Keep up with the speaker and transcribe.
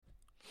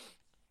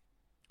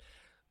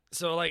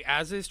So, like,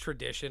 as is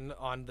tradition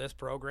on this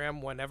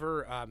program,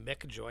 whenever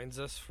Mick joins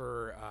us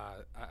for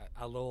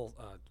a little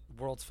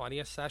World's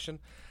Funniest session,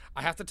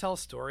 I have to tell a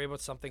story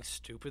about something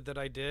stupid that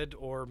I did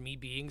or me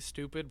being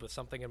stupid with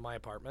something in my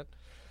apartment.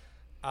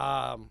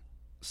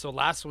 So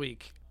last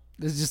week...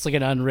 This is just like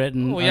an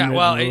unwritten. Well, yeah. unwritten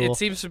Well, rule. it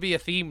seems to be a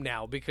theme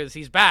now because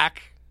he's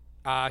back.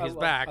 I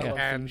love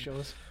and theme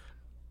shows.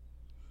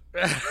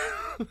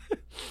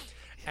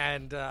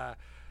 and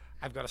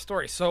I've got a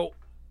story. So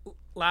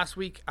last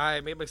week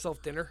I made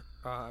myself dinner.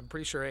 I'm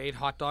pretty sure I ate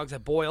hot dogs. I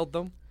boiled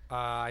them.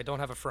 I don't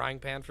have a frying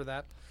pan for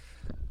that,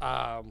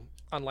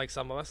 unlike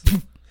some of us.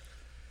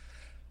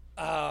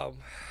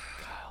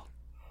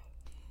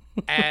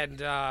 And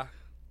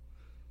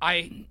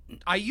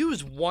I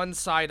use one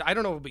side. I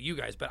don't know about you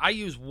guys, but I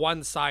use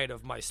one side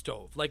of my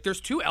stove. Like,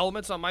 there's two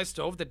elements on my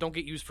stove that don't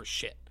get used for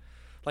shit.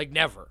 Like,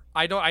 never.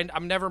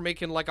 I'm never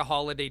making like a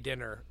holiday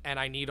dinner, and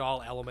I need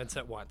all elements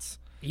at once.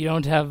 You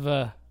don't have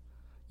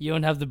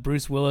the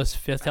Bruce Willis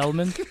fifth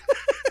element.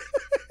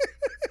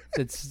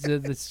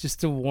 That's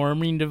just a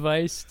warming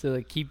device to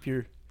like, keep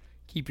your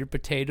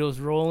potatoes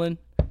rolling.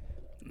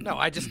 No,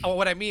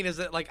 what I mean is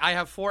that, like, I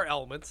have 4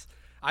 elements.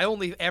 I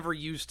only ever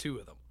use 2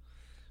 of them.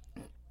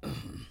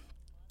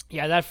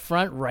 Yeah, that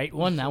front right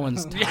one, that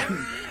one's tight.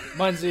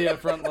 Mine's the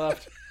front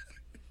left.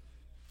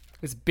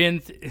 It's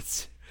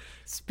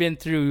been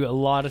through a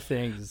lot of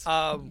things.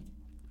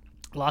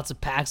 Lots of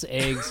packs of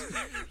eggs.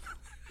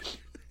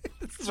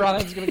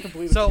 Ronan's gonna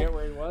completely forget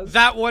where he was.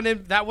 That one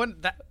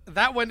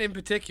in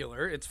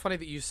particular. It's funny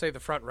that you say the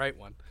front right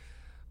one.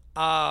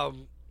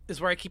 Is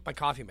where I keep my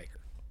coffee maker.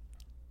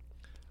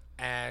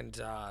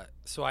 And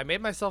so I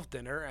made myself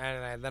dinner,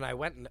 and then I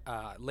went and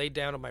laid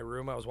down in my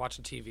room. I was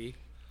watching TV.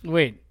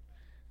 Wait,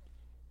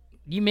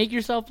 you make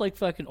yourself like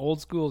fucking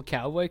old school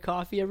cowboy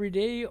coffee every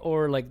day,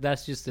 or like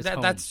that's just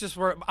home? That's just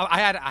where I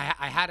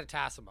had a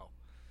Tassimo.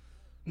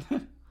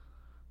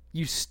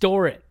 You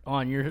store it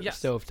on your Yes.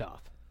 stovetop.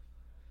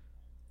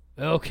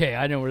 Okay,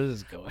 I know where this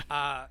is going.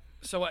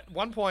 So at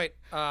one point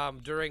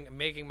during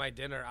making my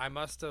dinner, I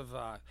must have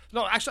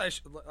no, actually,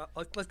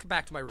 let's get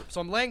back to my room.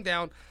 So I'm laying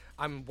down,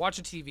 I'm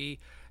watching TV,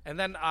 and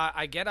then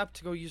I get up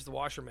to go use the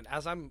washroom. And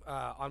as I'm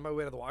on my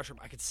way to the washroom,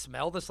 I could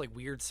smell this like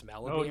weird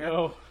smell in the air.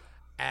 No.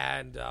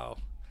 And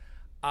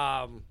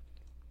I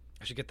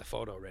should get the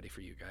photo ready for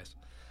you guys.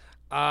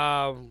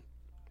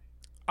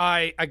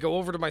 I go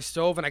over to my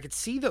stove and I could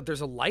see that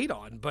there's a light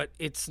on, but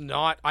it's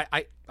not.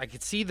 I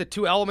could see the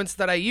 2 elements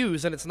that I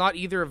use, and it's not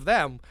either of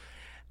them.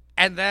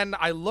 And then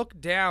I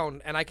look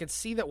down and I can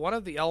see that one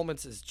of the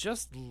elements is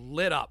just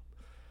lit up,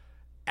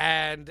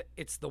 and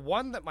it's the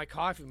one that my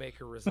coffee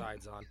maker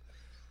resides on.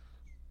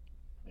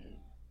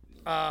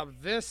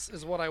 This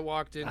is what I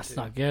walked into. That's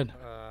not good.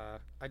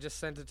 I just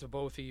sent it to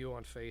both of you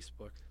on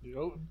Facebook.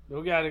 No,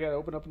 I gotta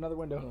open up another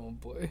window. Oh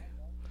boy,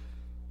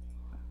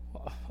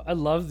 I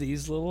love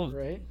these little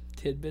Right?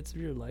 tidbits of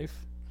your life.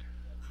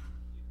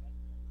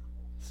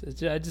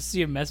 So I just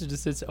see a message that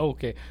says,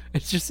 "Okay,"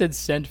 it just said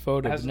 "send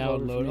photo." Hasn't Now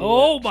loaded for load. me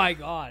Oh yet. my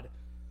god!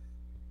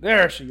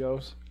 There she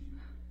goes.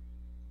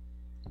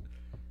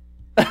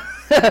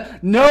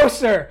 No,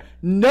 sir.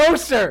 No,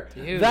 sir.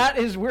 Dude. That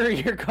is where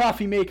your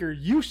coffee maker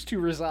used to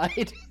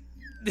reside.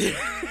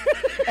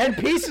 And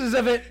pieces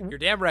of it. You're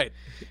damn right.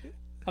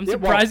 I'm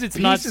surprised it's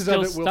not pieces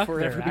still of it will stuck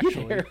forever there. be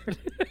Actually, there.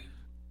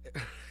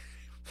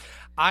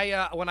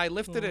 When I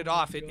lifted it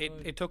off,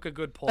 it took a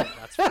good pull.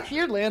 That's for sure.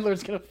 Your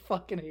landlord's gonna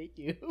fucking hate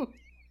you.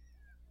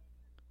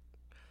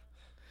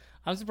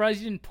 I'm surprised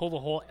you didn't pull the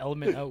whole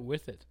element out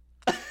with it.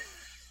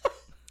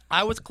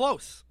 I was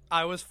close.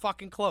 I was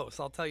fucking close.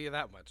 I'll tell you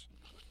that much.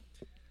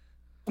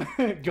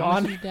 How much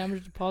Gone. did you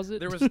damage deposit?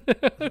 There was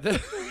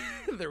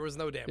there was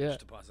no damage Yeah.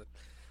 deposit.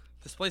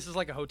 This place is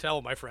like a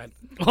hotel, my friend.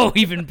 Oh,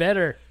 even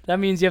better. That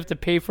means you have to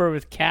pay for it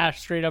with cash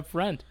straight up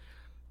front.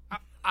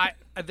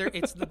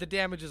 The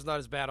damage is not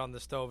as bad on the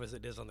stove as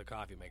it is on the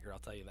coffee maker. I'll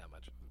tell you that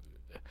much.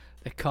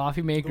 The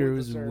coffee maker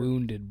was Those are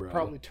wounded, bro.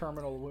 Probably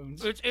terminal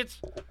wounds.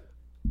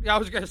 Yeah, I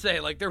was gonna say,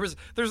 like, there's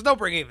no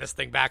bringing this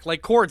thing back.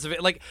 Like, cords of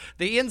it, like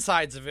the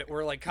insides of it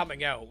were like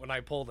coming out when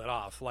I pulled it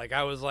off. Like,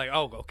 I was like,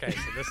 oh, okay,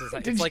 so this is.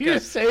 Did it's like you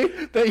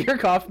say that your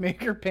coffee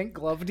maker pink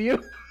gloved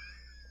you?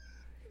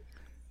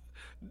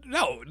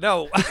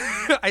 No.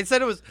 I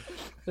said it was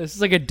This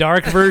is like a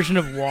dark version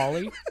of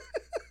Wally.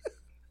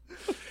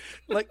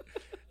 like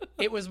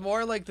it was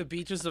more like the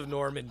beaches of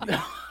Normandy.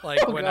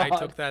 Like when I God.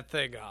 took that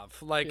thing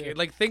off.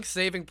 Like think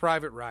Saving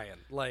Private Ryan.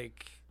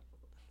 Like.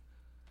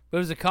 But it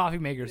was a coffee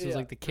maker, so it's Yeah.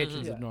 like the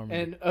kitchens of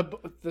Normandy. And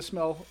the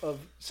smell of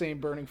same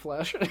burning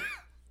flesh.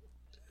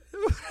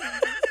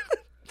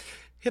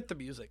 Hit the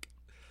music.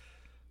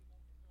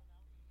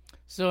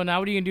 So now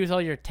what are you going to do with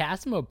all your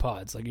Tassimo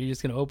pods? Like, are you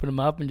just going to open them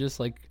up and just,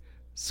 like,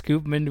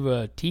 scoop them into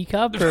a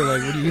teacup? Or,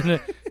 like, what are you going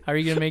to... How are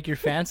you going to make your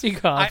fancy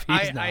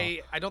coffees now?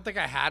 I don't think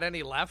I had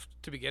any left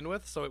to begin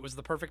with, so it was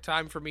the perfect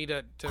time for me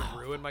to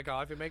ruin my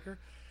coffee maker.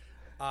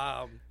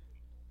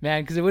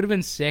 Man, because it would have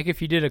been sick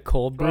if you did a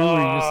cold brew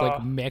where you just,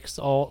 like, mix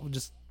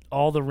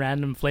all the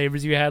random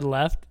flavors you had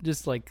left.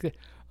 Just, like,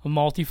 A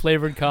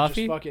multi-flavored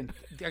coffee. Just fucking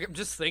I'm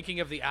just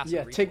thinking of the acid. yeah.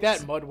 reflux. Take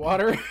that, mud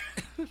water.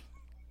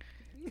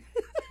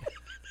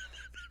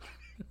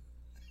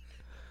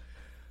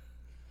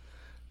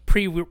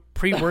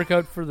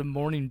 Pre-workout for the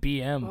morning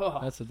BM. Oh.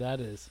 That's what that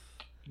is.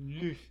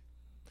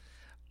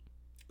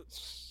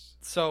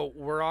 So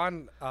we're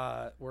on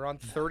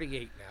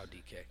 38 now,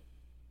 DK.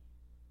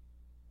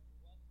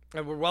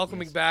 And we're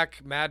welcoming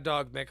back Mad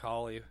Dog Mick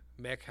Hawley.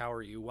 Mick, how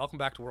are you? Welcome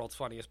back to World's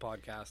Funniest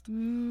Podcast.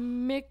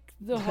 Mick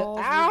the Halls.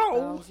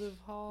 Ow! Of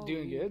Holly.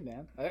 Doing good,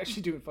 man. I'm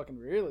actually doing fucking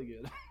really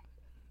good.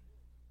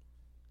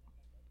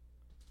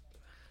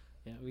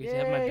 Yeah, we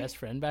have my Yay. best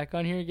friend back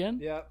on here again.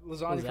 Yeah,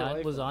 lasagna for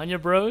life.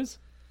 Lasagna bros.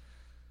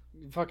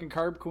 Fucking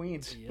carb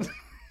queens. Yeah.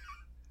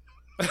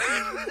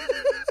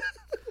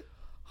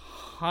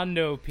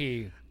 Hondo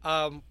P.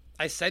 I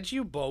sent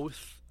you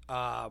both.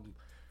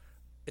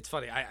 It's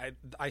funny.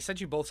 I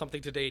sent you both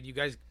something today, and you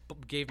guys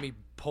gave me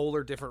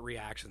polar different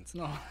reactions.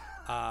 No.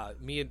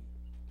 Me and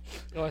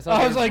Oh, I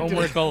thought I was like,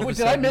 homework all of a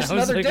did I sudden. miss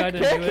was another like, I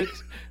dick didn't do pic?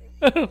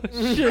 it. Oh,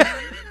 shit.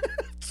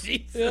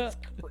 Jesus.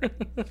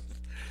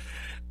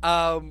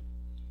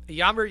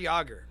 Yammer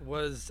Yager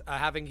was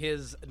having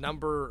his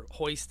number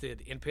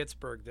hoisted in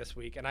Pittsburgh this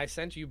week, and I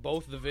sent you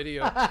both the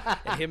video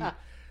and him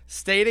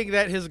stating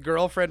that his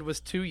girlfriend was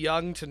too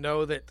young to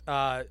know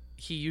that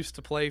he used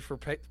to play for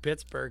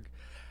Pittsburgh.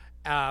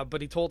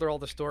 But he told her all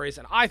the stories,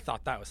 and I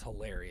thought that was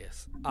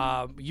hilarious.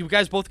 You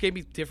guys both gave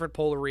me different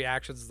polar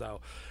reactions,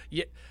 though.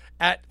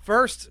 At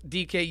first,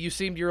 DK,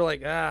 you were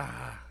like,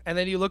 ah. And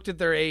then you looked at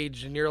their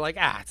age, and you're like,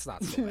 it's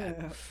not so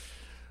bad.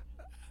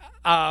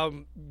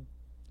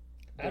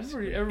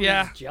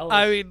 Everybody's jealous.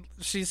 I mean,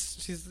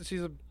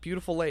 she's a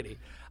beautiful lady.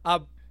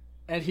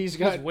 And he's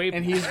got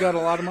a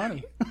lot of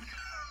money.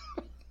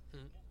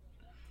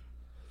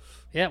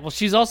 Yeah, well,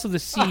 she's also the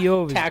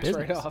CEO of his Tax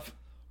business. write-off.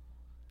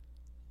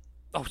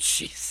 Oh,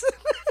 jeez.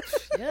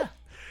 Yeah.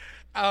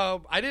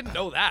 I didn't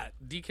know that.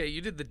 DK,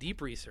 you did the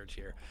deep research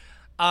here.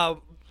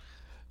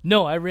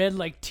 No, I read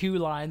like 2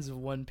 lines of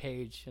 1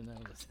 page, and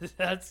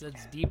that's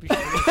deep as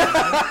shit.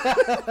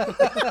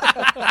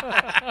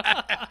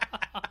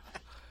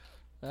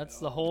 That's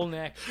the whole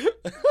neck.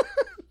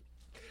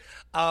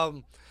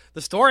 The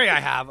story I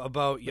have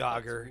about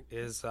Yager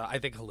is, I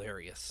think,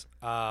 hilarious.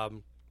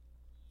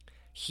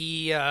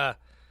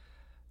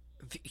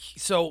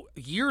 So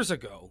years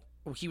ago,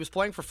 he was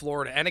playing for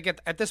Florida, and again,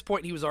 at this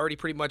point, he was already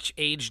pretty much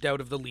aged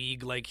out of the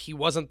league. Like, he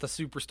wasn't the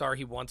superstar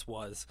he once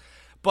was,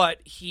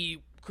 but he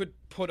could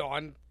put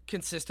on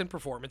consistent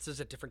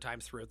performances at different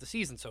times throughout the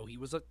season, so he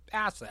was an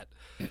asset.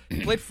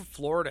 He played for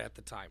Florida at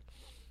the time,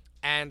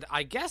 and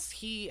I guess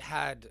he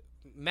had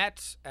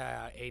met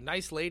a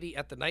nice lady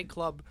at the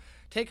nightclub,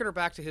 taken her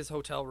back to his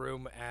hotel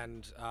room,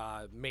 and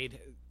made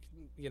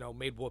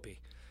whoopee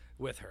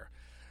with her.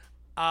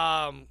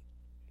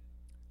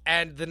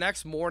 And the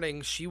next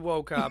morning, she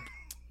woke up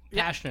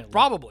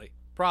Passionately.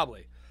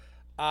 Probably.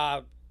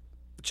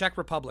 Czech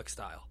Republic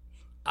style.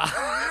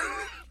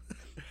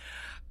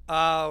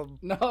 No.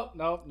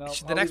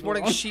 The next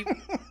morning, she...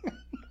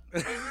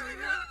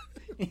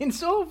 In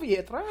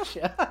Soviet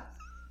Russia.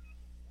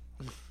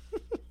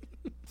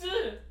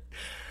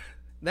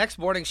 Next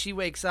morning, she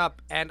wakes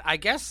up, and I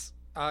guess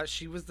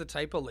she was the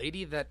type of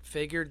lady that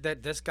figured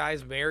that this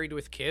guy's married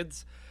with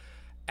kids,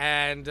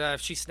 and if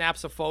she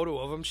snaps a photo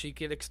of him, she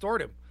could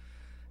extort him.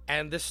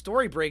 And this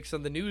story breaks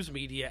on the news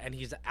media, and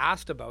he's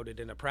asked about it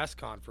in a press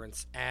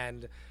conference,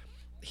 and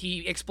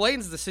he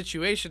explains the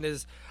situation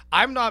is,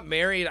 I'm not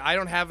married, I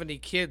don't have any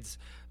kids.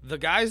 The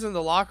guys in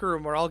the locker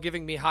room are all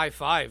giving me high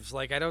fives.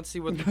 Like, I don't see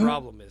what the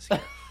problem is here.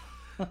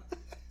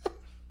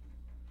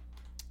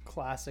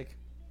 Classic.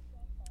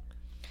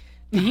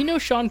 Did he know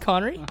Sean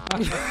Connery?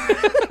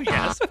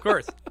 Yes, of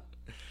course.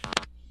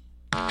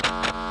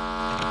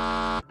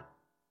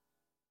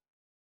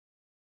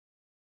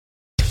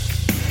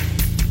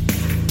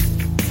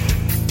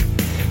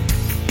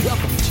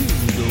 Welcome to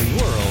the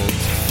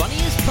world's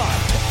funniest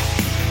podcast.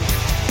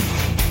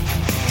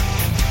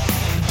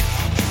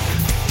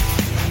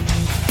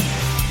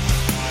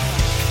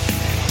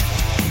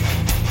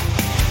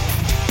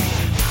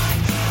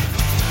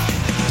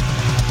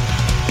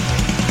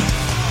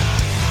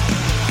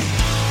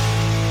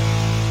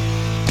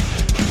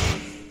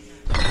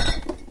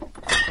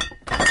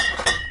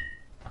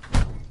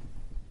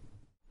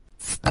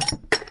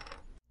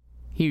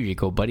 Here you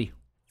go, buddy.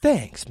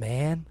 Thanks,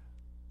 man.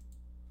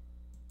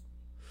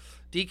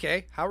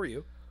 DK, how are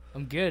you?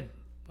 I'm good.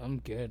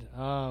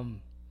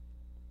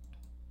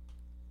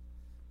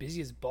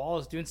 Busy as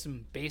balls doing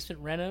some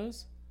basement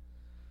renos.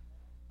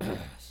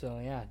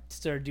 So yeah,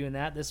 started doing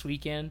that this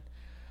weekend.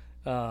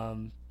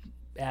 Adding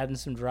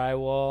some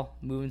drywall,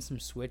 moving some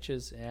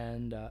switches,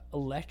 and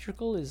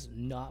electrical is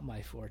not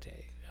my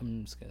forte.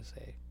 I'm just gonna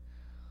say.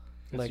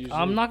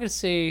 I'm not gonna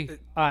say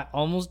I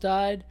almost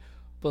died,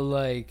 but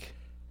like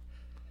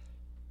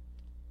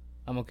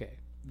I'm okay.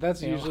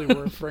 That's usually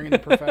worth bringing a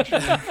professional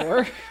in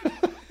for.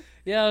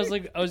 Yeah, I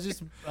was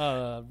just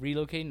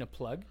relocating a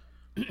plug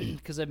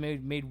because I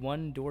made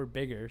one door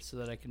bigger so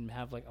that I can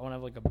have I want to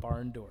have like a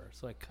barn door.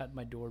 So I cut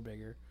my door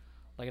bigger,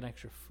 like an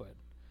extra foot,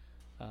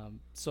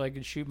 so I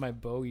could shoot my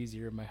bow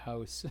easier in my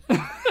house.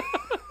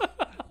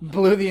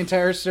 Blew the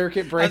entire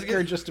circuit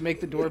breaker just to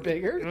make the door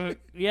bigger.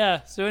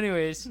 Yeah. So,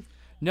 anyways,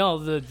 no,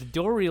 the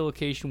door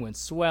relocation went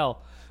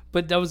swell,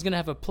 but that was gonna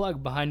have a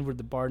plug behind where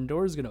the barn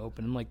door is gonna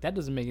open. I'm like, that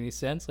doesn't make any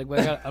sense. Like,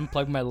 I gotta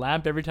unplug my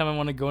lamp every time I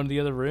want to go into the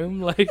other room.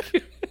 Like,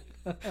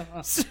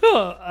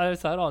 so I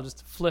thought, I'll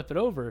just flip it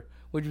over,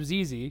 which was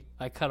easy.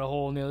 I cut a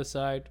hole on the other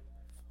side.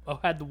 I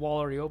had the wall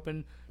already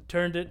open,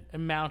 turned it,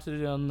 and mounted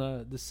it on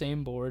the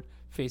same board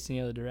facing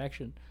the other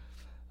direction.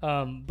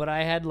 But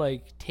I had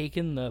like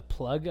taken the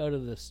plug out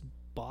of this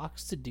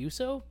box to do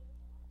so,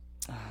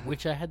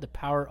 which I had the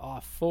power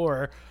off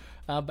for.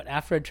 But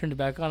after I turned it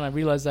back on, I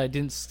realized I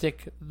didn't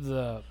stick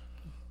the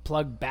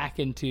plug back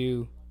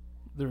into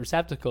the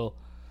receptacle.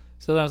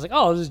 So then I was like,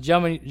 I'll just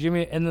jump in.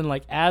 And then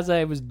like as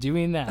I was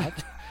doing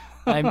that,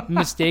 I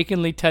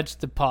mistakenly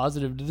touched the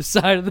positive to the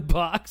side of the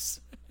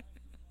box.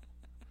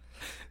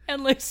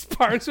 And like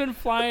sparks went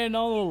flying and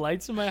all the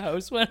lights in my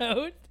house went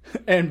out.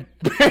 And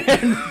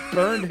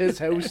burned his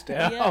house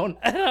down. Yeah.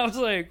 And I was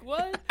like,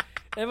 what?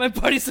 And my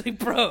buddy's like,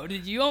 bro,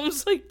 did you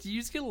just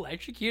get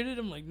electrocuted?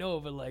 I'm like,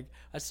 no, but like,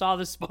 I saw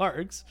the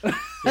sparks. You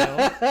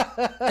know?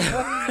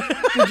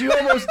 Did you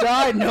almost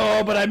die?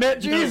 No, but I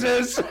met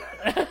Jesus.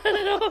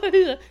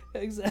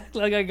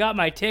 Exactly. Like, I got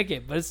my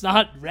ticket, but it's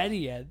not ready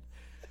yet.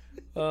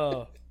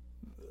 Oh.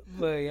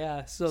 But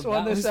yeah. So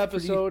on this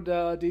episode,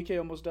 DK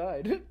almost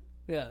died.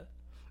 Yeah.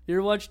 You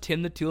ever watch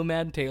Tim the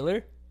Toolman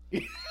Taylor?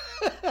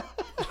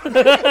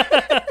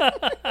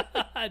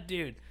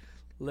 Dude,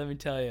 let me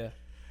tell you.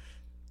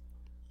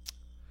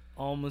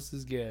 Almost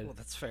as good. Well,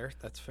 that's fair.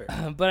 That's fair.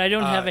 But I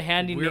don't have a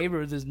handy neighbor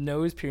with his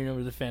nose peering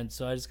over the fence,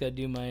 so I just got to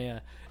do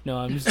my... no,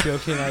 I'm just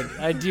joking.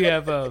 I do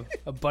have a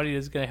buddy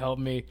that's going to help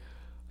me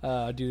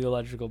do the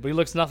electrical, but he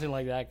looks nothing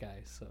like that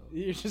guy. So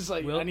you're just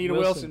like, I need a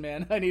Wilson,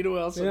 man. I need a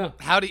Wilson. Yeah.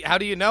 How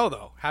do you know,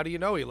 though? How do you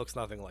know he looks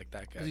nothing like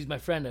that guy? 'Cause he's my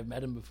friend. I've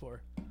met him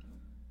before.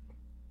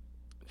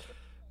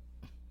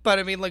 But,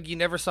 I mean, like, you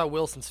never saw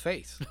Wilson's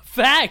face.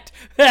 Fact!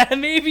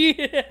 Maybe.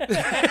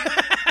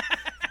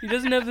 He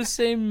doesn't have the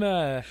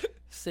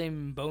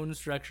same bone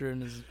structure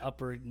in his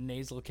upper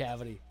nasal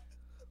cavity.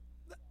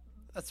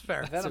 That's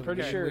fair. That I'm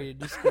pretty sure. Way to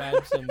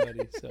describe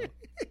somebody. So.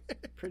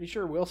 Pretty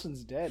sure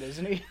Wilson's dead,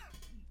 isn't he?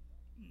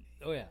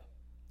 Oh yeah.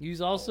 He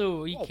was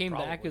also he came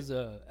probably. back as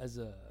a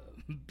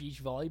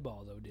beach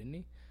volleyball though, didn't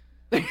he?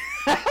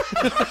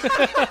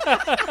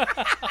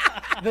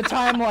 The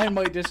timeline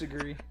might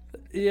disagree.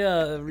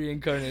 Yeah,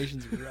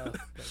 reincarnations are rough.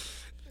 But.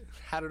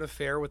 Had an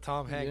affair with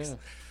Tom Hanks.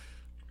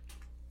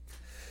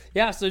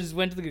 Yeah, so I just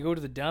went to go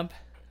to the dump.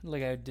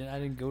 Like I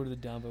didn't go to the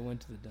dump. I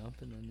went to the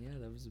dump, and then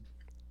that was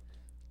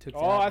took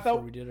that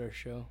before we did our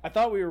show. I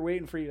thought we were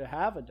waiting for you to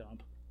have a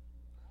dump,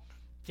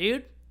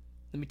 dude.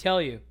 Let me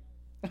tell you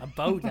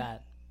about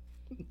that.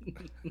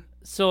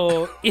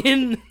 So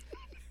in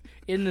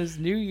this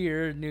new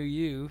year, new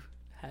you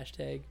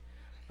hashtag,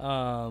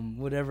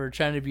 whatever,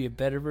 trying to be a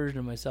better version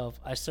of myself,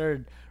 I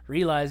started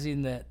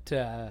realizing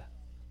that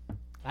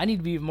I need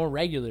to be more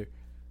regular.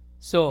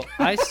 So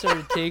I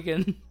started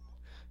taking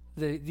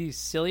these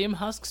psyllium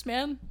husks,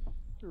 man.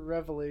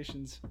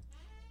 Revelations.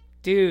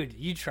 Dude,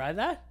 you try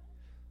that?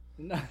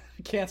 No,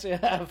 can't say I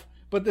have.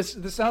 But this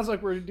sounds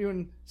like we're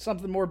doing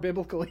something more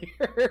biblical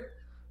here.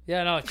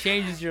 Yeah, no, it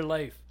changes your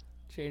life.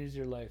 Changes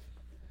your life.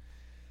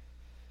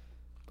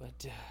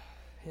 But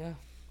yeah,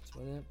 that's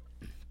what it.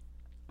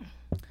 I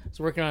was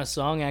working on a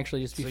song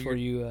actually just before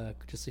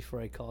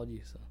I called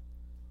you. So.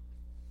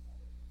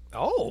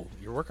 Oh,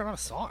 you're working on a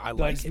song. I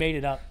I just made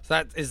it up. So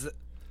that is.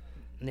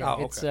 Yeah,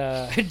 oh, it's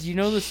okay. do you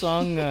know the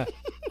song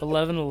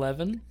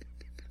 1111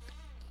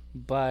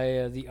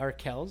 by the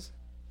Arkells?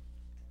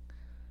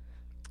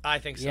 I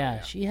think so.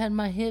 Yeah, she had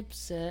my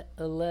hips at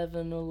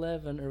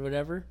 1111 or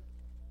whatever,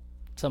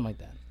 something like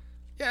that.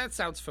 Yeah, it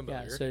sounds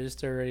familiar. Yeah, so I just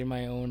started writing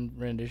my own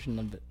rendition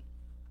of it.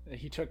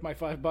 He took my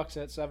 $5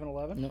 at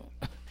 7-Eleven?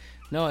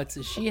 No,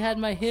 it's she had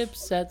my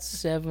hips at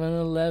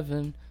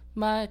 7-Eleven.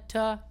 My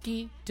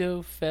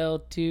taquito fell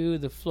to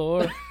the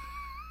floor.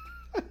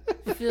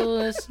 Fill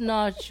this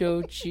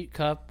nacho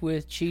cup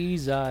with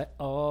cheese. I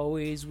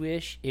always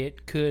wish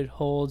it could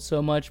hold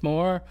so much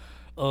more.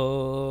 Oh,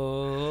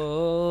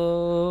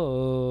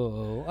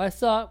 I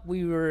thought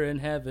we were in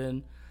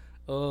heaven.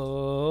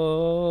 Oh,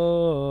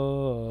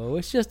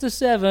 it's just a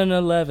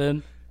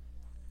 7-Eleven.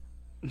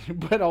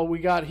 But all we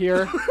got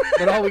here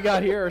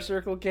are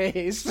Circle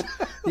K's.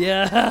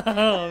 Yeah,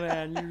 oh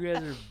man, you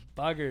guys are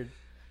buggered.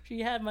 She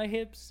had my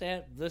hips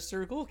at the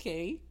Circle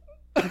K.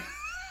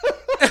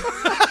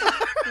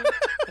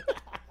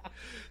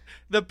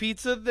 The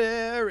pizza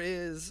there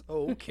is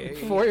okay.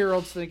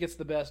 4-year-olds think it's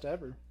the best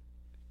ever.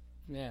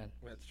 Man,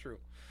 That's true.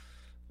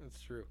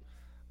 That's true.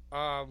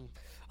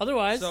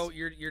 Otherwise, so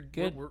you're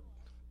good. We're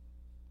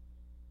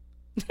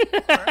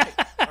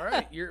all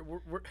right.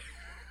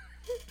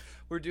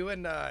 We're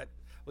doing. Well,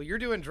 you're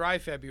doing dry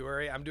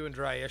February. I'm doing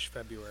dry-ish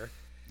February.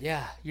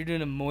 Yeah, you're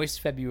doing a moist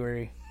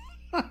February.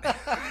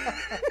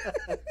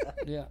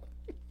 Yeah.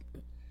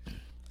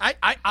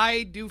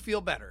 I do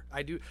feel better.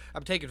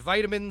 I'm taking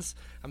vitamins.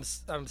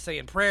 I'm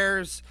saying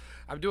prayers.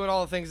 I'm doing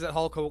all the things that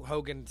Hulk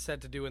Hogan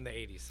said to do in the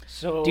 80s.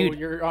 So Dude.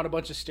 you're on a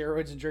bunch of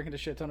steroids and drinking a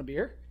shit ton of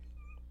beer?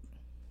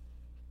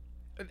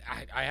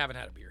 I haven't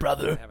had a beer,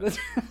 Brother.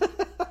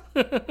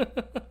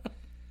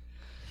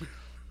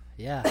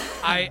 Yeah.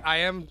 I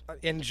am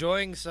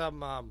enjoying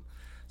some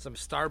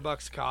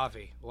Starbucks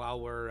coffee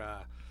while we're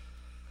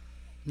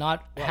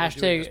Not While we're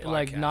doing this hashtag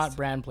like podcast. not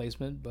brand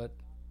placement, but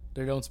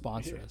they don't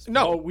sponsor us.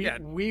 no.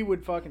 We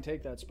would fucking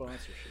take that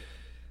sponsorship.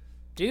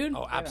 Dude.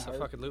 Oh,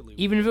 absolutely.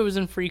 Even if it was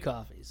in free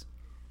coffees.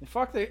 And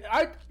fuck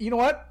you know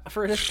what?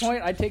 For this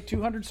point, I'd take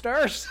 200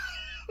 stars.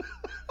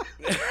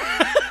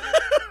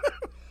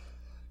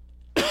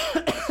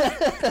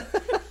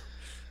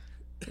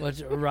 What,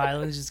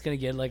 Ryland's just gonna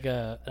get like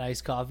an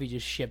iced coffee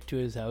just shipped to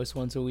his house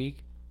once a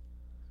week?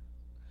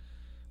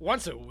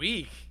 Once a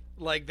week,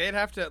 like they'd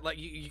have to like.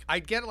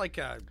 I'd get like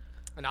an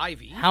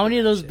IV. How many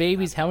of those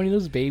babies? How many of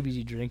those babies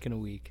you drink in a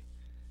week?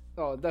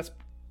 Oh, that's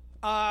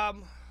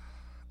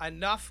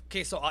Enough.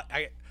 Okay, so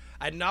I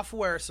enough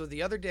where so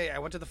the other day I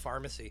went to the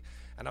pharmacy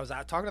and I was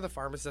talking to the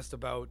pharmacist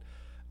about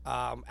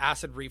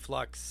acid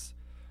reflux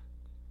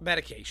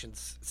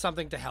medications,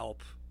 something to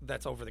help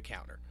that's over the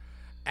counter.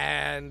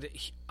 And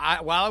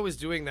while I was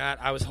doing that,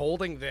 I was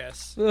holding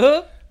this. And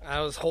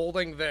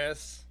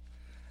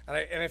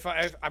if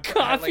I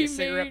had like a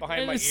cigarette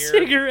behind my ear.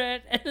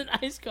 Cigarette and an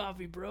iced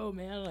coffee, bro,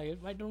 man. Like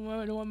I don't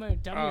want my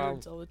tummy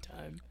hurts all the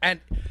time. And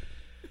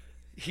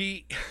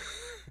he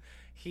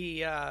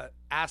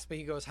asked me,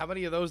 he goes, how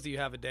many of those do you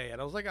have a day? And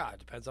I was like, it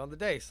depends on the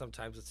day.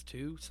 Sometimes it's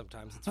 2,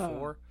 sometimes it's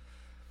 4.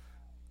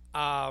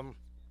 And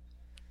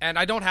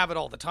I don't have it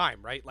all the time,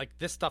 right? Like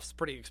this stuff's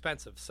pretty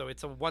expensive. So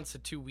it's a once a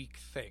 2 week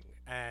thing.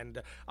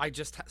 And I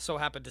just so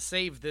happened to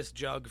save this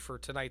jug for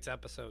tonight's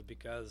episode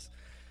because,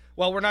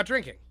 well, we're not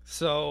drinking.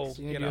 So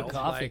you're you gonna know, do a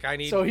coffee. like I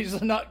need. so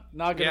he's not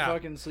gonna Yeah.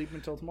 fucking sleep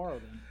until tomorrow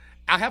then.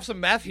 I have some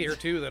meth here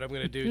too that I'm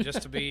going to do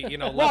just to be, you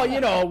know. Well, level.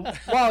 you know,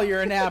 while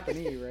you're a nap and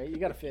eat, right? You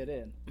got to fit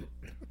in.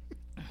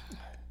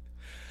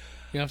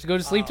 You have to go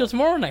to sleep till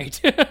tomorrow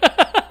night.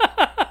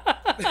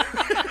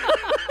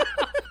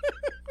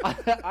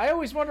 I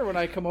always wonder when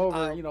I come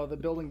over, you know, the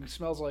building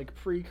smells like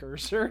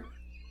precursor.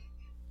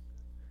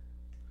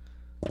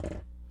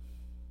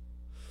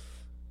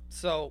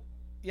 So,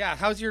 yeah,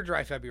 how's your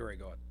dry February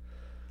going?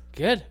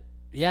 Good.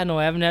 Yeah, no,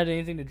 I haven't had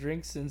anything to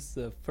drink since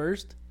the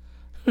 1st,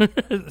 the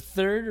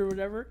 3rd or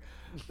whatever.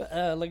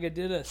 Like I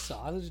did a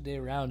sausage day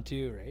round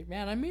 2, right?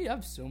 Man, I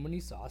have so many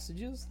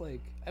sausages.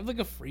 Like I have like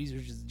a freezer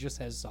just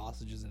has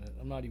sausages in it.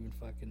 I'm not even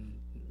fucking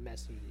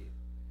messing with you.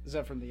 Is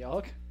that from the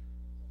elk?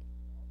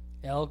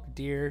 Elk,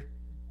 deer,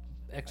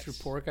 extra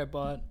pork I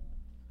bought.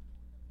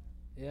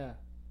 Yeah.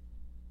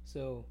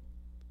 So,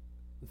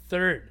 the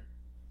 3rd.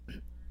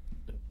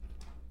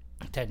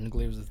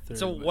 Technically, it was the 3rd.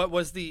 So, but- what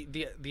was the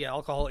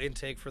alcohol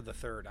intake for the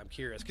 3rd? I'm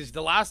curious because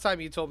the last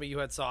time you told me you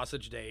had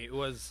sausage day,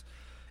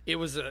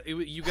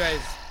 you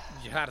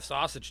had a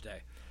sausage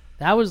day.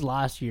 That was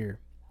last year,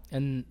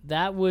 and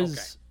that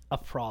was a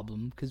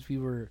problem because we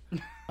were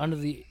under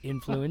the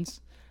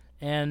influence,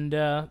 and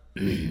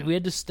we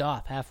had to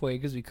stop halfway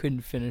because we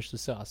couldn't finish the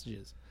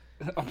sausages.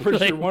 I'm pretty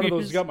Like, sure one of we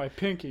those just- got my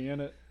pinky in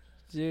it.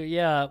 Dude,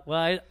 yeah,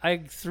 well, I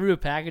threw a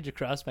package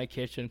across my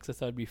kitchen because I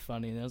thought it'd be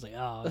funny, and I was like,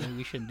 oh, maybe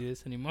we shouldn't do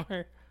this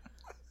anymore.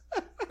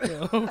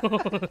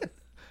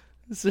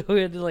 So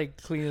we had to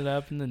like clean it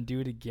up and then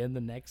do it again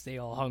the next day,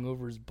 all hung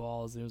over his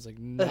balls, and it was like,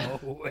 no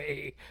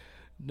way,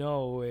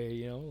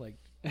 you know, like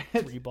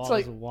 3 bottles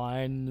like- of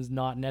wine is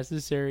not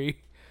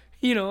necessary,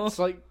 you know. It's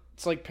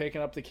like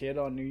picking up the kid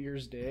on New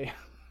Year's Day.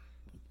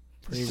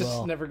 Pretty It's just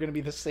well. never gonna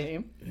be the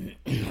same.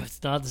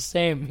 It's not the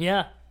same,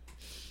 yeah.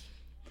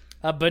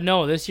 But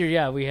no, this year,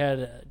 yeah, we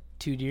had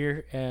 2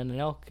 deer and an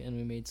elk, and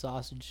we made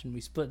sausage, and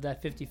we split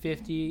that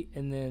 50-50,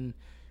 and then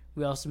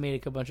we also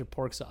made a bunch of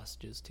pork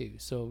sausages, too.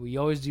 So we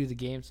always do the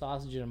game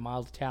sausage in a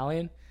mild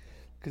Italian,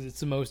 because it's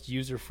the most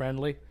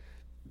user-friendly.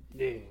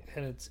 Yeah.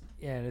 And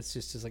it's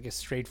just like a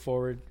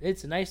straightforward,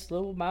 it's a nice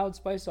little mild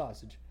spice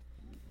sausage.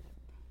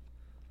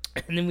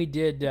 And then we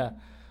did a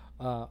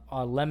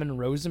lemon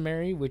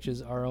rosemary, which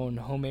is our own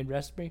homemade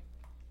recipe,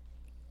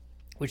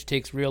 which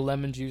takes real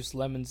lemon juice,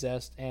 lemon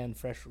zest, and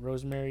fresh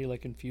rosemary,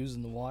 like infused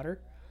in the water.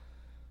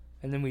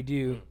 And then we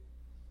do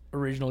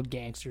original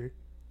gangster,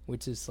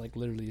 which is like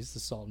literally is the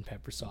salt and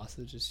pepper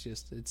sausage.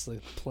 It's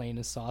like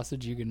plainest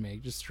sausage you can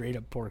make, just straight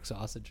up pork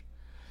sausage.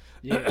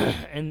 Yeah.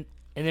 and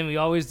then we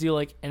always do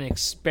like an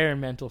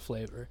experimental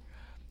flavor.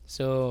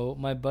 So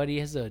my buddy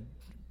has a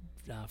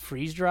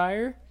freeze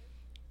dryer.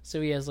 So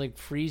he has like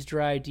freeze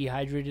dried,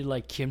 dehydrated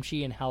like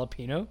kimchi and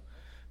jalapeno.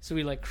 So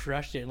we like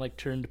crushed it and like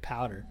turned to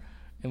powder.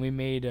 And we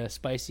made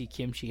spicy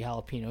kimchi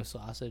jalapeno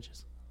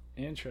sausages.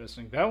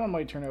 Interesting. That one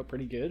might turn out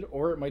pretty good,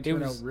 or it might turn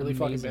out was really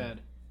fucking amazing.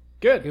 bad.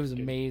 Good. It was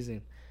Good.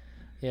 amazing.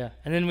 Yeah.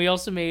 And then we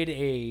also made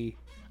a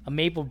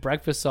maple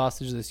breakfast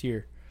sausage this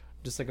year.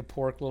 Just like a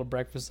pork little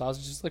breakfast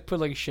sausage. Just like put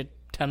like a shit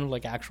ton of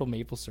like actual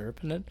maple syrup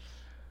in it.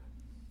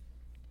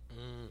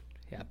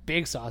 Yeah,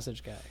 big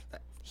sausage guy.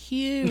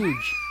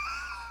 Huge.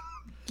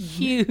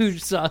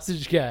 huge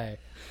sausage guy.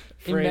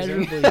 Fraser.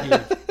 Immeasurably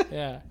huge.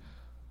 Yeah.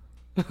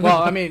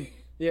 Well, I mean,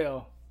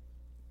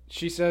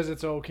 she says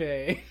it's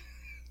okay.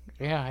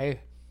 Yeah, hey.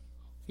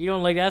 You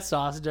don't like that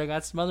sausage, I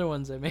got some other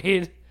ones I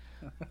made.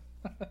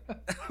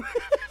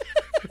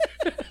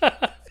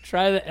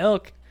 Try the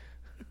elk.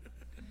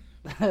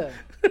 But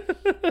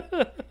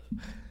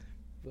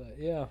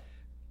yeah.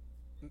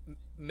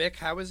 Mick,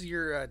 how has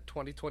your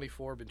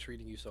 2024 been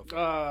treating you so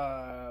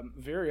far?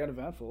 Very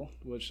uneventful,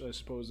 which I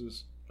suppose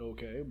is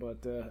okay,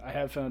 but I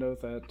have found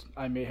out that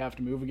I may have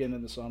to move again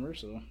in the summer,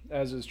 so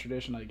as is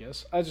tradition, I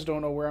guess. I just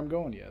don't know where I'm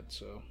going yet,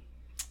 so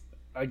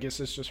I guess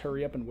it's just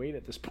hurry up and wait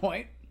at this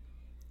point.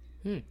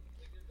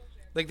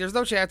 Like, there's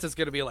no chance it's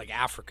going to be like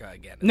Africa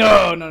again.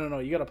 No.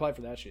 You got to apply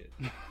for that shit.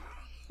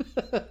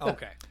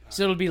 Okay.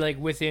 So it'll be like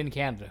within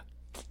Canada.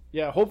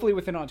 Yeah, hopefully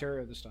within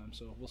Ontario this time,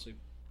 so we'll see.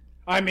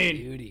 I mean,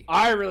 Beauty.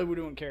 I really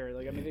wouldn't care.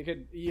 Like, I mean, they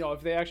could,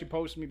 if they actually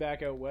posted me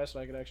back out west,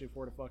 I could actually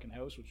afford a fucking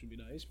house, which would be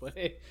nice, but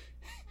hey,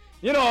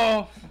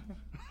 Yeah,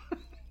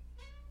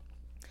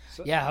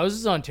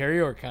 houses in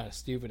Ontario are kind of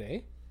stupid, eh?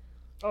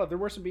 Oh, they're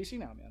worse than BC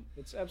now, man.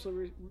 It's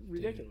absolutely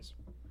ridiculous.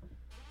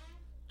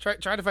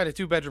 Trying to find a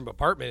 2-bedroom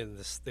apartment in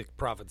the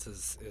province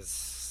is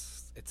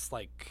it's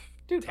like,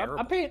 Dude, terrible.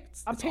 I'm paying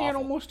awful.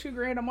 almost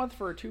 $2,000 a month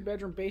for a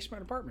 2-bedroom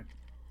basement apartment.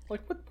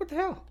 Like, what the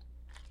hell?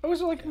 That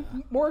was like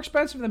more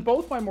expensive than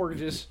both my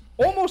mortgages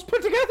almost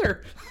put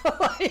together.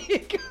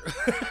 Like,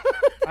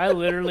 I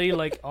literally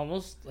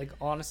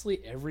honestly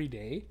every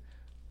day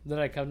that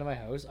I come to my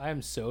house, I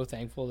am so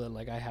thankful that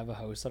like I have a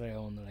house that I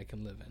own that I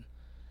can live in.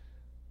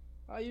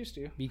 I used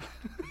to.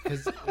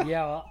 Because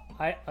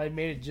I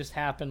made it just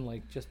happen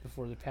like just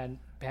before the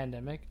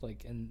pandemic,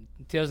 like in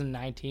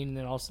 2019, and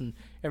then all of a sudden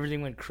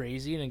everything went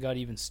crazy and it got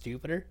even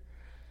stupider.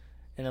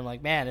 And I'm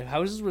like, man, if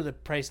houses were the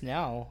price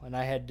now and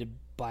I had to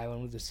buy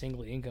one with a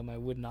single income, I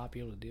would not be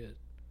able to do it.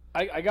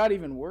 I got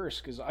even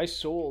worse because I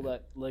sold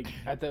at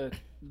the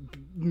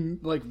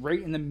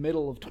right in the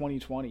middle of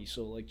 2020,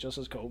 so like just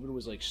as COVID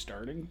was like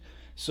starting,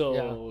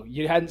 so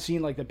you hadn't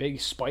seen like the big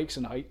spikes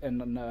in height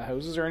and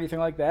houses or anything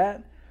like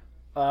that.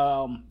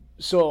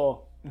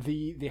 So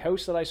the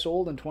house that I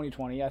sold in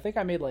 2020, I think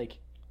I made like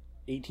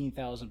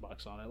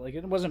 $18,000 on it. Like,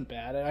 it wasn't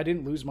bad. I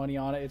didn't lose money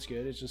on it. It's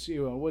good. It's just,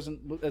 it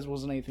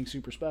wasn't anything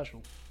super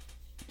special.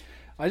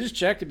 I just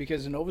checked it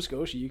because in Nova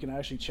Scotia you can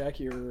actually check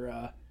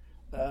your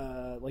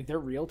like their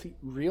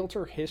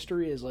realtor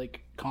history is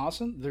like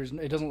constant.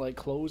 It doesn't like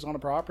close on a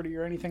property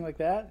or anything like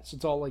that. So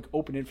it's all like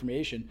open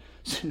information.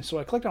 So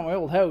I clicked on my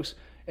old house,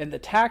 and the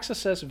tax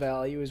assessed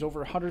value is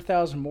over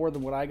 $100,000 more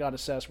than what I got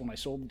assessed when I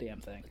sold the damn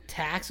thing.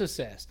 Tax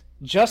assessed.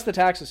 Just the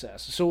tax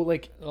assessed. So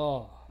like,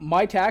 oh,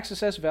 my tax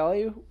assessed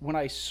value when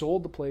I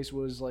sold the place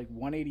was like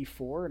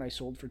 $184, and I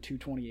sold for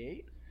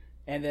 $228.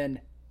 And then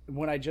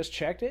when I just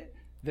checked it,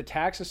 the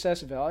tax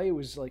assessed value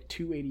was like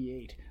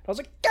 $288. I was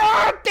like,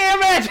 God damn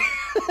it!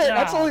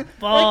 That's only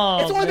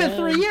balls, it's only been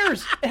man. 3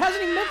 years. It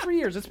hasn't even been 3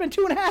 years. It's been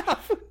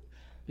 2.5.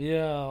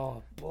 Yeah,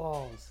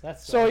 balls.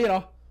 That's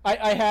So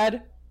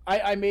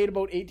I made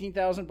about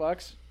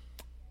 $18,000.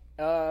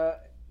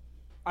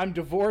 I'm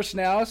divorced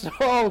now,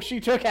 so she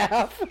took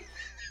half.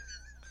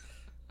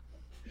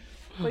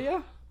 But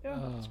yeah,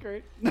 it's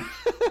great.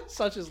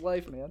 Such is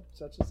life, man.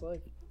 Such is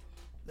life.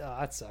 Oh,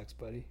 that sucks,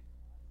 buddy.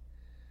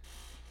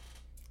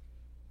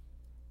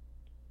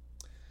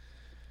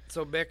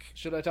 So, Mick,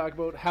 Should I talk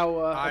about how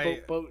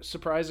about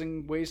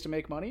surprising ways to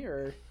make money,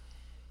 or?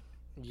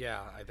 yeah,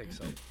 I think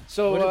so.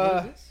 So,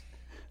 What is this?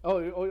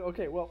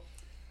 okay. Well,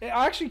 it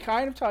actually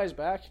kind of ties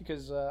back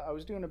because I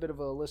was doing a bit of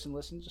a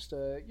listen just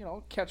to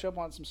catch up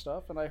on some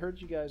stuff, and I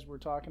heard you guys were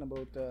talking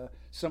about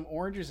some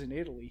oranges in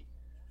Italy.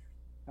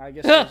 I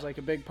guess there was like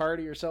a big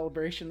party or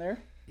celebration there.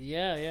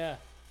 Yeah.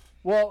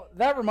 Well,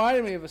 that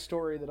reminded me of a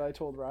story that I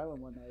told Rylan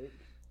one night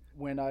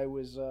when I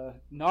was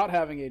not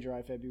having a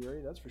dry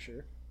February, that's for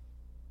sure.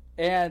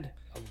 And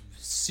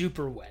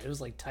Super wet. It was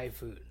like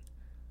typhoon.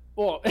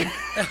 well,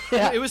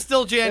 It was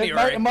still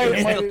January. It might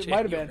Still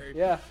have been. January.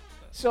 Yeah.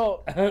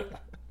 So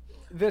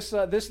this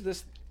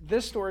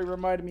story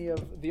reminded me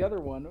of the other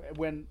one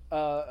when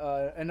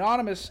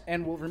anonymous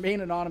and will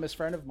remain anonymous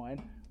friend of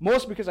mine,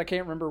 mostly because I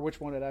can't remember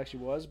which one it actually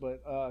was,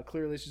 but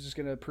clearly this is just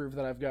going to prove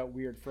that I've got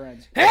weird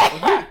friends.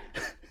 Fuck.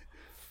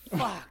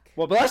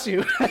 Well, bless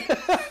you.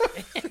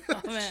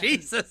 Oh, man.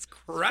 Jesus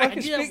I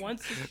Christ. do that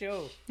once a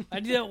show.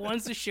 Where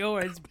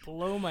I just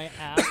blow my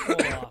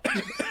asshole off.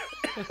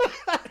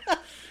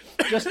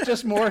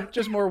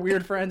 just more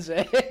weird friends,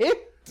 eh?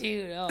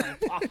 Dude, I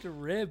popped a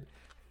rib.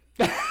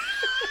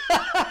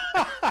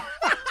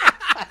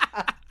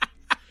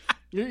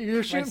 You're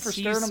My shooting for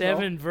sternum, though.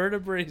 C7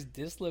 vertebrae is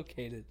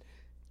dislocated.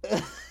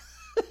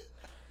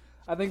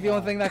 I think the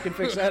only thing that can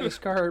fix that is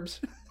carbs.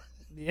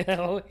 Yeah,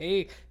 oh,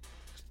 hey.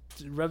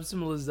 Rub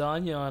some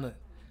lasagna on it.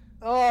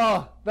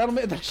 Oh, that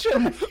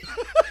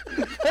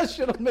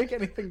shouldn't make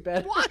anything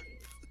better. What?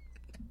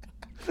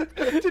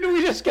 Didn't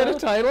we just get a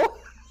title?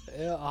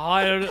 Yeah,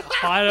 hot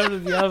out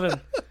of the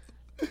oven.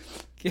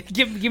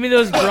 Give me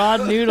those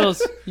broad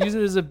noodles. Use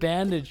it as a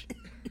bandage.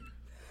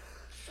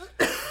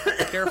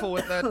 Careful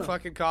with that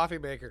fucking coffee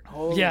maker.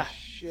 Holy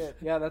shit.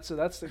 Yeah, that's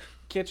the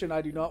kitchen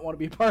I do not want to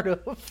be part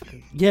of.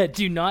 Yeah,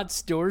 do not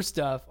store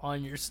stuff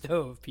on your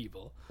stove,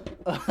 people.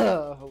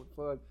 Oh,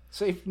 fuck.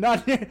 Safe,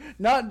 not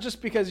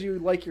just because you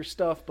like your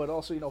stuff, but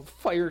also,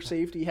 fire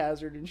safety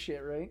hazard and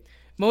shit, right?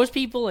 Most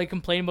people like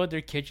complain about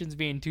their kitchens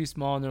being too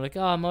small, and they're like,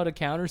 "Oh, I'm out of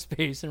counter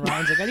space." And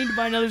Ryan's like, "I need to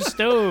buy another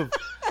stove.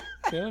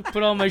 Yeah,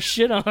 put all my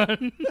shit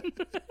on."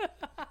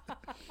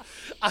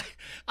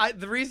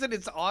 The reason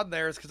it's on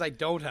there is because I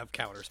don't have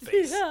counter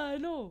space. Yeah, I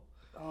know.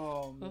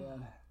 Oh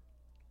man.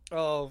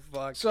 Oh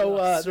fuck. So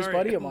this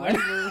buddy of mine,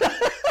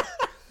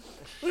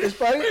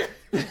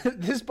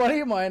 this buddy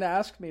of mine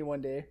asked me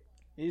one day.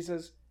 He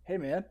says, "Hey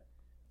man,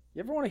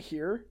 you ever want to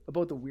hear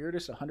about the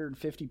weirdest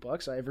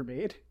 $150 I ever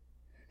made?"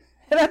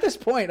 And at this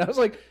point, I was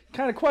like,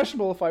 kind of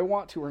questionable if I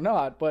want to or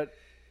not, but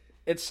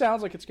it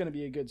sounds like it's going to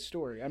be a good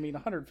story. I mean,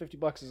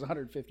 $150 is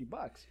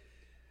 $150.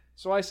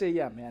 So I say,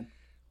 yeah, man,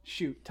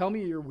 shoot, tell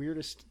me your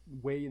weirdest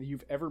way that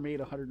you've ever made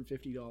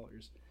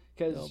 $150.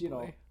 Because,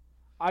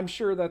 I'm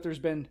sure that there's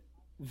been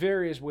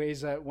various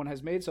ways that one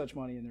has made such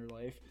money in their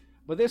life.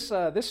 But this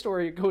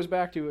story goes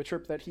back to a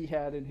trip that he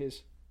had in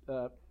his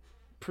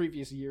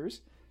previous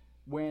years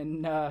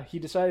when he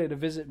decided to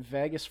visit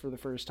Vegas for the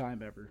first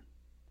time ever.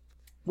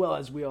 Well,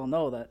 as we all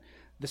know, that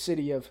the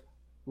city of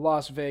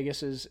Las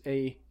Vegas is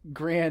a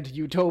grand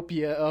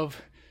utopia of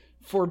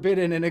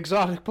forbidden and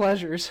exotic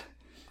pleasures.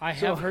 I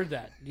have heard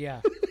that,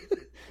 yeah.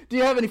 Do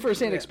you have any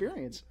first-hand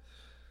experience?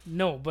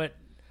 No, but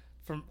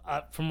from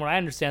what I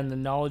understand, the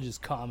knowledge is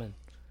common.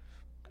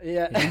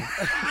 Yeah.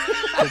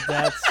 But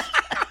that's,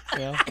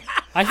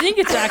 I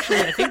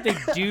think they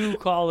do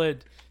call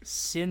it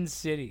Sin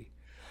City.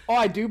 Oh,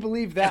 I do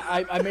believe that.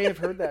 I may have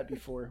heard that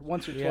before,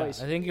 once or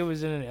twice. I think it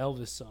was in an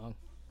Elvis song.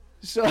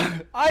 So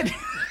I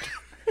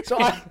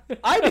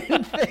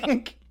didn't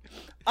think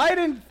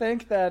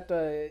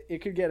that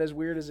it could get as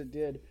weird as it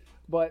did,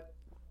 but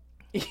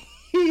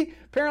he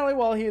apparently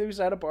while he was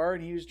at a bar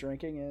and he was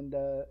drinking, and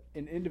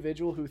an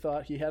individual who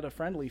thought he had a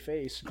friendly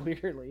face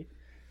clearly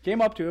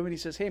came up to him and he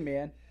says, "Hey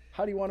man,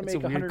 how do you want to make a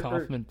weird 100?"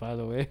 compliment, by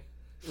the way.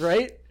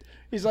 Right?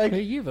 He's like,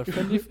 "Hey, you have a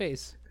friendly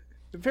face."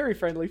 A very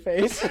friendly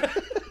face.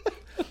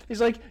 He's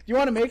like, "You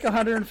want to make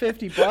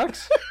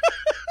 $150?"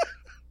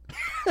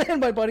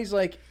 And my buddy's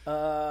like,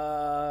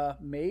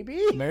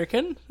 maybe?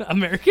 American?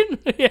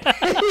 Yeah.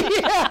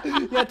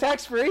 Yeah,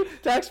 tax-free.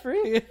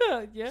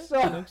 Yeah.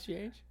 So, no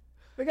exchange.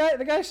 The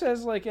guy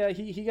says, like,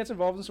 he gets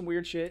involved in some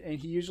weird shit, and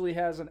he usually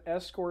has an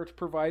escort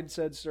provide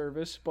said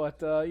service,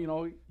 but,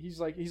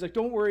 he's like,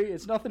 "Don't worry,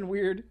 it's nothing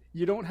weird.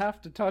 You don't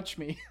have to touch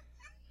me."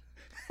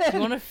 Do you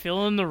want to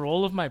fill in the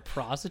role of my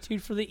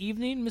prostitute for the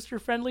evening,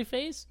 Mr. Friendly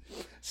Face?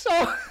 So,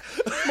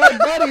 my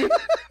buddy,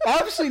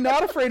 obviously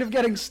not afraid of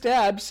getting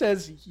stabbed,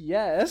 says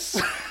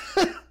yes,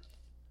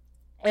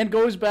 and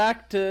goes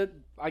back to,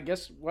 I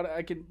guess, what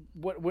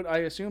I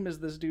assume is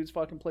this dude's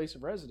fucking place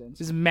of residence.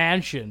 His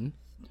mansion.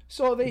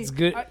 So it's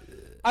good.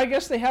 I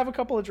guess they have a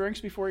couple of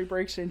drinks before he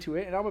breaks into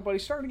it, and now my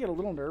buddy's starting to get a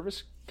little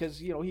nervous because,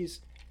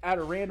 he's at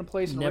a random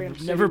place in a random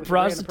city never with a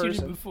random prostituted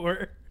person.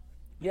 before.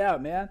 Yeah,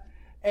 man.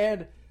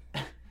 And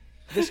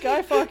this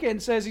guy fucking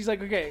says, he's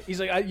like, "Okay." He's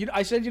like,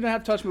 I said you don't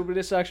have to touch me, but it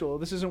is sexual.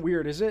 This isn't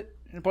weird, is it?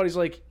 And buddy's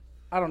like,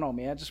 "I don't know,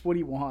 man. Just what do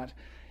you want?"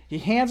 He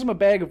hands him a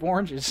bag of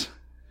oranges.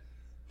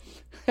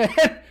 And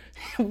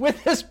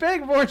with this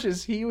bag of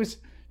oranges, he was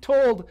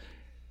told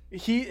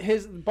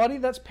his buddy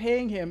that's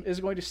paying him is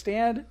going to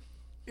stand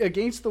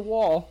against the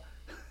wall,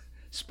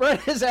 spread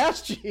his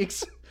ass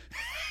cheeks,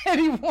 and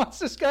he wants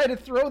this guy to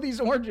throw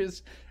these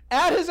oranges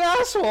at his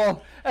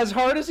asshole as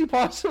hard as he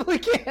possibly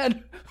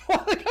can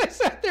while the guy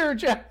sat there and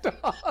jacked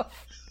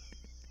off.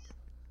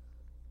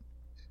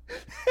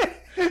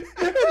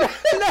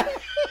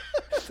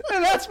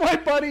 And that's my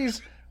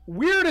buddy's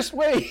weirdest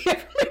way he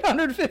ever made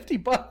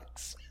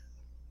 $150.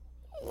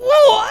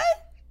 What?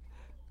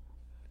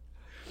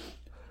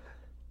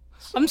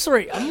 I'm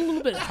sorry, I'm a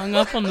little bit hung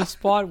up on the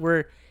spot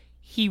where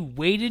he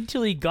waited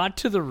till he got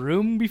to the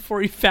room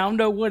before he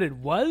found out what it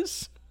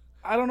was.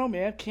 I don't know,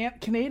 man.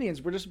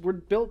 Canadians, we're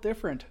built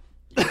different.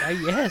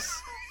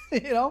 Yes.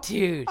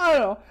 Dude. I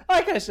don't know.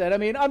 Like I said, I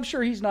mean, I'm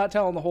sure he's not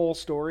telling the whole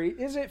story.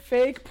 Is it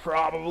fake?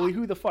 Probably.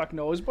 Who the fuck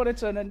knows? But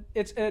it's an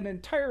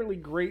entirely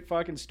great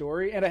fucking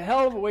story and a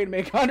hell of a way to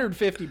make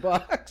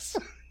 $150.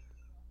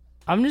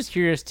 I'm just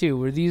curious too.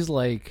 Were these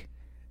like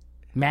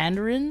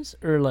mandarins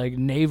or like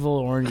navel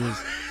oranges?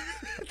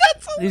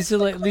 These are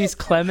like these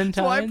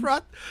clementines.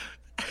 So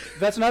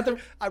that's not the.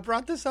 I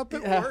brought this up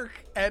at work,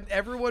 and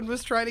everyone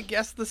was trying to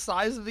guess the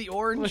size of the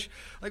orange.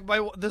 Like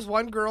this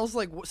one girl's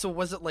like, so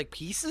was it like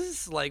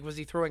pieces? Like, was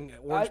he throwing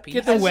orange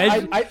pieces? Get the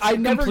wedge. I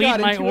never complete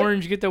got my into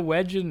orange. It. Get the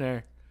wedge in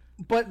there.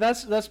 But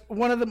that's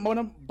one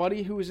of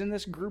buddy who was in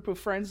this group of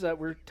friends that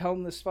were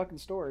telling this fucking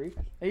story.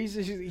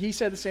 He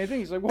said the same thing.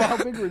 He's like, "Well,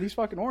 how big were these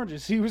fucking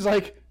oranges?" He was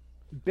like,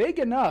 "Big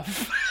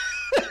enough."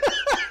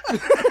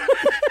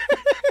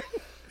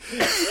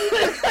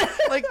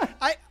 Like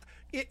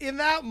in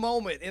that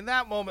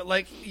moment,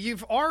 like you're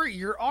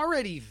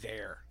already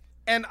there,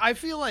 and I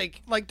feel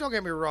like don't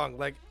get me wrong,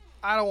 like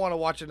I don't want to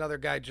watch another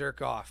guy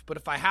jerk off. But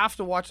if I have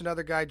to watch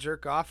another guy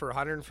jerk off for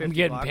 150 I'm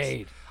getting bucks,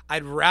 paid.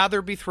 I'd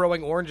rather be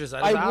throwing oranges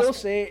at his I will asshole.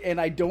 say, and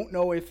I don't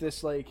know if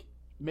this like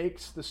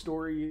makes the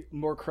story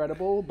more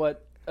credible,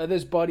 but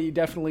this buddy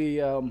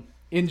definitely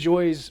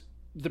enjoys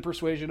the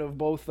persuasion of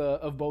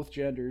both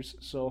genders.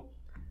 So,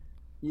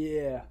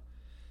 yeah.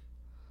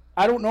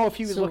 I don't know if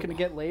he was looking to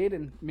get laid,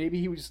 and maybe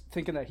he was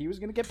thinking that he was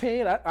going to get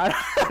paid. I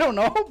don't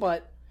know,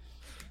 but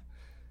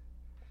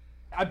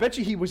I bet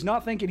you he was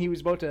not thinking he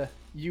was about to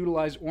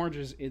utilize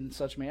oranges in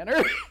such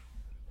manner.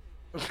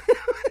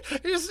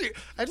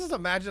 I just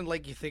imagine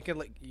like you thinking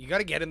like you got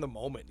to get in the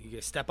moment. You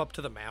gotta step up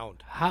to the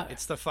mound.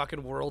 It's the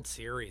fucking World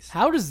Series.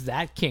 How does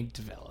that kink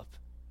develop?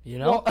 You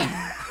know,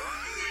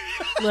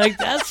 like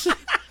that's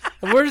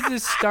where does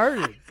this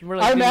started?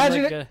 Like, I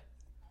imagine like it.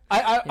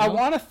 I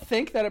want to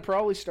think that it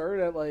probably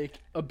started at like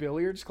a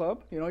billiards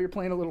club. You know, you're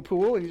playing a little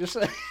pool and you just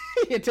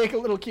you take a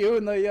little cue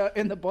in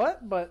the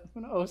butt, but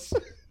who knows?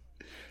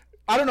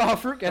 I don't know how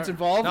fruit gets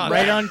involved. No,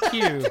 right on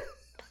cue.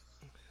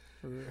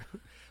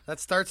 That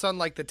starts on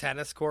like the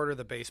tennis court or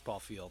the baseball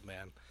field,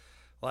 man.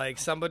 Like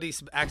somebody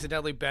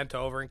accidentally bent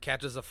over and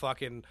catches a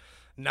fucking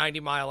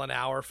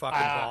 90-mile-an-hour fucking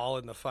ball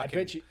in the fucking.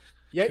 I bet you.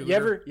 Yeah, you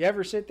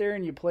ever sit there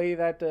and you play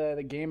that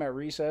the game at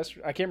recess?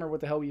 I can't remember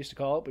what the hell we used to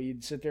call it, but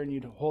you'd sit there and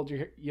you'd hold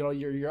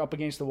you're up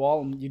against the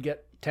wall and you'd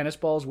get tennis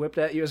balls whipped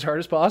at you as hard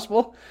as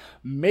possible.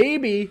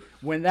 Maybe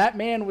when that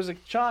man was a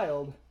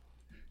child,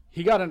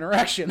 he got an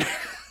erection.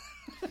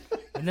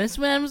 When this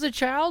man was a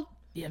child,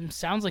 it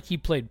sounds like he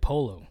played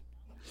polo.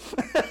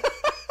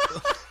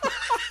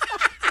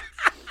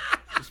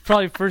 His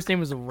probably first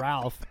name was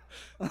Ralph.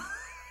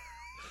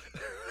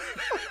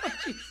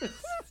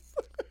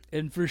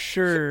 And for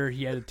sure,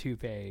 he had a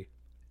toupee.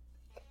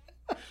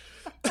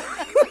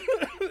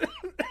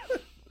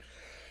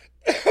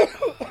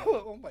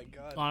 Oh my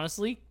god!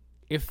 Honestly,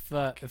 if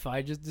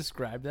I just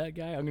describe that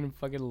guy, I'm gonna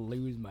fucking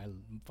lose my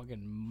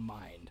fucking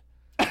mind.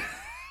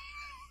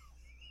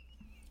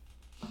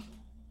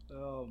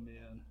 Oh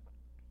man.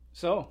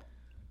 So,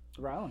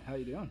 Rylan, how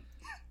you doing?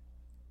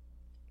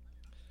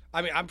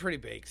 I mean, I'm pretty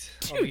baked.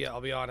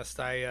 I'll be honest.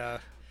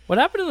 What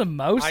happened to the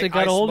mouse that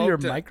got a hold of your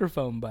smoked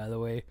microphone? By the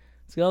way,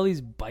 it's got all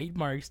these bite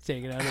marks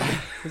taken out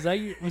of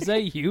it. Was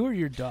that you or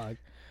your dog?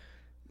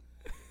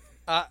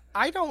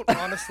 I don't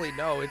honestly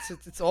know.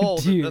 It's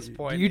old Dude, at this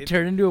point. Do you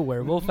turn into a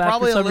werewolf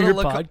probably after a some of your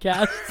little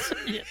podcasts?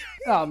 Yeah.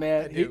 Oh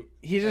man, do.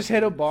 he just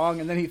hit a bong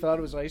and then he thought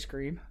it was ice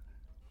cream.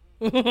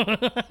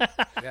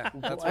 Yeah,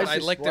 that's what I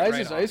licked it Why right is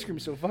this off. ice cream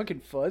so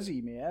fucking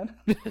fuzzy, man?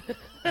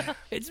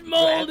 It's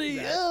moldy.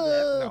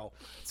 No.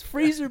 It's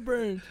freezer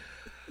burned.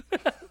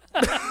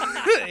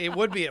 It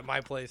would be at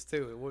my place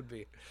too. It would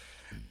be.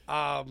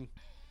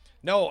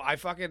 No, I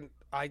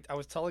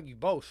was telling you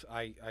both.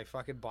 I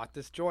fucking bought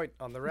this joint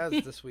on the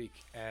res this week,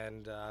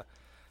 and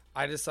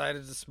I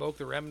decided to smoke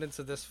the remnants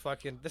of this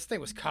fucking. This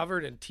thing was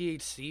covered in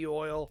THC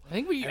oil. I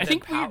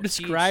think what you're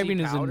describing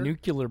is a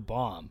nuclear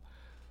bomb.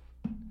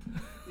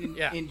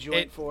 In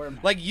joint form.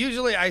 Like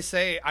usually I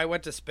say I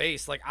went to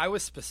space. Like I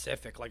was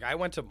specific. Like I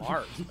went to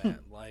Mars, man.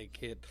 Like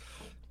it.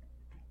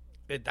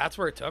 That's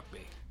where it took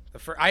me.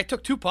 I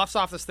took 2 puffs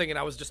off this thing and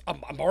I was just.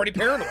 I'm already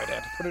paranoid. I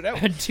had to put it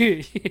out.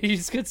 Dude, you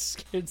just got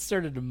scared,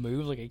 started to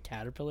move like a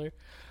caterpillar.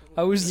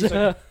 I was.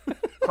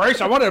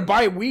 Christ, I wanted to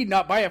buy weed,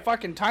 not buy a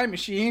fucking time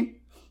machine.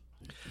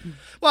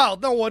 Well,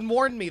 no one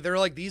warned me. They're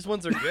like, these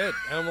ones are good.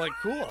 And I'm like,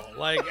 cool.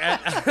 Like,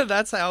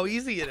 that's how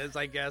easy it is,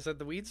 I guess, at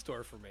the weed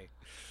store for me.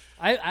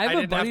 I have a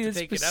didn't buddy have that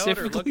to take it out or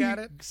specifically look at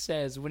it.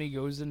 says when he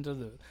goes into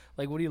the,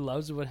 like, what he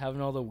loves about having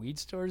all the weed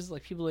stores,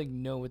 like, people, like,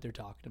 know what they're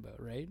talking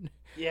about, right?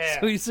 Yeah.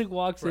 So he's, like,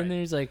 walks in there,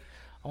 he's like,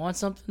 I want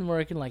something where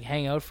I can, like,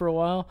 hang out for a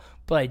while,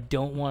 but I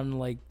don't want to,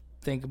 like,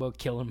 think about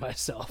killing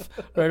myself.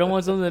 Or I don't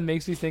want something that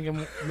makes me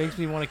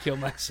want to kill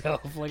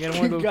myself. Like, I don't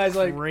want to go guy's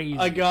crazy.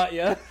 Like, I got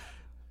ya.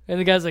 And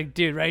the guy's like,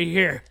 dude, right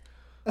here.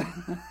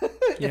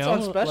 It's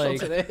on special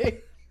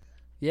today.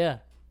 Yeah.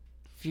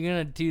 If you're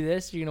going to do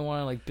this, you're going to want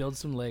to, like, build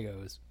some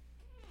Legos.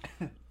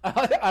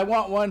 I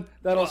want one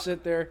that'll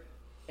sit there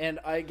and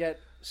I get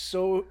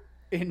so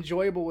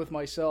enjoyable with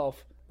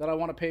myself that I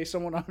want to pay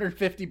someone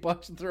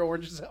 $150 and throw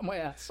oranges at my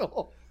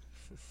asshole.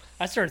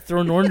 I started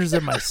throwing oranges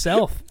at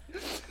myself.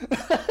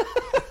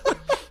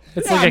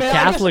 It's like a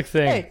Catholic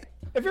thing. Hey,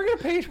 if you're gonna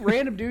pay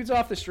random dudes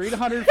off the street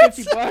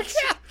 $150,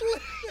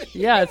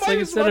 yeah, it's like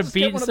as well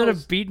instead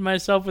of beating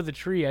myself with a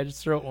tree, I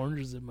just throw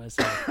oranges at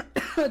myself.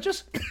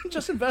 just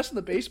invest in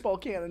the baseball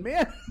cannon,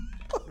 man.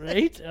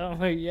 Right? Oh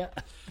my yeah.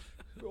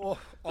 Oh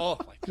my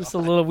god. Just a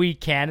little wee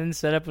cannon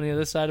set up on the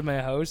other side of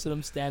my house, and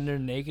I'm standing there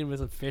naked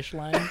with a fish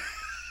line.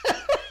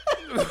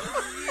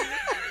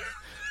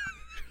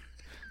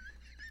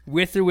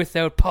 With or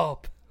without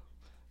pulp.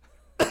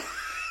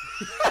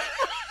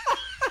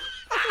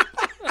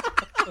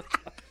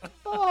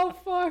 Oh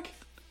fuck!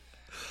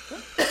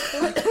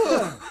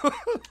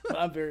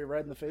 I'm very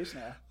red in the face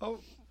now. Oh.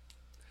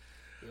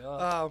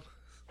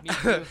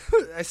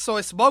 So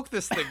I smoked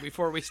this thing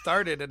before we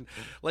started, and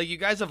like you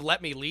guys have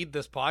let me lead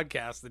this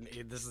podcast, and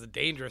this is a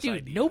dangerous Dude,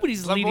 idea.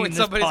 nobody's leading this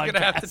somebody's podcast.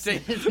 gonna have to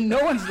take.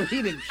 No one's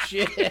leading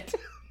shit.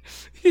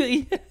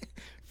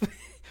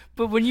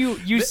 But when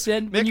you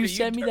sent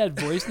Mick, me that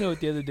voice note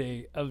the other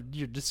day of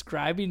you're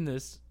describing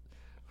this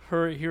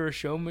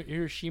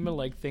Hiroshima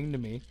like thing to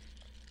me,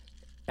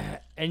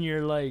 and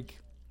you're like,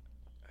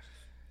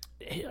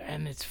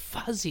 and it's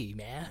fuzzy,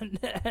 man,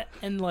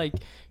 and like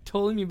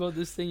told me about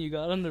this thing you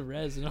got on the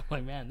res, and I'm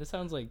like, man, this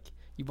sounds like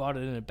you bought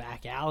it in a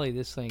back alley.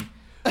 This thing,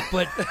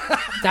 but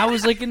that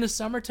was like in the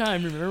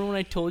summertime. Remember when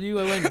I told you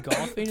I went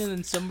golfing and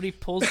then somebody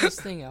pulls this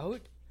thing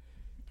out?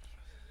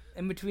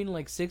 And between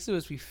like 6 of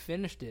us, we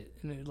finished it,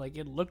 and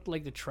it looked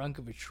like the trunk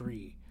of a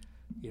tree,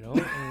 and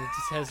it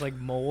just has like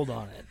mold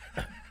on it,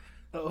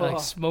 like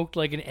smoked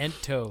like an ant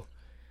toe,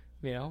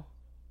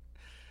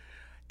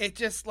 It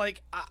just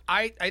like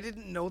I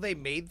didn't know they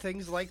made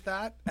things like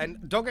that,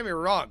 and don't get me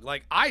wrong,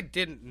 like I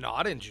did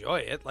not enjoy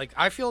it. Like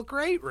I feel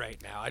great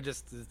right now.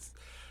 It's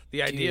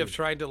the idea of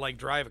trying to like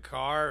drive a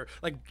car,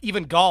 like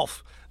even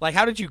golf. Like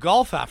how did you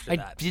golf after that?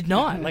 I did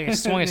not. Like I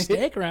swung a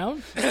stick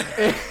around.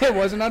 It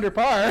wasn't under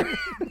par.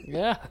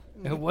 Yeah,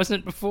 it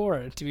wasn't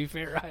before. To be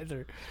fair,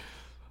 either.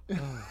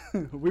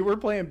 We were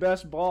playing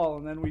best ball,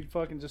 and then we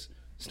fucking just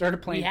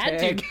started playing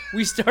tag.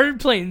 We started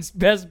playing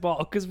best ball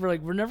because we're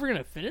like, we're never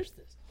gonna finish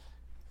this.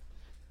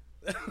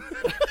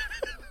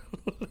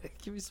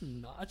 Give me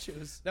some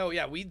nachos. No,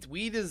 yeah,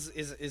 weed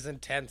is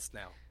intense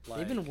now. Like,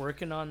 They've been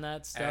working on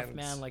that stuff, and-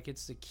 man. Like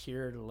it's the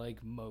cure to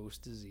like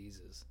most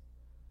diseases.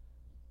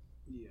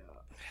 Yeah.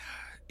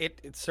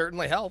 it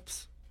certainly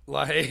helps.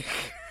 Like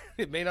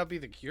it may not be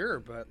the cure,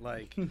 but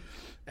like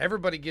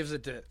everybody takes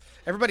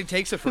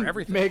it for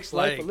everything. Makes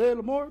life a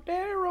little more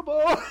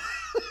bearable.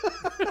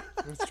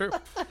 It's true.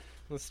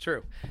 It's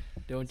true.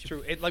 Don't It's you?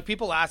 true. It like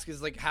people ask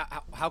is like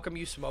how come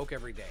you smoke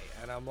every day?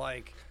 And I'm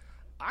like,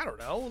 I don't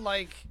know.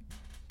 Like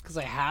Because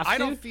I have to. I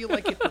don't feel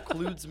like it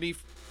precludes me.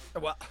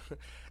 Well,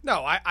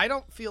 no, I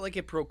don't feel like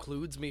it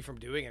precludes me from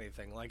doing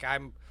anything. Like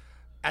I'm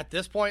at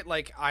this point,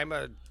 like I'm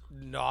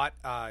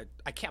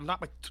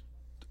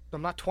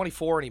not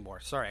 24 anymore.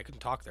 Sorry, I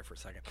couldn't talk there for a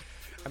second.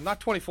 I'm not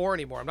 24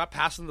 anymore. I'm not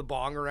passing the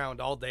bong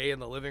around all day in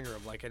the living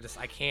room. Like I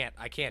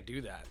can't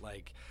do that.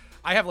 Like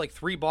I have like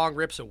 3 bong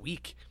rips a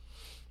week,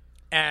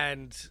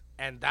 and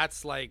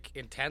that's like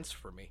intense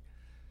for me.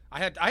 I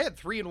had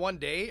 3 in one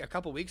day a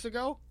couple weeks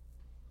ago.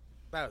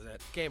 That was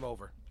it. Game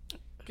over.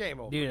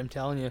 Dude, I'm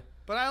telling you.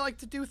 But I like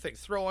to do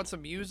things. Throw on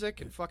some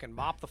music and fucking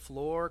mop the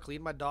floor,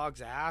 clean my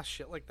dog's ass,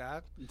 shit like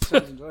that.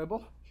 Sounds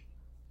enjoyable.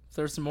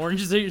 Throw some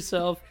oranges at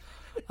yourself.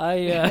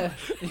 Yeah,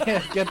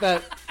 get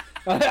that.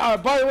 By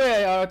the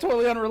way,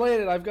 totally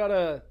unrelated. I've got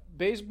a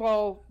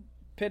baseball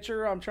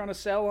pitcher I'm trying to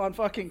sell on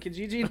fucking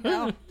Kijiji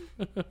now.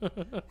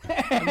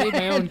 I made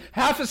my own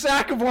Half a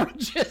sack of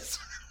oranges.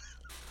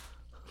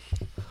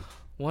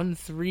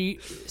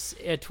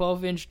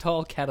 12-inch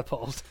tall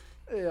catapult.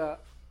 Yeah.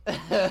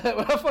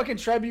 Well, fucking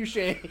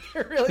trebuchet.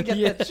 Really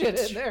get that shit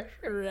in there.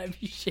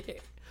 Trebuchet.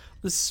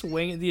 The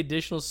swing, the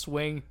additional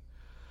swing.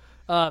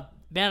 Man,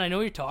 I know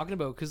what you're talking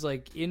about because,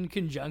 like, in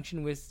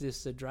conjunction with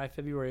this dry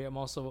February, I'm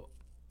also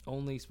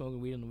only smoking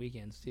weed on the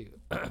weekends too,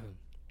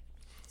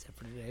 except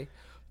for today.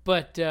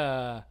 But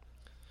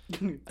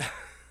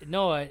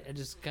no, I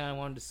just kind of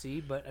wanted to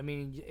see. But I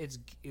mean, it's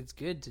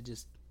good to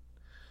just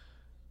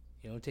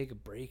take a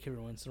break every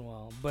once in a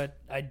while. But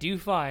I do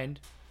find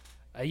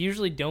I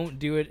usually don't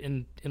do it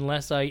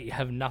unless I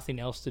have nothing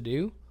else to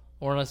do,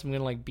 or unless I'm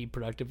gonna like be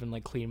productive and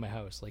like clean my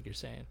house, like you're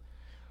saying.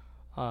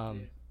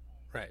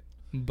 Right.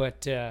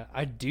 But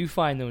I do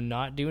find though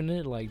not doing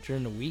it like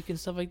during the week and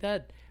stuff like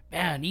that,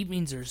 man,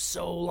 evenings are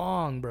so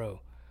long, bro.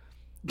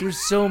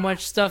 There's so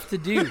much stuff to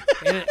do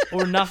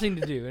or nothing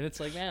to do, and it's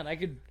like, man,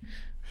 I'm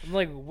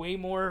like way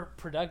more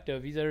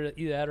productive either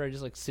that or I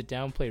just like sit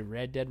down and play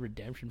Red Dead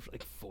Redemption for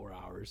like 4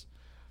 hours.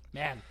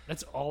 Man,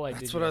 that's all I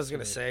did. That's what I was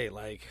gonna say.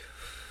 Like,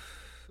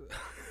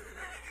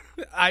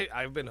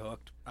 I've been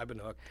hooked.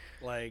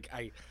 Like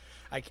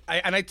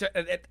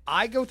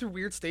I go through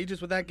weird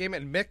stages with that game.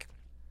 And Mick,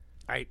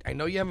 I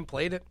know you haven't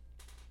played it.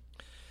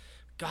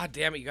 God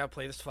damn it, you gotta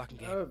play this fucking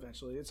game. Oh,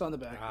 eventually, it's on the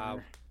back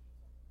burner.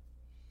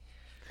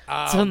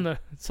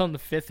 It's on the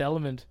Fifth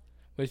Element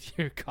with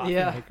your coffee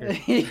maker.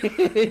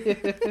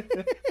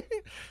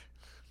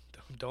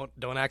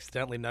 Don't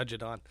accidentally nudge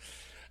it on.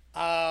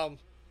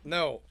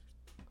 No.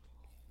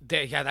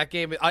 Yeah, that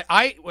game.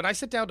 I when I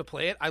sit down to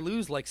play it, I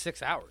lose like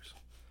 6 hours.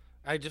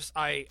 I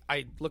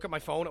look at my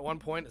phone at one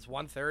point. It's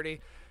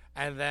 1:30,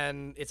 and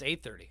then it's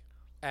 8:30,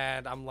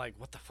 and I'm like,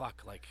 what the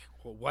fuck? Like,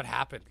 what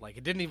happened? Like,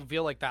 it didn't even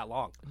feel like that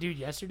long. Dude,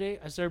 yesterday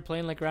I started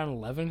playing like around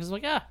 11 because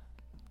I'm like,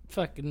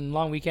 fucking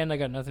long weekend. I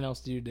got nothing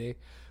else to do today.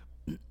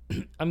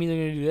 I'm either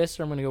gonna do this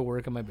or I'm gonna go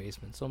work in my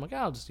basement. So I'm like,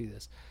 I'll just do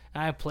this.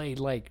 And I played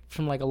like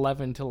from like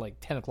 11 till like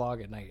 10 o'clock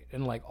at night,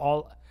 and like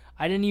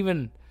I didn't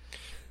even.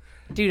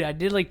 Dude, I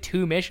did like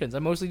 2 missions. I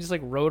mostly just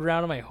like rode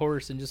around on my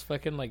horse and just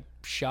fucking like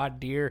shot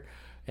deer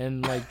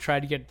and like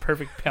tried to get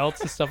perfect pelts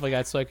and stuff like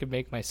that so I could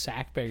make my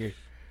sack bigger.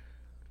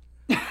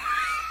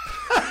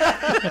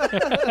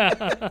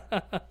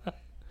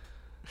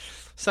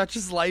 Such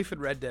is life in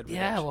Red Dead Redemption.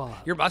 Yeah, well,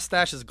 your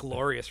mustache is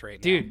glorious right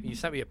now. Dude. You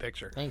sent me a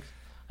picture. Thanks.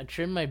 I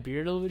trimmed my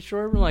beard a little bit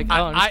short. I'm like, oh,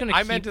 I'm just gonna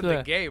I keep meant in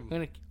the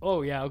game.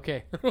 Oh yeah,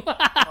 okay.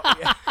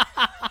 I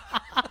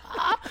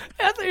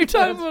thought you were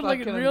talking about like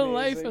in real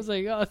life. I was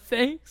like, oh,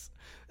 thanks.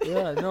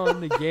 Yeah, no,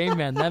 in the game,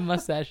 man, that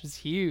mustache is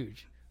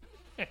huge.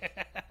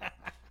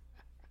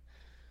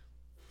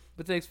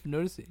 But thanks for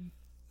noticing.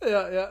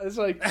 Yeah, it's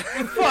like,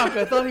 fuck,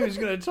 I thought he was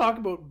going to talk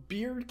about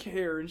beard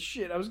care and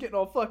shit. I was getting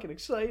all fucking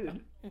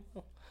excited.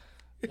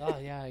 Oh,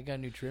 yeah, I got a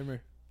new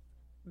trimmer.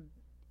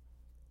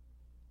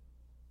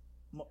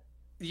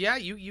 Yeah,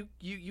 you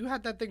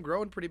had that thing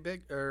growing pretty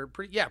big,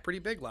 pretty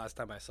big last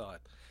time I saw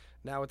it.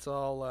 Now it's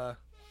all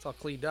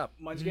cleaned up.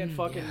 Mine's getting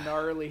fucking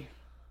gnarly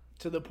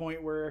to the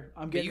point where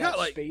I'm getting that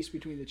space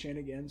between the chin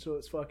again, so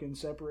it's fucking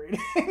separating.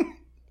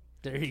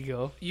 There you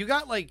go. You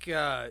got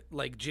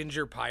like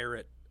ginger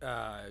pirate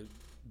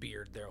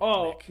beard there.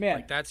 Oh Nick. man,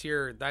 like that's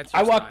your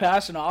I walked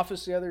past an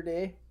office the other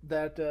day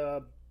that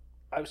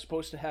I was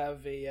supposed to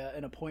have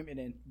an appointment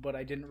in, but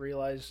I didn't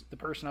realize the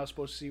person I was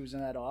supposed to see was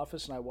in that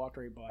office, and I walked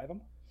right by them.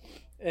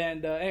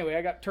 And anyway,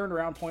 I got turned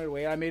around, pointed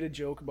away. I made a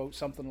joke about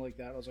something like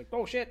that. I was like,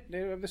 "Oh shit,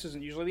 dude, this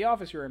isn't usually the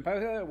office you're in."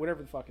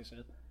 Whatever the fuck I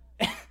said.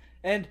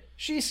 And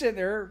she's sitting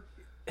there,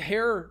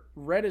 hair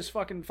red as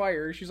fucking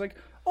fire. She's like,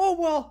 "Oh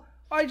well,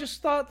 I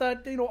just thought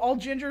that all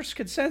gingers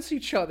could sense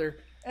each other."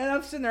 And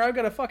I'm sitting there, I've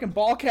got a fucking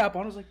ball cap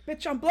on. I was like,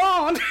 "Bitch, I'm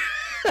blonde."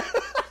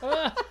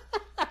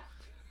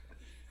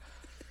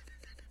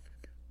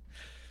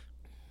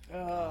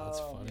 That's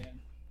funny. Man.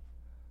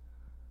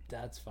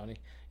 That's funny.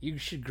 You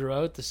should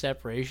grow out the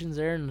separations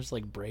there and just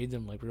like braid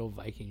them like real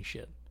Viking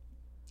shit.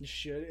 You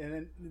should.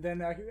 And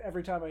then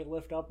every time I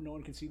lift up, no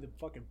one can see the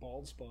fucking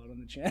bald spot on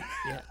the chin.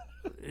 Yeah.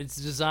 It's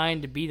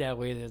designed to be that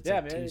way. That it's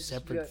like two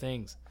separate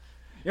things.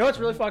 You know what's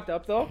really fucked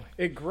up though?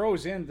 It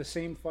grows in the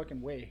same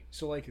fucking way.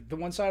 So like the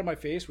one side of my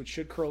face, which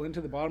should curl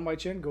into the bottom of my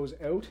chin, goes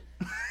out.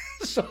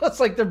 So it's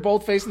like they're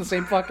both facing the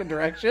same fucking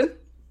direction. It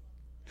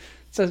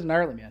says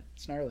gnarly, man.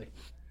 It's gnarly.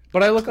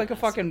 But I look like a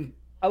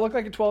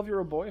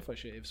 12-year-old boy if I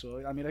shave.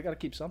 So I mean, I got to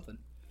keep something.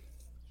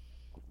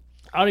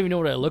 I don't even know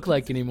what I look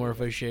like anymore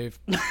if I shave.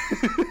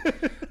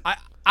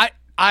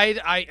 I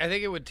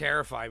think it would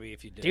terrify me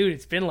if you did. Dude,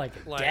 it's been like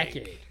a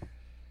decade.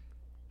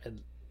 At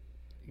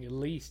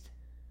least.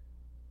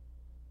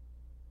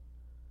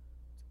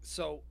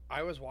 So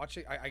I was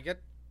watching. I've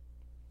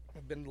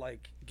been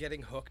like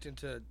getting hooked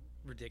into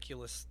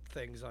ridiculous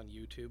things on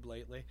YouTube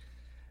lately,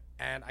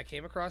 and I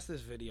came across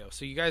this video.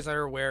 So you guys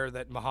are aware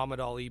that Muhammad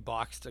Ali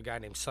boxed a guy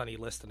named Sonny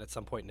Liston at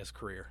some point in his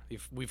career.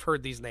 We've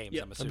heard these names.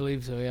 Yeah, I'm I assuming.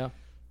 believe so. Yeah.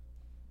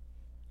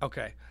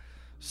 Okay,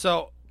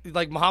 so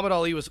like Muhammad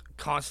Ali was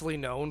constantly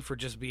known for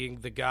just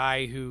being the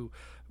guy who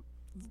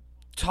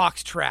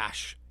talks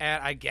trash,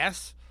 and I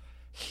guess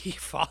he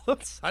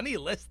followed Sonny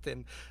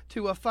Liston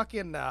to a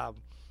fucking a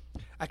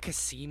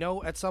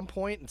casino at some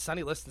point, and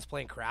Sonny Liston's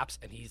playing craps,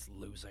 and he's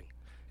losing.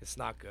 It's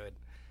not good.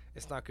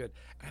 It's not good.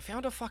 And I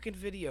found a fucking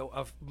video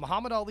of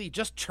Muhammad Ali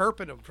just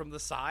chirping him from the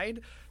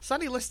side.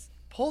 Sonny Liston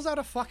pulls out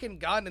a fucking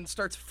gun and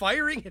starts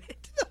firing it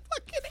into the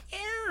fucking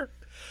air.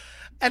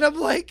 And I'm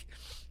like,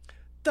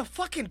 the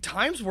fucking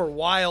times were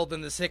wild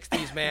in the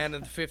 60s, man,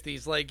 and the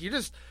 50s. Like, you're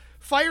just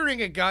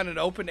firing a gun in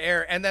open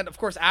air, and then, of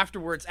course,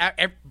 afterwards,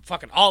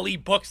 fucking Ali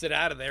books it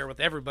out of there with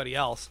everybody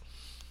else.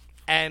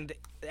 And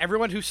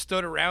everyone who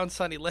stood around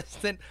Sonny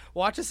Liston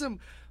watches him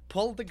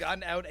pull the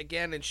gun out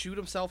again and shoot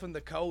himself in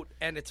the coat,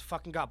 and it's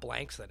fucking got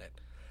blanks in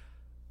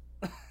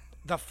it.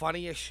 The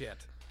funniest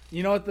shit.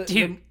 You know what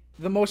the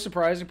most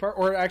surprising part,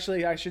 or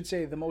actually I should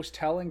say the most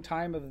telling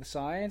time of the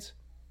science,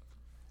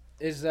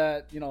 is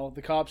that,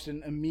 the cops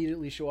didn't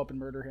immediately show up and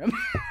murder him.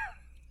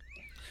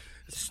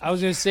 I was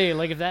going to say,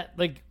 like, if that,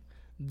 like,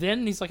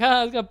 then he's like,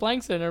 it's got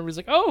blanks in it. Everybody's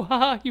like, oh,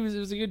 haha, it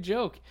was a good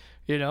joke,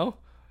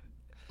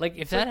 Like,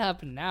 if that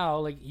happened now,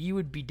 like, you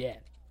would be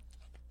dead.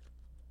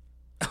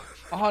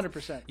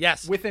 100%.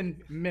 Yes.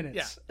 Within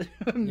minutes.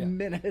 Yeah.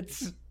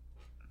 Minutes.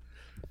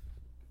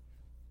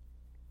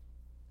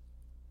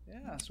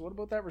 Yeah, so what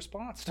about that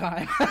response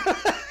time?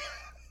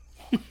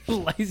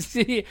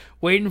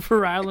 Waiting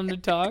for Rylan to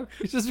talk.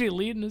 He's just be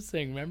leading this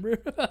thing, remember?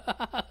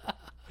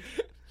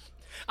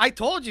 I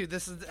told you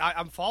this is.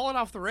 I'm falling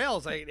off the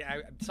rails.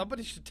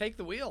 Somebody should take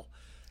the wheel.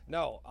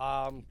 No.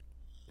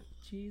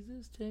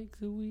 Jesus take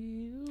the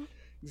wheel.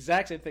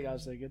 Exact same thing I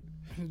was thinking.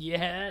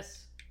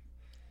 Yes.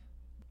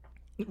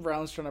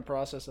 Brown's trying to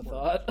process a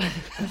thought.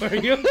 Are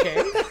you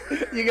okay?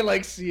 You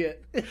can see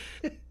it.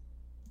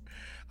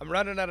 I'm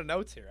running out of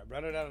notes here.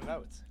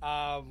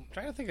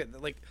 Trying to think of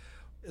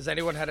has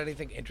anyone had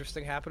anything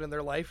interesting happen in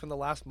their life in the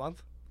last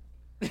month?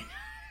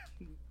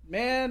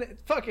 Man,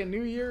 it's fucking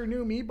New Year,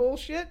 new me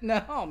bullshit?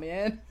 No,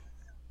 man.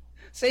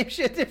 Same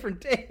shit,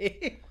 different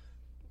day.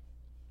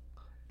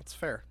 That's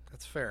fair.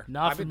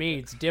 Not for me.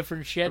 It's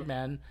different shit,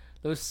 man.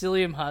 Those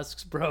psyllium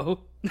husks, bro.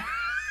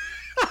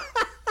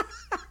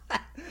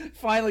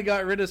 Finally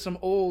got rid of some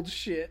old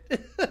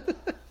shit.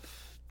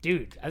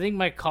 Dude, I think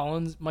my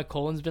colon's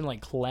been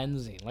like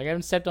cleansing. Like I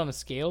haven't stepped on a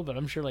scale, but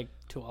I'm sure like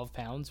 12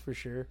 pounds for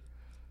sure.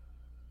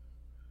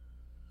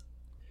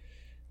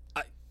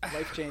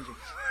 Life changing.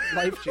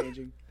 Life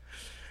changing.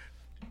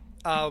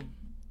 I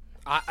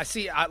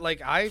see.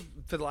 I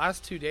for the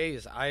last 2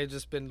 days, I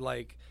just been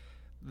like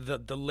the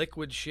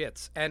liquid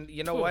shits, and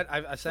you know what?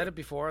 I've said it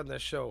before on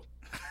this show.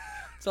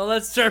 It's all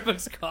that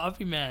Starbucks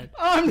coffee, man.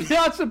 I'm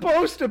not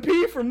supposed to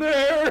pee from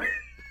there.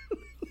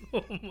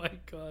 Oh my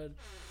god.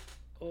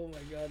 Oh my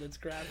god, that's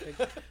graphic.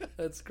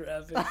 That's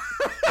graphic.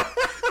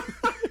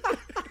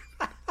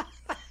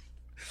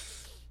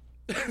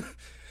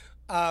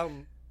 I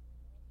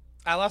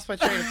lost my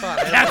train of thought.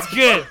 That's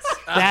good.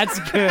 That's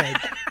good.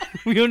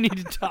 We don't need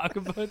to talk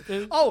about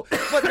this. Oh,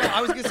 but no,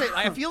 I was gonna say,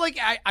 I feel like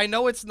I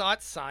know it's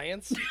not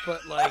science,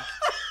 but like,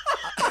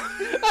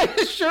 I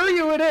assure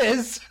you it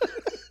is.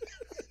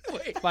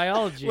 wait,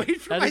 biology.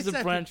 wait for that my is a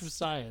sentence. branch of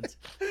science.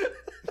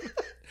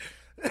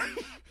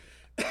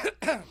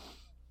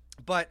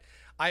 But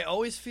I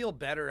always feel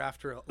better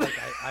after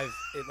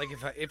like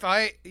if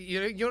I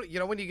you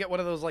know when you get one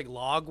of those like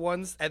log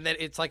ones and then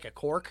it's like a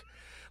cork,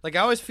 like I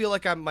always feel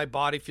like my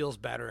body feels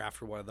better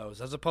after one of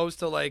those, as opposed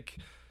to like,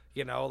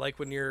 you know, like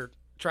when you're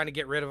trying to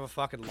get rid of a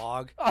fucking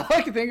log. All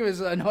I can think of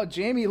is no,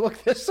 Jamie,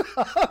 look this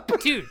up.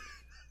 Dude,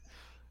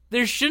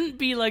 there shouldn't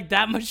be like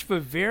that much of a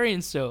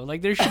variance though.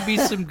 Like there should be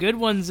some good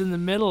ones in the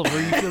middle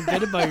where you feel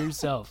good about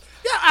yourself.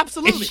 Yeah,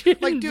 absolutely.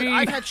 shouldn't Like, dude, be.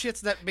 I've had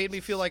shits that made me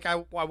feel like I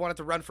wanted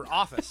to run for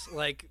office.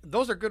 Like,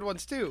 those are good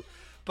ones too.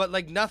 But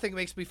like, nothing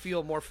makes me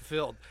feel more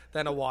fulfilled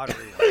than a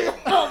watery one.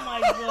 Oh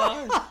my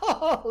god.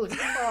 Holy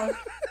fuck.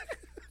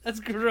 That's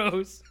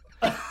gross.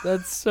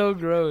 That's so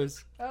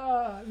gross. You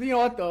know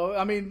what though?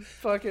 I mean,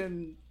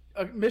 fucking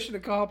mission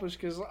accomplished,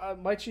 because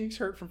my cheeks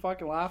hurt from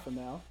fucking laughing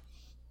now.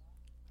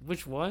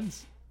 Which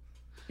ones?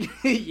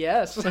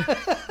 Yes.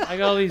 I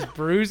got all these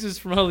bruises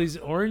from all these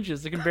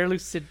oranges. I can barely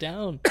sit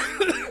down.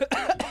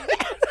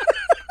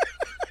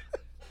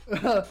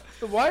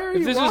 Why are you?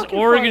 If this was rocking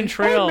Oregon fucking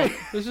Trail, me?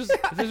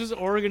 if this was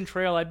Oregon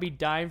Trail, I'd be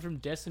dying from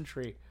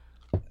dysentery.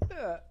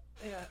 Yeah.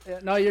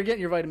 No, you're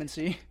getting your vitamin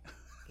C.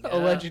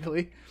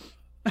 Allegedly.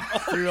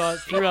 Through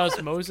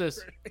osmosis.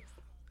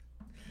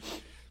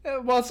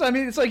 Well, so, I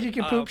mean, it's like you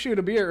can poop shoot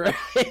a beer,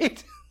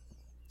 right?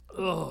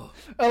 Ugh.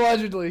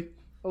 Allegedly.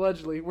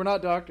 We're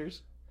not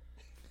doctors.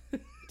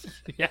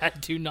 Yeah,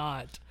 do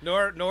not.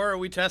 Nor are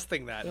we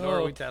testing that. Nor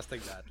are we testing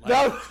that. Like,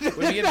 No.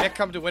 when me and Nick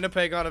come to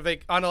Winnipeg on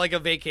a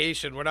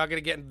vacation, we're not gonna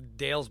get in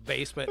Dale's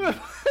basement and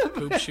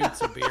poop shoot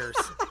some beers.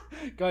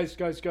 Guys,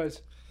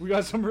 we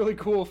got something really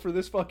cool for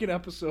this fucking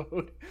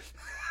episode.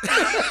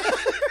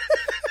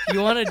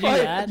 You want to do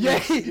that?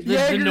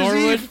 The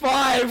Norwood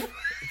 5.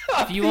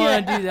 If you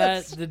want to do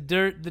that, the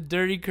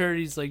Dirty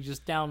Curdy's like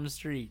just down the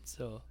street.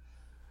 So.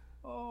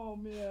 Oh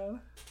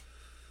man.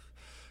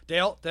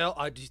 Dale,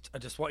 I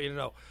just want you to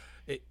know,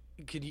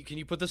 can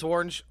you put this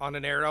orange on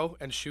an arrow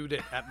and shoot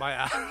it at my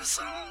ass?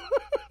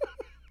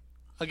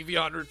 I'll give you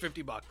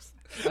 $150.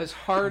 As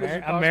hard as you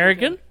possibly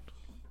American?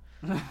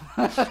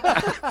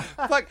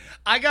 Fuck,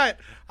 I got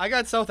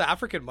South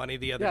African money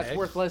the other Yeah, day. it's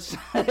worthless.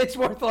 It's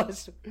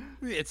worthless.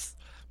 It's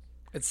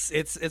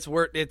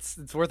worth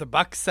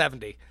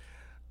 $1.70.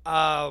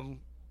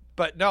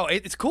 But no,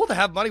 it's cool to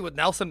have money with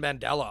Nelson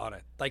Mandela on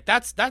it. Like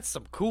that's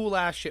some cool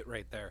ass shit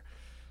right there.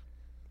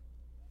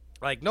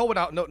 Like no one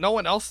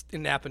else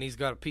in Napanese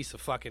got a piece of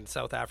fucking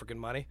South African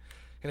money,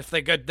 and if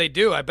they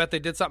do, I bet they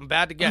did something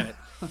bad to get it.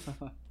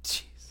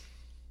 Jeez.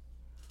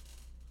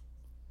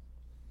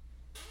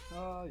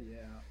 Oh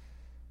yeah.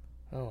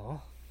 Oh.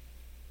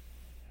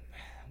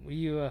 Will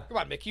you? Come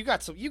on, Mick, you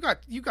got some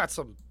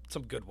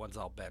good ones.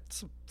 I'll bet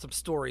some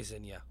stories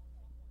in you.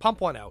 Pump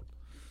one out.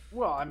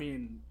 Well, I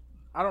mean,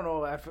 I don't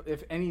know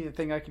if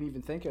anything I can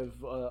even think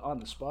of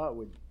on the spot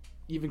would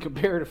even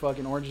compare to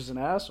fucking oranges and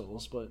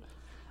assholes, but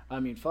I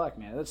mean, fuck,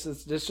 man, that's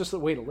just the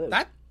way to live.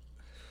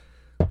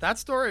 That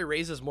story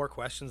raises more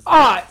questions than it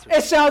answers.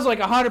 It sounds like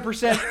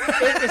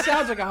 100%. It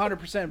sounds like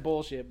 100%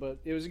 bullshit, but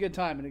it was a good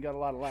time and it got a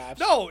lot of laughs.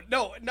 No,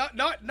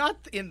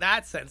 not in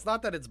that sense.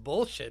 Not that it's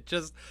bullshit.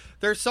 Just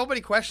there's so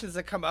many questions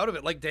that come out of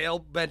it, like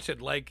Dale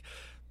mentioned, like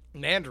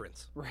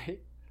mandarins,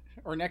 Right?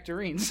 Or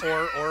nectarines.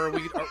 or are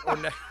we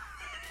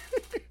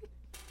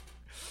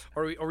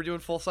are we doing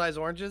full size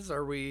oranges?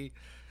 Are we,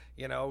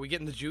 are we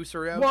getting the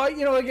juicer out? Well,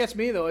 what gets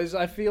me though is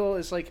I feel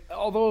it's like,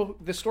 although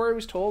the story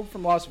was told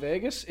from Las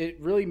Vegas, it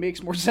really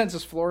makes more sense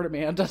as Florida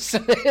man,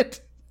 doesn't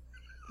it?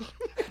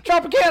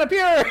 Tropicana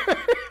pure.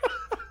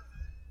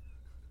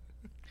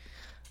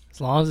 As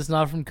long as it's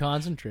not from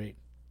concentrate.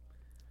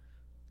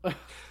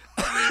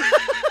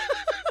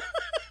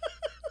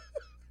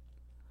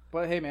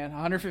 But hey, man,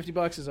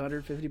 $150 is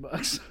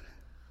 $150.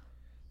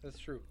 That's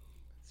true.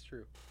 It's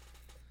true.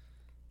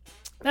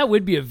 That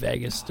would be a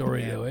Vegas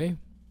story, though, eh?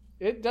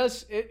 It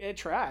does. It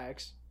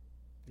tracks.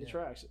 It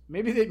tracks.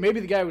 Maybe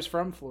the guy was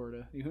from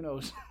Florida. Who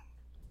knows?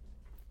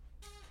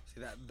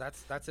 See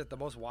that's it. The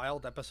most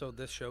wild episode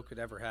this show could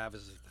ever have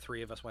is if the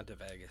three of us went to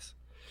Vegas.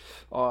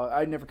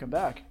 I'd never come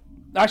back.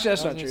 Actually,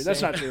 that's not true.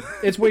 That's not true.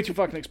 It's way too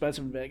fucking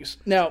expensive in Vegas.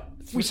 Now,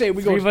 we say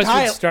we go to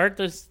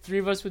Thailand. Three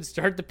of us would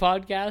start the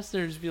podcast.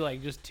 There'd just be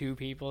like just two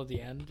people at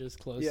the end, just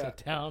close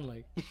it down,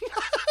 like.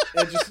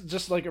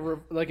 just like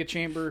a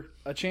chamber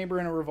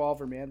and a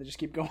revolver, man. They just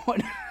keep going.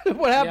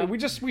 What happened? Yep.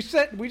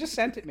 We just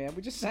sent it, man.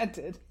 We just sent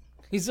it.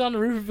 He's on the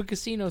roof of a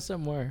casino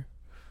somewhere.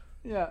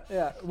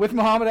 Yeah, with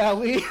Muhammad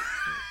Ali.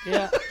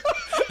 Yeah.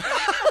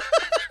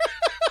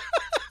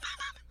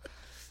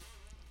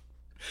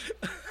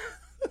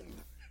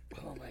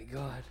 Oh my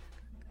god.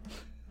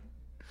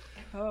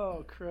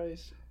 Oh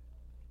Christ.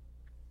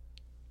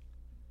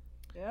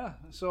 Yeah.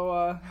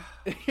 So,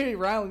 hey,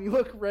 Rylan, you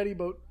look ready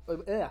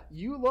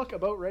you look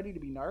about ready to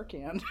be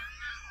Narcan.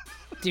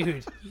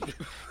 Dude,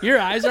 your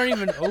eyes aren't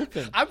even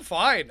open. I'm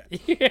fine.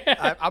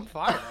 Yeah. I'm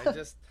fine.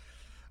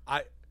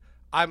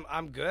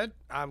 I'm good.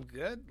 I'm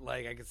good.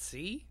 Like, I can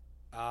see.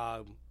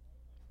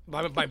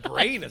 My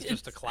brain is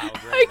just a cloud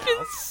right now. I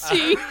can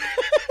see.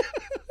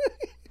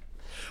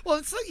 Well,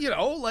 it's like,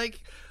 like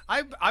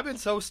I've been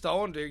so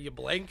stoned, you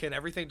blink and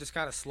everything just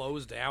kind of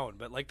slows down.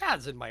 But like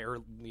that's in my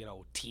early,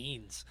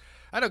 teens.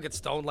 I don't get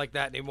stoned like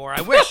that anymore.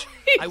 I wish.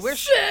 I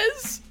wish.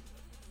 Says.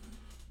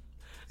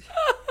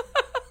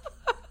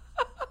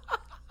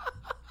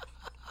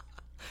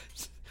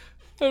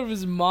 Out of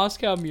his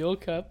Moscow Mule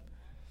Cup.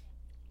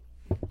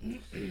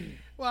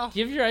 Well, do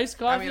you have your iced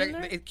coffee in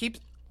there? It keeps.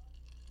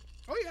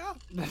 Oh yeah.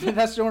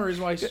 That's the only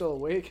reason why he's still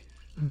awake.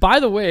 By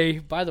the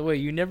way,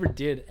 you never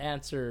did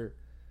answer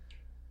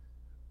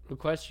the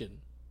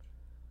question.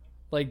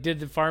 Like, did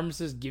the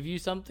pharmacist give you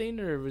something,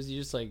 or was he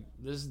just like,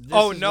 this is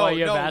why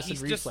you have acid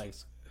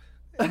reflux?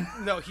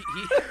 No, he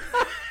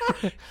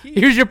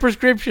Here's your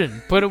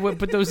prescription.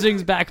 Put those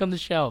things back on the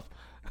shelf.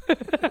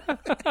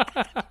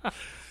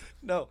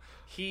 No,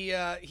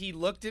 he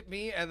looked at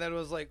me and then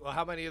was like, well,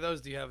 how many of those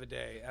do you have a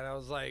day? And I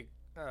was like,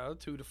 I don't know,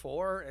 2 to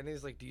 4. And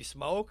he's like, do you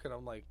smoke? And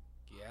I'm like,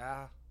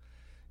 yeah.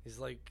 He's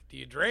like, do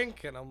you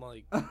drink? And I'm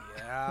like,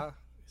 yeah.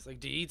 He's like,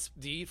 do you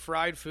eat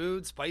fried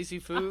food, spicy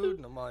food?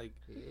 And I'm like,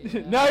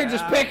 yeah. Now you're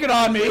just picking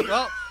on me.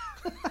 Well,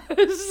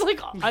 this is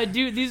like,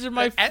 these are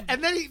my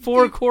and then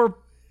four core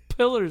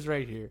pillars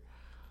right here.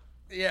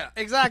 Yeah,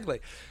 exactly.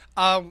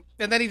 And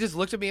then he just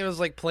looked at me and was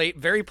like,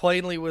 very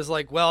plainly was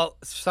like, well,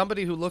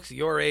 somebody who looks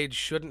your age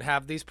shouldn't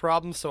have these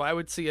problems, so I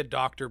would see a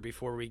doctor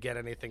before we get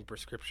anything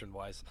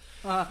prescription-wise.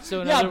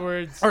 So in other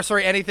words... Or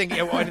sorry, anything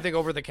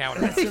over the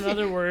counter. So in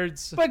other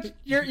words... But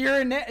you're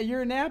a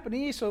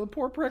Napanese, so the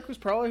poor prick was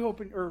probably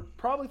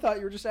thought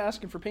you were just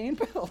asking for pain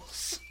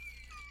pills.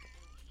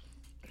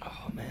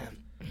 Oh, man.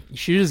 You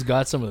should have just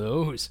got some of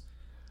those.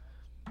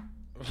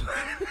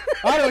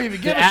 I don't even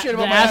give a shit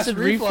about my acid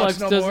reflux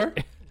no more.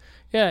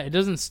 Yeah, it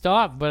doesn't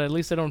stop, but at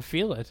least I don't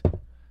feel it.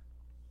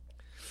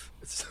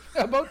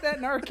 About that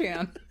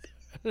Narcan.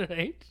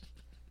 Right?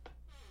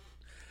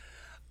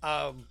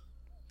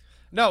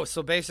 No,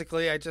 so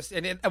basically I just...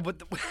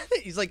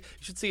 he's like, you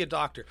should see a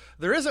doctor.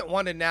 There isn't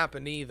one in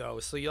Napanee, though,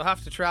 so you'll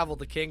have to travel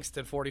to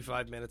Kingston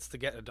 45 minutes to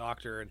get a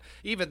doctor, and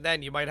even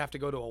then you might have to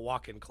go to a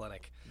walk-in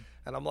clinic.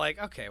 And I'm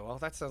like, okay, well,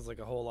 that sounds like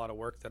a whole lot of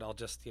work that I'll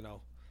just,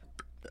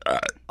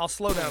 I'll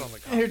slow down on the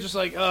coffee. You're just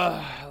like,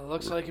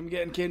 looks like I'm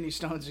getting kidney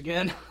stones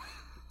again.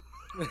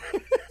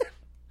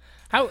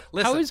 How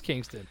is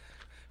Kingston?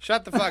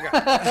 Shut the fuck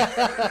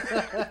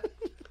up.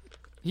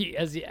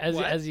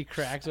 As he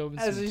cracks open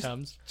some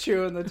Tums,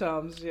 chewing the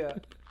Tums, yeah.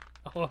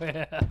 Oh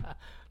yeah.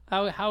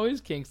 How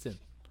is Kingston?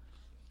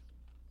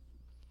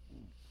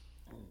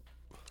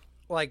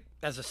 Like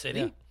as a city?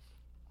 Yeah.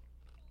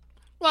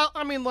 Well,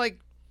 I mean, like,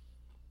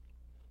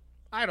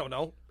 I don't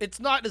know. It's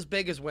not as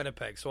big as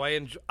Winnipeg, so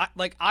in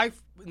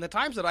the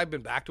times that I've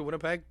been back to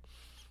Winnipeg,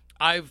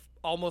 I've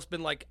almost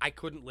been like, I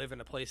couldn't live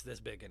in a place this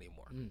big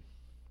anymore.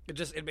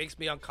 It makes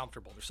me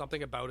uncomfortable. There's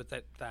something about it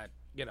that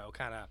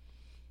kind of,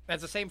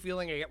 that's the same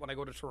feeling I get when I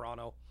go to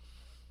Toronto,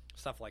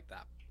 stuff like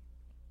that.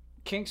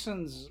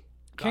 Kingston's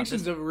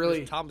a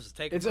really... Thomas is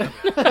taking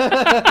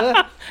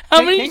How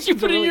many did you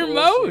put in your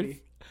mouth?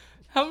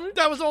 How many?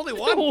 That was only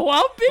one.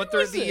 How big but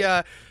they're was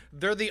it?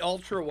 They're the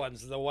ultra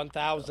ones, the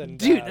 1,000.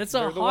 Dude, that's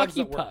a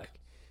hockey puck.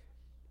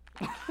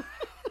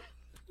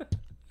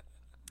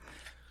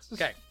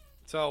 Okay,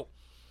 so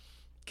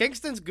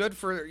Kingston's good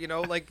for,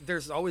 like,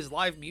 there's always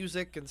live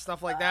music and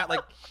stuff like that.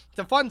 Like, it's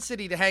a fun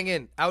city to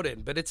hang out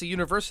in, but it's a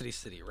university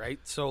city, right?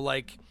 So,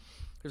 like,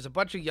 there's a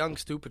bunch of young,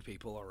 stupid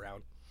people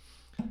around.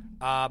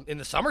 In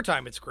the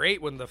summertime, it's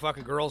great when the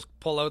fucking girls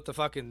pull out the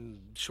fucking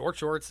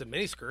shorts and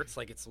miniskirts.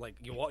 Like, it's like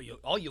you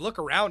look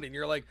around and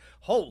you're like,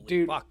 holy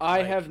dude, fuck.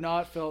 I have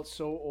not felt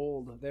so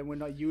old than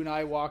when you and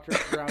I walked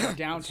around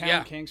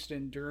downtown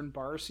Kingston during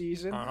bar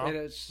season. And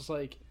it's just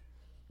like,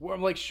 where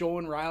I'm like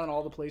showing Rylan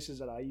all the places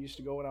that I used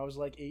to go when I was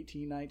like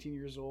 18, 19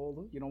 years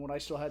old. When I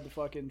still had to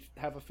fucking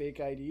have a fake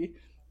ID.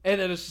 And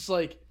then it's just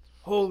like,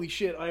 holy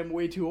shit, I am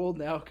way too old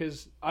now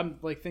because I'm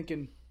like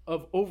thinking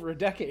of over a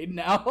decade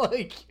now.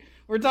 Like,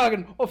 we're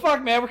talking, oh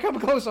fuck, man, we're coming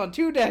close on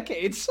 2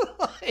 decades.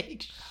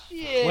 Like,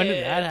 shit. When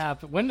did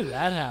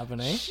that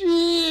happen? Eh?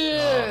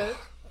 Shit.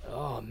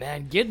 Oh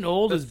man, getting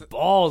old is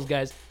balls,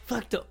 guys.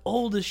 Fuck, the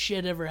oldest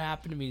shit ever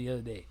happened to me the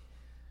other day.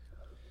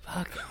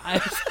 Fuck, I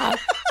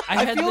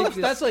had feel like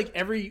that's like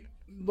every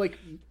like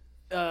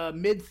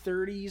mid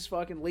 30s,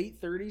 fucking late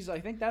 30s. I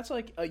think that's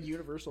like a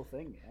universal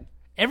thing, man.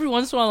 Every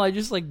once in a while, I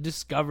just like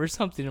discover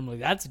something. I'm like,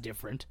 that's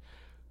different,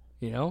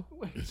 you know?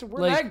 So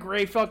where'd that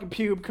gray fucking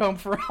pube come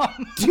from,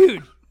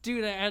 dude?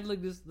 I had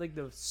like this, like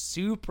the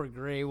super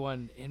gray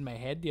one in my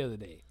head the other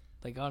day.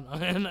 Like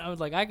and I was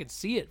like, I could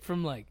see it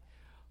from like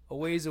a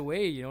ways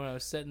away, you know, when I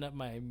was setting up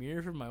my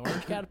mirror for my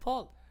orange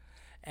catapult,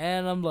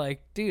 and I'm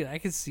like, dude, I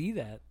could see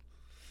that.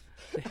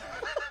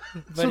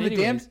 So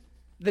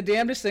the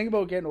damnedest thing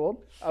about getting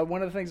old,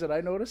 one of the things that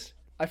I noticed,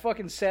 I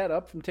fucking sat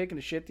up from taking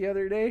a shit the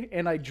other day,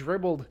 and I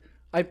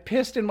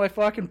pissed in my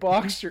fucking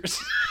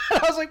boxers. I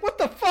was like, what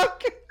the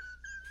fuck?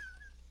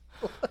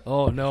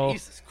 Oh no!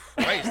 Jesus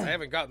Christ, I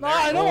haven't gotten No, there.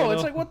 I know. Oh,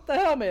 It's no. like, what the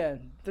hell,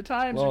 man? The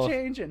times are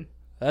changing.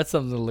 That's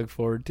something to look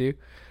forward to.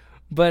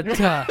 But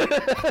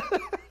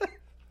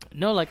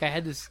no, like I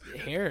had this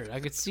hair. I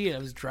could see it. I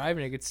was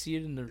driving. I could see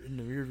it in the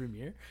rearview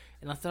mirror,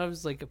 and I thought it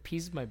was like a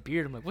piece of my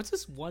beard. I'm like, what's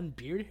this one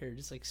beard hair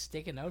just like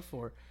sticking out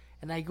for?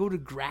 And I go to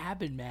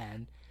grab it,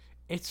 man.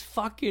 It's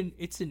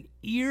an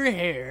ear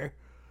hair.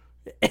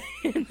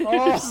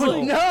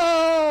 Oh,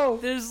 no!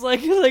 There's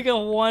like a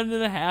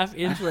 1.5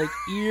 inch like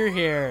ear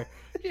hair,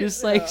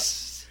 just like,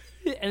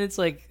 and it's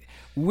like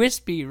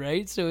wispy,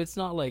 right? So it's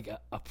not like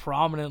a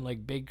prominent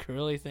like big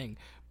curly thing,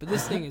 but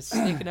this thing is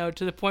sticking out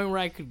to the point where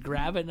I could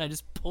grab it, and I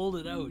just pulled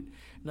it out,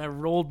 and I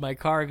rolled my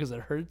car because it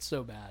hurt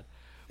so bad.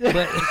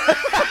 But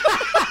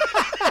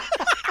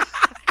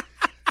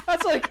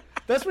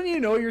that's when you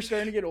know you're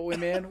starting to get old,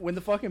 man. When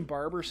the fucking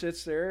barber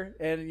sits there,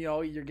 and you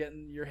know you're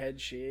getting your head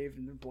shaved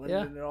and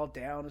blending it all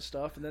down and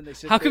stuff, and then they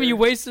sit. How come there you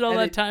wasted all and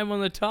that time on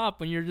the top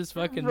when you're just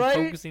fucking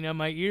focusing on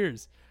my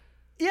ears?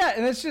 Yeah,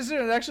 and it's just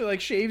it actually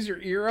like shaves your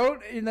ear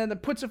out, and then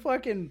it puts a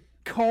fucking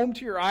comb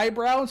to your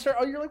eyebrow and start.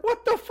 Oh, you're like,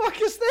 what the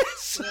fuck is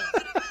this?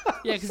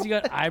 Yeah, because you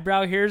got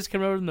eyebrow hairs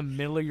coming out in the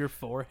middle of your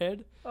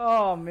forehead.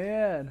 Oh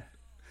man,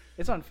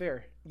 it's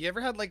unfair. You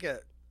ever had like a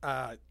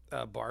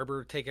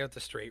barber take out the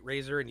straight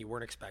razor and you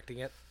weren't expecting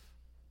it?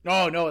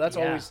 Oh no, that's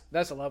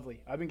a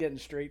lovely. I've been getting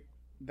straight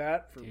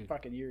that for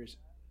fucking years.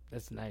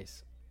 That's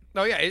nice.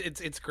 No, yeah,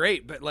 it's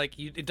great, but like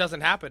it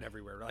doesn't happen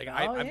everywhere. Like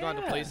I've gone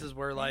to places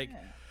where like.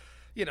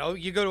 You know,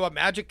 you go to a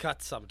magic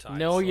cut sometimes.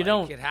 No, you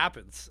don't. It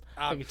happens.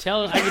 I can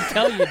tell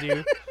you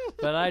do,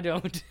 but I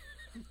don't.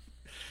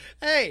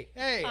 Hey,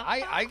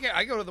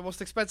 I go to the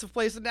most expensive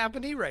place in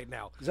Napanee right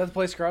now. Is that the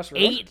place across the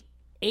road?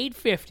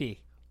 $8.50.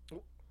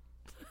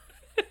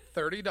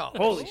 $30.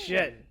 Holy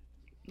shit!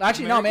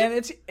 Actually, no, man.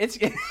 It's.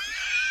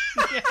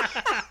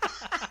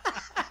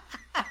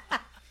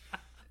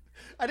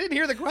 I didn't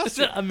hear the question. Is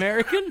it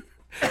American?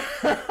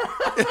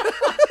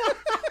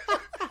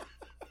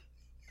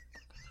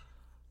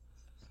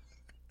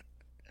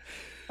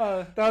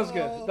 That was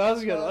good. That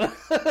was a good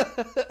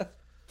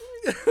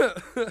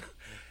one.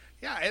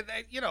 Yeah, and,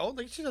 you know,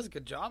 like she does a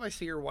good job. I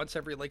see her once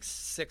every like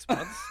 6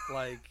 months.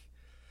 Like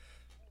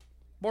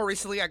more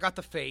recently, I got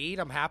the fade.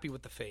 I'm happy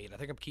with the fade. I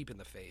think I'm keeping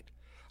the fade.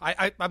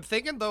 I'm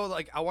thinking though,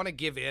 like I want to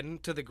give in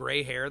to the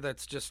gray hair.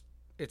 That's just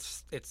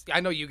it's.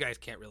 I know you guys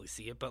can't really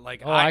see it, but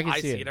like I can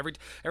see it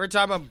every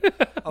time I'm.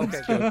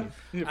 Okay,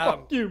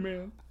 Fuck you,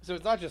 man. So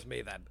it's not just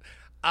me then.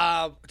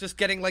 Just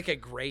getting like a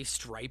gray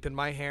stripe in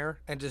my hair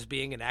and just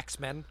being an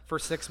X-Men for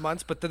 6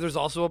 months. But then there's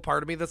also a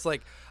part of me that's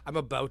like, I'm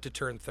about to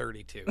turn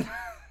 32.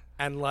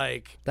 And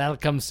like, that'll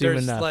come soon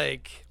there's enough.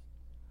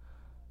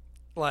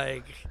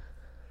 Like,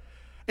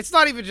 it's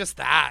not even just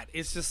that.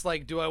 It's just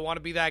like, do I want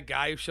to be that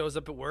guy who shows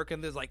up at work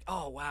and there's like,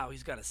 oh wow,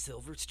 he's got a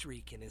silver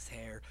streak in his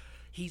hair.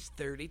 He's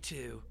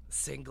 32,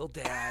 single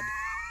dad,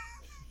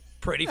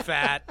 pretty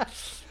fat.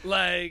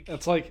 Like,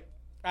 It's like.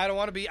 I don't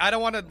want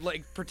to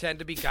like pretend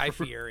to be Guy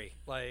Fieri,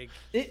 like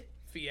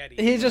Fieri.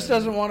 He just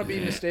doesn't want to be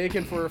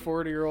mistaken for a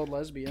 40-year-old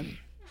lesbian.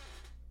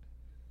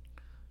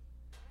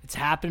 It's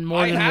happened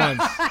more than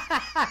once.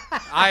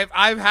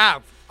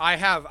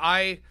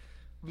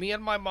 Me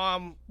and my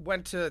mom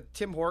went to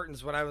Tim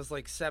Hortons when I was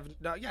like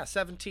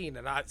 17,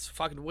 and it's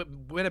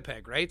fucking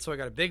Winnipeg, right? So I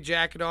got a big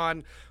jacket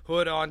on,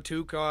 hood on,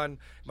 toque on,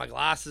 my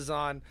glasses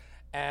on.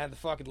 And the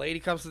fucking lady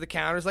comes to the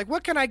counter, is like,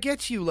 what can I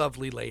get you,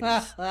 lovely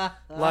ladies?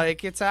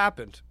 Like, it's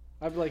happened.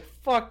 I'd be like,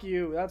 fuck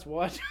you, that's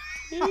what.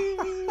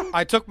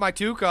 I took my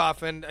toque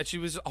off, and she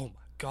was, oh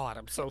my God,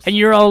 I'm so sorry. And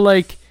you're all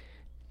like,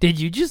 did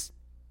you just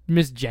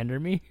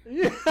misgender me?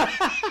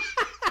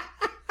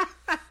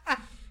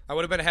 I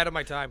would have been ahead of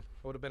my time.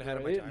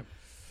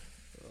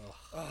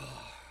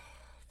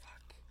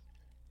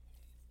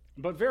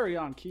 But very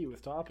on key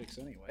with topics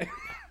anyway.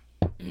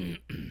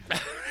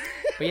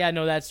 But yeah,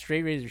 no, that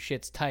straight razor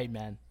shit's tight,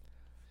 man.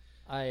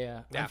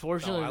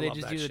 Unfortunately, I they love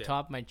just that do the shit.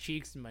 top of my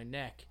cheeks and my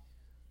neck,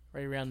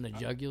 right around the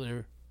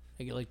jugular.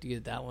 I like to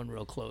get that one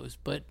real close,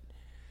 but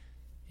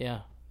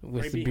yeah,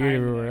 with Right the behind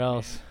beard the everywhere neck,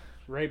 else.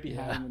 Right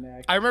behind the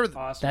neck. I remember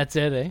Awesome. That's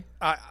it, eh?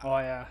 Oh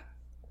yeah.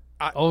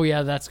 Oh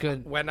yeah, that's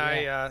good. when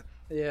Yeah.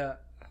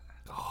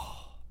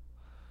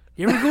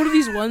 You ever go to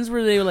these ones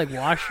where they like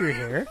wash your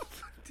hair?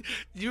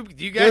 You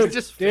guys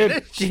just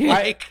finished?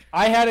 I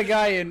had a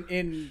guy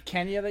in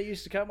Kenya that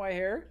used to cut my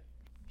hair.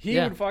 He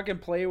would fucking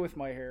play with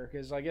my hair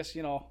because I guess,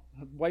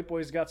 white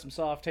boys got some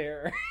soft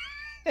hair.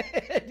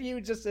 He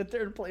would just sit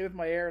there and play with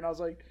my hair, and I was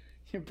like,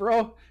 hey,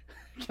 bro,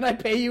 can I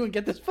pay you and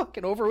get this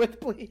fucking over with,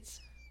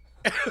 please?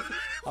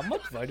 How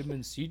much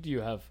vitamin C do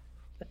you have?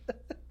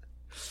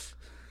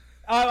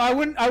 I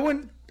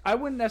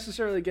wouldn't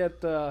necessarily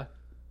get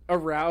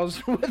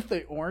aroused with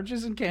the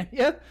oranges in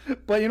Kenya,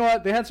 but you know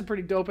what? They had some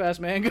pretty dope ass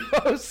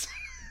mangoes.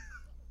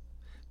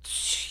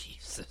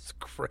 Jesus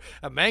Christ.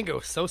 A mango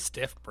is so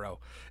stiff, bro.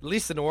 At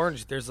least an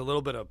orange, there's a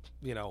little bit of,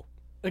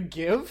 a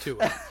give to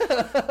it.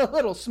 A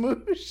little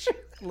smoosh.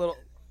 little,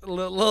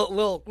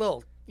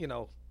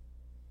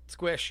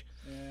 squish.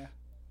 Yeah.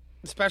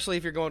 Especially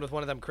if you're going with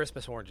one of them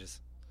Christmas oranges.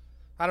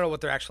 I don't know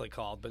what they're actually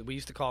called, but we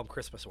used to call them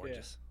Christmas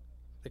oranges. Yeah.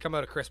 They come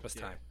out at Christmas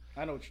time.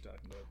 I know what you're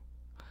talking about.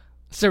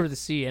 Start with the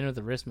C, end with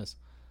the Christmas.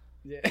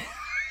 Yeah.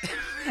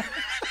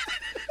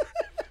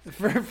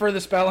 for the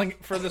spelling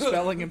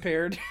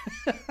impaired.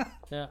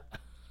 Yeah.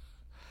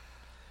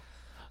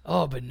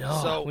 Oh, but no.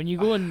 So, when you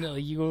go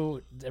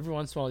every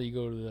once in a while you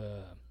go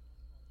to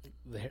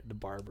the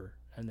barber,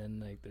 and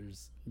then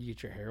you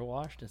get your hair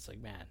washed. And it's like,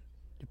 man,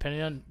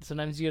 depending on,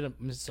 sometimes you get a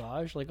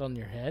massage like on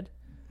your head.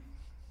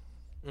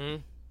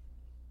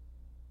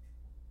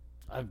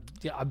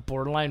 I've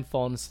borderline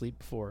fallen asleep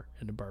before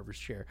in a barber's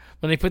chair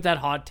when they put that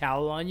hot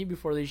towel on you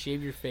before they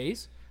shave your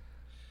face.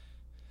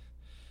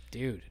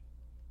 Dude,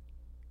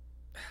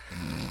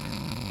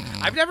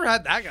 I've never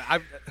had that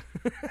guy.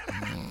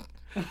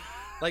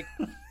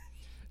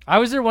 I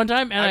was there one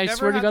time, and I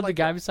swear to God, the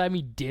guy beside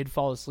me did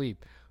fall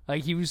asleep.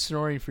 Like, he was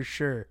snoring for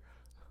sure.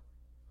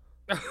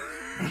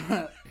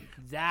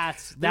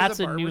 That's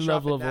a new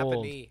level of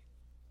old.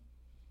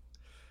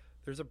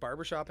 There's a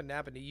barbershop in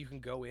Napanee. You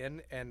can go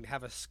in and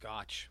have a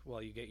scotch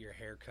while you get your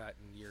hair cut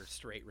and your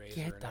straight razor.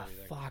 Get and the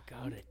everything. fuck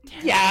out of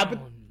town. Yeah, but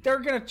they're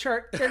gonna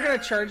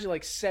charge you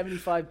like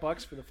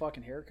 $75 for the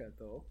fucking haircut,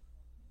 though.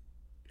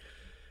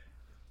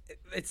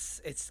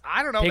 It's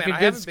I don't know, Pick man. a I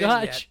good haven't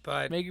scotch. been yet,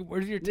 but make it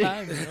worth your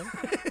time.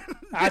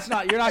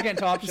 Man. You're not getting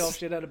top shelf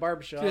shit at a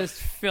barbershop. Just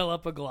fill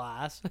up a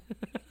glass.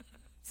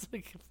 It's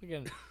like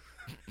fucking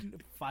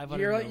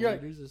 500 you're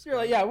milliliters.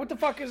 like, yeah, what the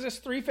fuck is this?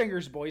 3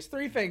 fingers, boys.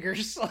 3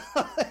 fingers.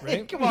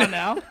 Right? Come on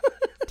now.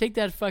 Take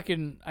that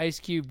fucking ice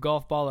cube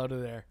golf ball out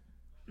of there.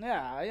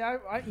 Yeah,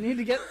 I need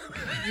to get.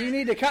 You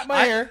need to cut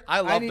my hair. I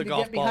love need the to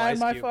golf get ball behind ice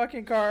my cube.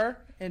 fucking car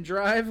and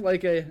drive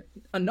like a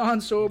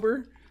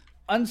non-sober,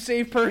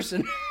 unsafe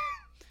person.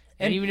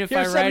 And even if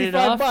I ride it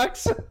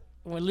off,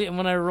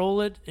 when I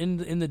roll it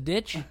in the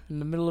ditch in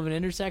the middle of an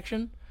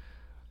intersection,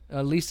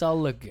 at least I'll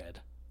look good.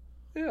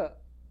 Yeah.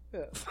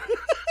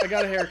 I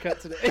got a haircut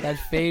today. That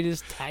fade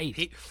is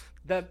tight.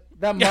 That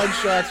mud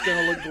shot's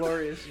gonna look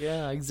glorious.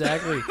 Yeah,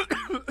 exactly.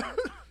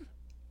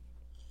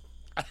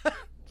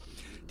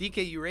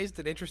 DK, you raised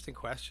an interesting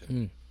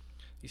question.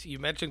 You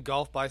mentioned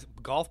golf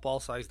ball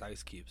sized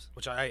ice cubes,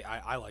 which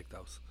I like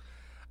those.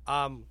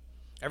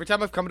 Every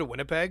time I've come to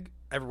Winnipeg,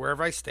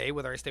 wherever I stay,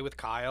 whether I stay with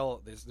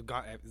Kyle,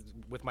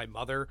 with my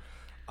mother,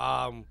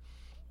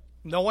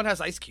 no one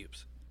has ice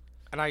cubes,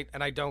 and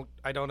I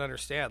don't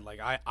understand. Like,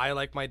 I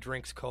like my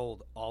drinks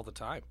cold all the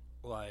time.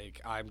 Like,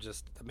 I'm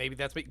just, maybe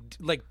that's me.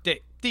 Like,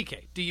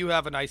 DK, do you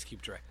have an ice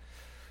cube tray?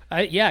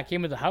 Yeah, it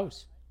came with the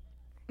house.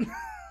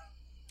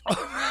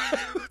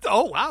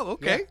 Oh wow,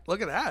 okay, Yeah.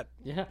 Look at that.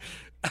 Yeah.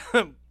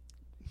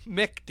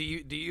 Mick, do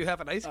you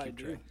have an ice cube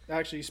tray?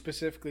 Actually,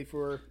 specifically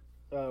for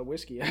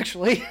whiskey,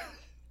 actually.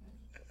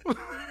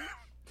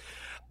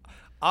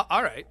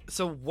 All right.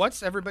 So,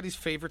 what's everybody's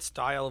favorite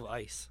style of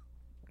ice?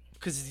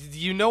 Because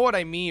you know what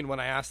I mean when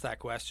I ask that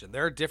question.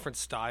 There are different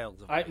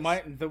styles of ice.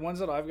 The ones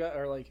that I've got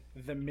are like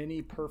the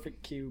mini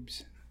perfect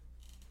cubes,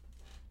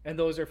 and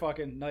those are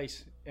fucking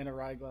nice in a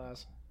rye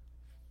glass.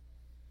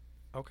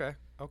 Okay.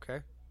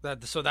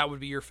 So that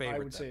would be your favorite. I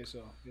would say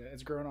so. Yeah,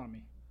 it's grown on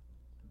me.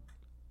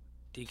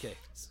 DK.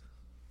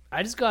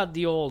 I just got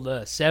the old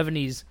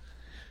 70s,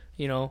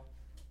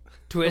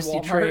 twisty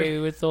Walmart. tray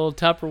with the old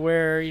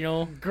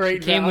Tupperware,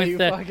 Great came value.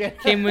 with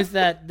came with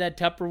that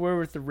Tupperware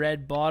with the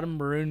red bottom,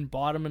 maroon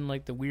bottom, and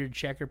like the weird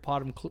checker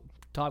bottom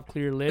top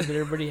clear lid that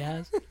everybody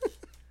has.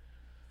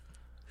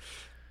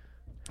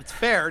 It's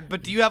fair,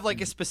 but do you have like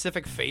a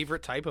specific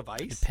favorite type of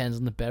ice? Depends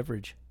on the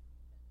beverage.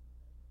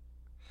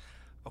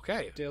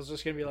 Okay. Dale's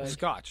just gonna be like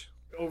Scotch.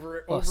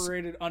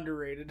 overrated,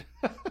 underrated.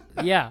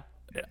 Yeah,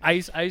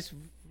 ice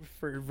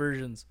for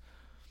versions.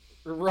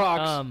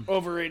 Rocks,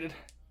 overrated.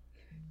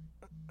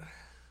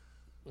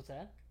 What's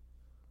that?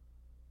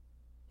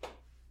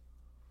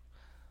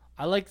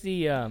 I like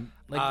the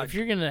if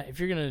you're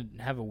gonna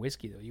have a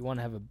whiskey though, you want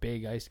to have a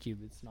big ice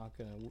cube that's not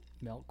gonna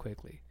melt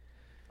quickly.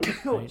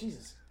 Oh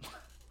Jesus!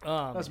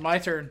 That's my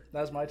turn.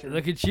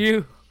 Look at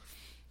you.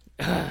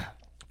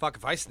 Fuck!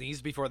 If I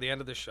sneeze before the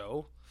end of the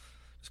show,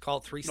 just call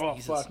it 3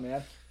 sneezes. Oh fuck,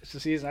 man! It's the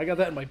season. I got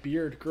that in my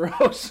beard.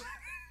 Gross.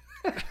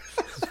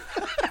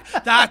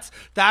 That's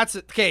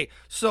okay.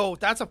 So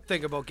that's a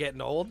thing about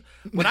getting old.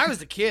 When I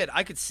was a kid,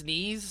 I could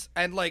sneeze,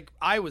 and like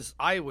I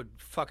would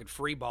fucking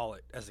free ball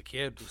it as a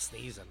kid with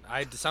sneezing.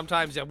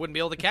 Sometimes I wouldn't be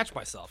able to catch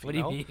myself. What do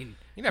you mean?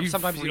 You know,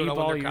 sometimes you don't know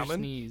when they're coming.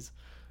 Sneeze.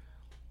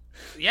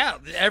 Yeah,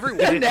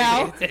 everyone.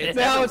 now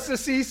it's the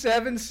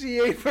C7,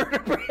 C8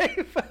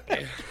 vertebrae.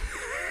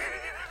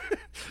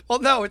 Well,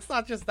 no, it's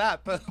not just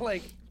that, but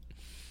like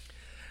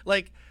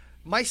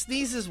my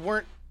sneezes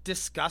weren't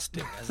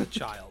disgusting as a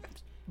child,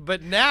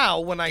 but now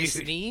when I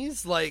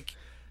sneeze, like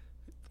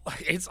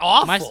it's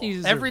awful. My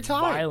sneezes every are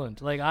time.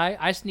 violent. Like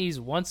I sneeze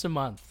once a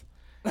month,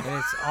 and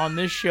it's on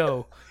this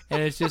show,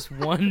 and it's just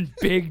one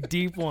big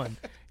deep one.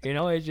 You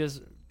know, it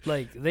just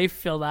like they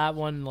fill that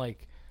one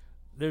like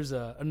there's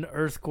an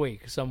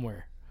earthquake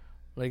somewhere.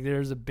 Like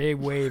there's a big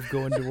wave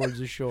going towards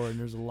the shore, and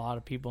there's a lot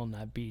of people on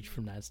that beach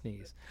from that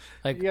sneeze.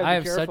 Like I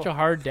have such a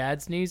hard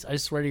dad sneeze. I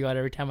swear to God,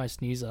 every time I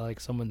sneeze,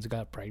 someone's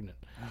got pregnant.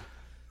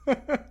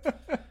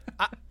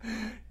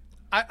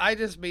 I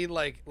just mean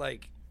like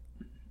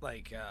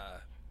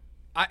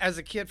I, as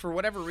a kid, for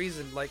whatever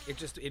reason, like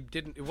it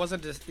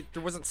wasn't just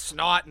there wasn't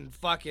snot and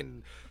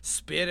fucking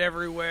spit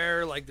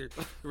everywhere. Like there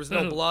was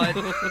no blood.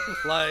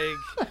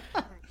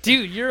 Like,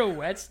 dude, you're a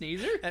wet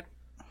sneezer.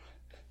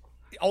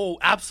 Oh,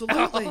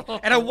 absolutely.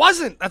 And I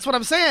wasn't. That's what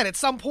I'm saying. At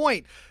some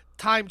point,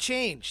 time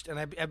changed, and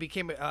I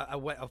became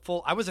a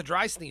full. I was a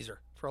dry sneezer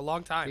for a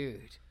long time.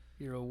 Dude,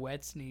 you're a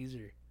wet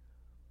sneezer.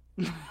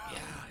 Yeah,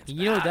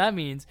 you know what that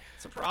means?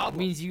 It's a problem. It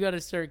means you got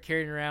to start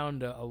carrying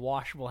around a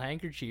washable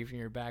handkerchief in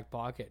your back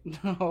pocket.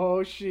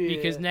 Oh shit!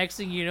 Because next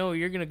thing you know,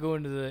 you're gonna go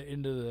into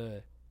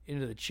the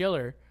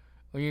chiller,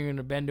 when you're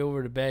gonna bend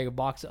over to bag a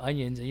box of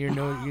onions, and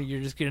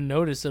you're just gonna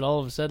notice that all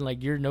of a sudden,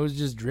 like your nose is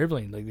just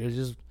dribbling, like there's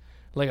just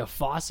like a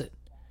faucet.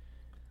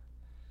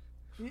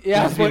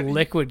 Yeah, there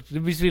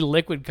used to be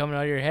liquid coming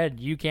out of your head.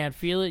 You can't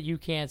feel it. You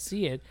can't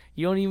see it.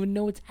 You don't even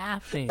know what's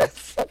happening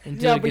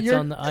until it gets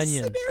on the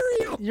onion.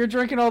 You're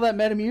drinking all that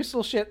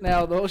Metamucil shit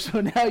now, though.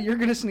 So now you're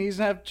gonna sneeze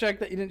and have to check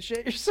that you didn't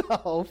shit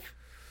yourself,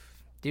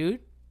 dude.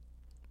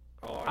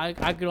 I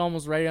could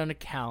almost write it on a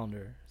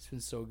calendar. It's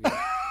been so good.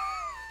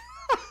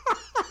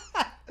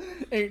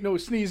 Ain't no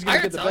sneeze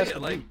gonna get the best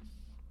of me.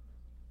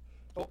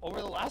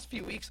 Over the last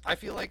few weeks, I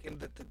feel like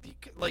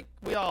like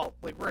we all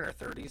like we're in our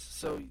 30s,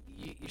 so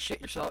you shit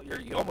yourself.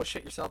 You almost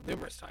shit yourself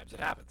numerous times. It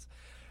happens.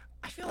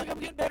 I feel like I'm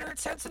getting better at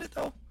sensing it,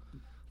 though.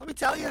 Let me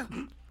tell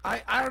you,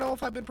 I don't know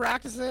if I've been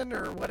practicing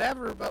or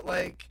whatever, but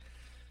like,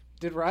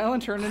 did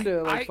Rylan turn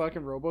into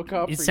fucking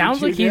RoboCop? It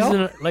sounds like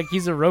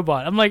he's a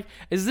robot. I'm like,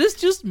 is this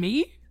just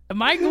me?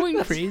 Am I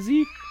going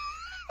crazy?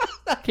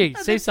 Okay,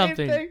 say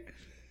something.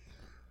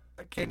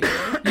 Can you?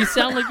 You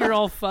sound like you're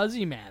all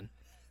fuzzy, man.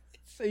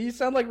 You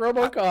sound like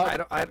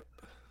RoboCop.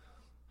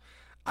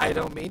 I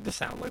don't mean to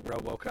sound like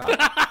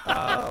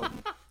RoboCop.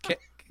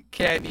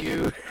 Can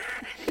you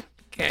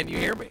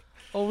hear me?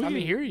 Oh, we can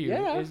hear you.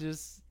 Yeah.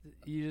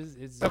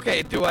 It's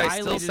okay. Do I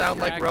still sound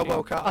like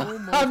RoboCop? Oh,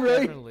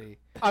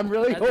 I'm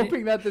really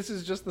hoping that this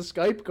is just the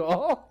Skype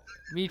call.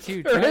 Me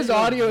too. Or his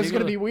audio is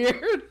going to be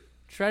weird.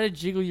 Try to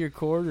jiggle your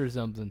cord or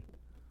something.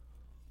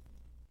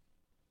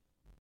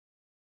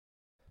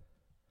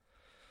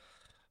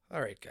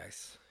 All right,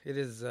 guys.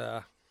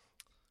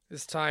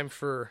 It's time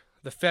for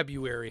the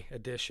February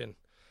edition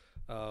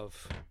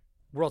of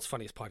World's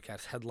Funniest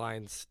Podcast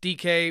Headlines.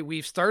 DK,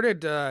 we've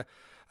started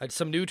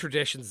some new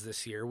traditions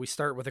this year. We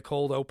start with a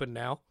cold open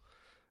now,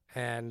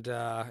 and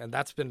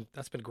that's been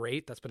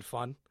great. That's been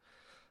fun.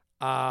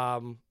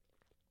 But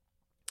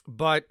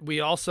we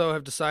also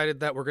have decided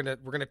that we're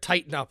gonna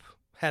tighten up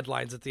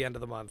headlines at the end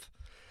of the month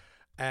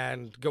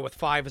and go with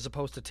 5 as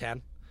opposed to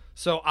 10.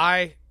 So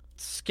I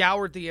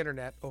scoured the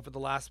internet over the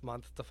last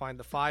month to find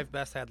the 5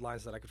 best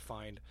headlines that I could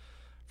find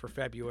for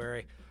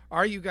February.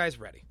 Are you guys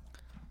ready?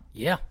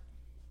 Yeah.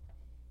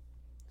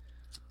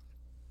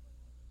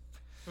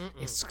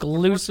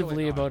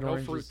 Exclusively about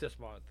oranges. No fruit this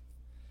month.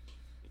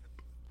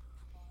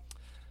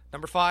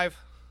 Number 5,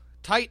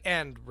 tight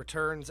end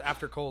returns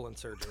after colon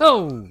surgery.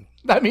 Oh,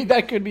 I mean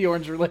that could be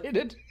orange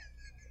related.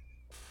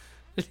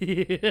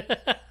 Yeah.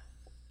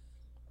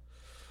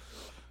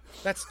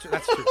 That's true.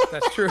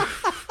 That's true.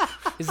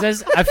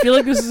 I feel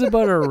like this is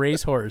about a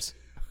racehorse.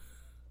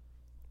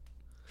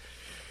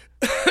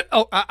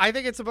 Oh, I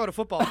think it's about a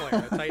football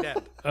player, a tight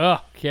end.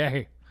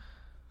 Okay.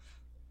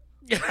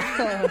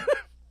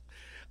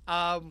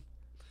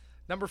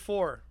 Number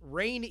 4,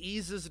 rain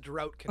eases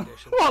drought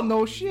conditions. Oh,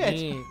 no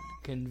shit.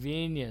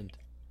 Convenient.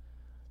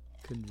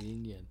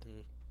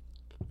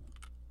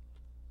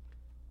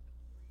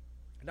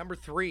 Number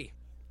 3,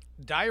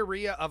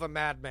 diarrhea of a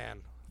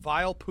madman.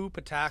 Vile poop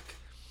attack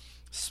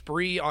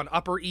spree on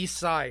Upper East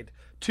Side.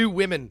 2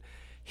 women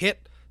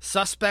hit,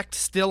 suspect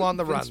still on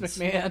the runs. Vince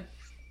McMahon.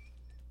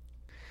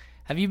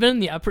 Have you been in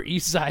the Upper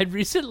East Side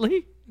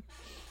recently?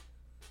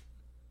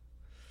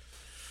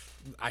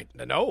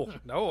 No.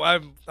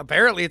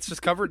 Apparently it's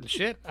just covered in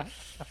shit.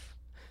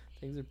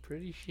 Things are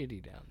pretty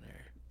shitty down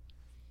there.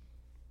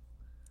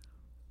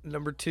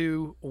 Number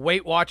 2,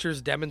 Weight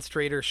Watchers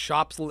demonstrator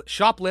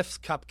shoplifts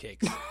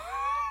cupcakes.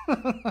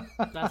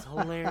 That's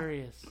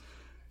hilarious.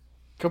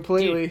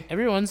 Completely. Dude,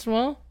 every once in a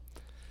while,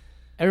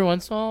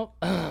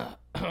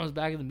 I was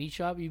back at the meat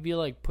shop. You'd be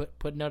like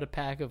putting out a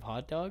pack of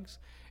hot dogs,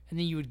 and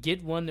then you would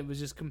get one that was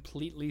just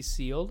completely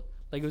sealed,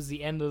 like it was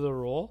the end of the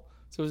roll.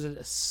 So it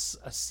was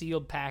a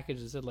sealed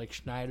package that said like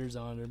Schneider's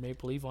on it or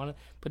Maple Leaf on it,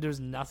 but there was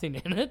nothing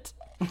in it.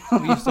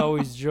 We used to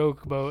always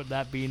joke about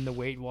that being the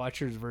Weight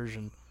Watchers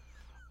version.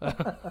 And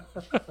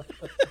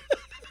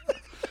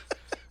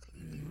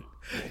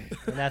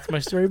that's my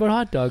story about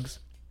hot dogs.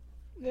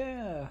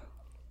 Yeah.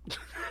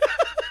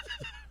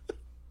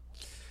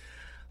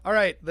 All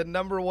right, the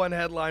number one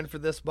headline for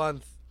this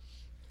month: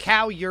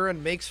 cow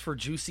urine makes for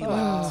juicy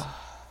lemons.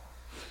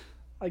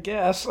 I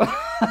guess.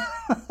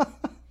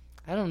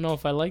 I don't know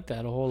if I like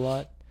that a whole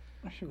lot.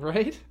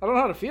 Right? I don't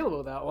know how to feel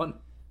about that one.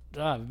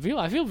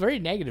 I feel very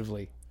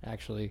negatively,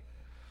 actually.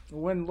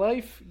 When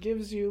life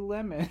gives you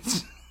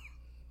lemons.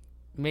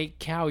 Make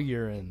cow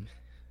urine.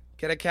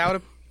 Get a cow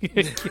to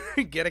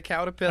get a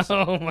cow to piss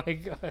on. Oh my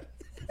god.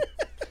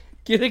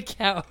 Get a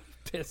cow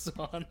to piss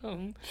on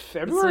them.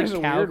 February is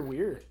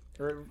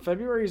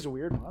February is a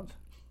weird month.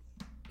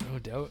 No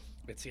doubt.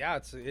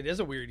 It is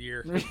a weird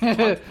year.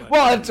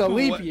 Well, it's a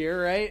leap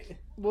year, right?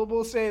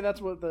 We'll say that's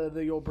what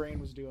the old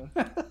brain was doing.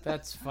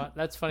 That's fun.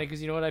 That's funny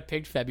because you know what? I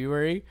picked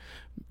February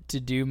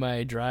to do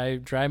my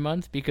dry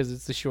month because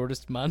it's the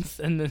shortest month,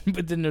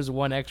 but then there's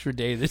one extra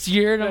day this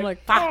year, and I'm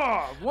like,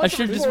 I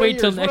should just wait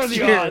till next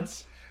year.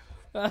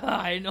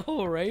 I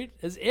know, right?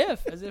 As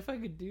if I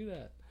could do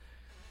that.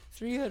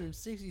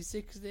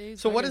 366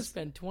 days. So I what gotta is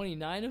spend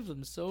 29 of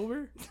them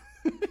sober?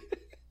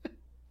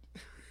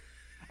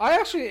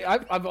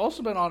 I've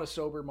also been on a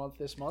sober month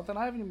this month, and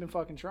I haven't even been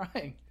fucking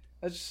trying.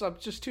 I'm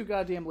just too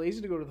goddamn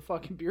lazy to go to the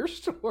fucking beer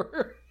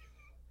store.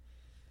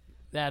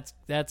 That's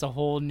a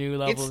whole new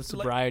level of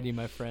sobriety,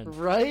 my friend.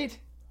 Right?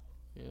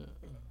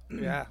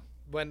 Yeah.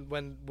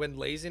 When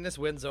laziness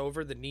wins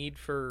over the need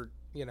for,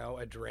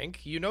 a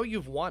drink,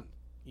 you've won.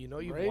 You've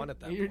won at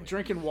that point. You're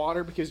drinking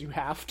water because you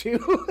have to.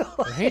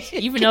 Right?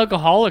 Even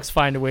alcoholics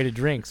find a way to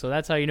drink, so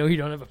that's how you know you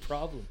don't have a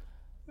problem.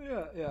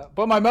 Yeah.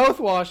 But my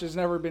mouthwash has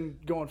never been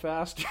going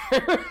faster.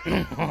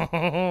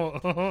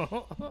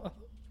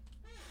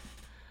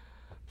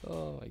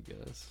 Oh my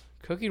goodness.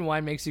 Cooking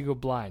wine makes you go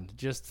blind.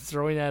 Just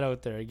throwing that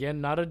out there. Again,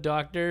 not a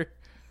doctor,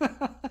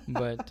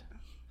 but...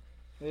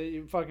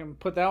 You fucking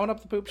put that one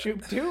up the poop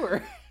chute too,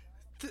 or?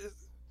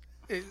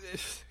 I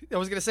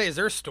was gonna say, is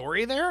there a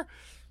story there?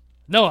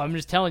 No, I'm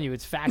just telling you,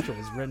 it's factual.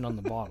 It's written on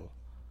the bottle.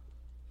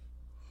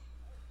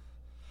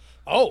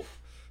 Oh,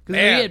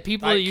 man, we had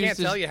people that can't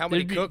tell you how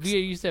many cooks. We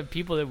used to have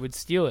people that would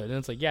steal it, and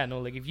it's like,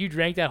 if you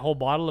drank that whole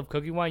bottle of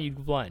cooking wine, you'd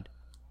go blind.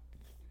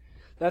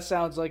 That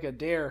sounds like a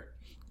dare.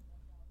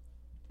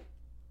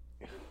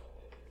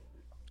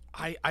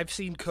 I've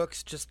seen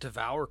cooks just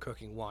devour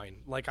cooking wine.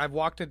 Like, I've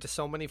walked into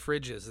so many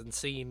fridges and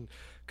seen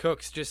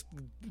cooks just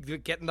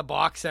getting the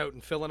box out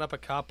and filling up a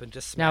cup and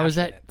just smashing Now, is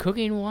that it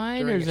cooking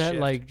wine, or is that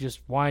shift. like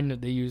just wine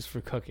that they use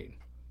for cooking?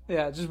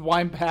 Yeah, just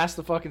wine past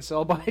the fucking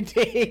sell-by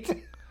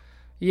date.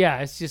 Yeah,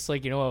 it's just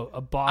like,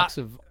 a box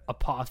of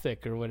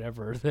Apothic or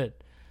whatever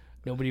that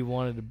nobody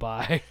wanted to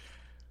buy.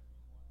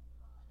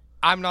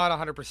 I'm not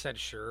 100%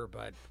 sure,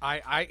 but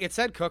it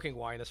said cooking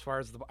wine as far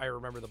as I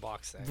remember the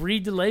box saying.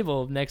 Read the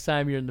label next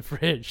time you're in the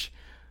fridge.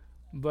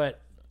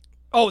 But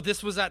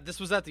this was at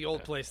the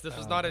old place. This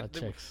was not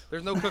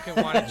there's no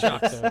cooking wine at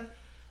Chuck's.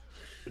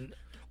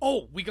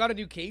 Oh, we got a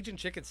new Cajun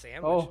chicken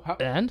sandwich. Oh,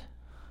 and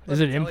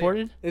is it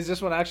imported? Is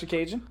this one actually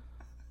Cajun?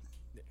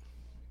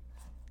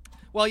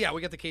 Well, yeah,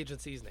 we got the Cajun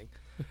seasoning.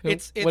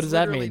 It's what does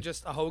that literally mean?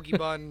 just a hoagie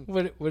bun.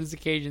 What is the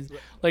Cajun?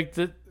 Like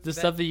the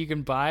stuff that you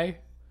can buy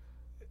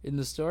in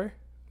the store?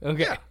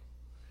 Okay.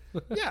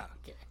 Yeah.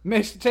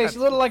 Makes it taste a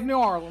little like New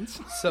Orleans.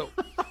 So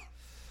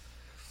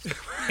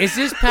it's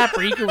just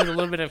paprika with a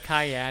little bit of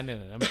cayenne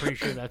in it. I'm pretty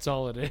sure that's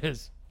all it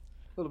is.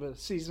 A little bit of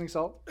seasoning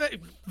salt.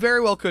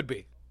 Very well could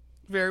be.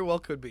 Very well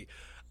could be.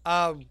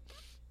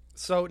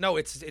 So no,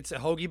 it's a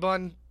hoagie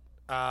bun,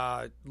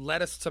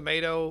 lettuce,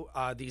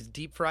 tomato, these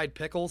deep fried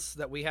pickles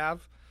that we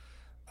have.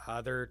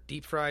 They're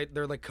deep fried.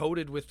 They're like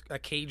coated with a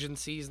Cajun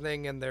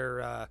seasoning, and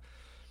they're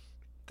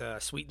the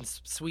sweet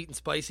and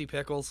spicy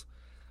pickles.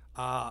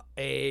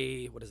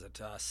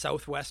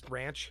 Southwest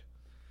ranch.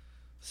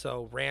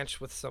 So ranch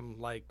with some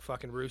like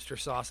fucking rooster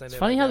sauce in it. It's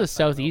funny how the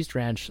Southeast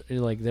ranch,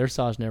 like their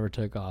sauce never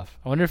took off.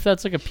 I wonder if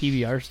that's like a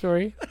PBR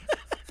story.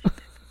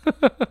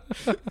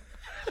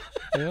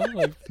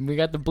 Like we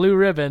got the blue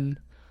ribbon,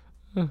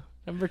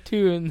 number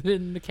 2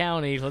 in the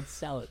county. Let's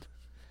sell it.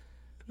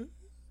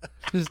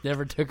 Just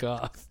never took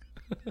off.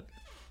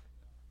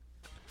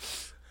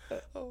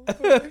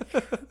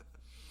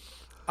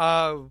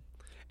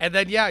 And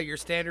then your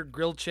standard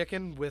grilled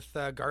chicken with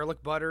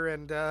garlic butter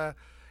and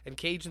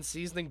Cajun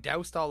seasoning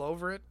doused all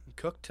over it and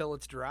cooked till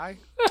it's dry.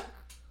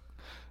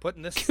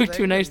 Putting this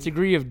to a nice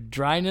degree of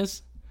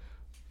dryness.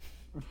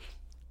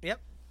 Yep.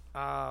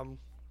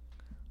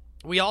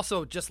 We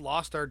also just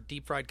lost our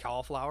deep fried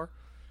cauliflower.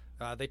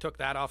 They took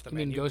that off the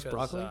menu. Ghost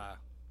broccoli? I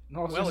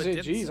was gonna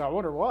say, geez, I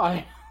wonder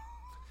why.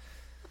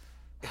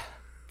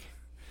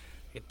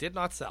 It did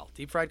not sell.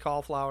 Deep fried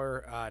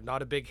cauliflower,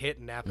 not a big hit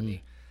in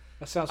Napanee.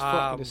 That sounds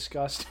fucking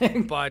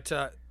disgusting. But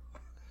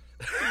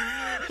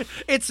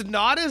it's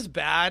not as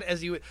bad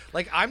as you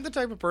like. I'm the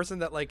type of person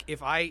that like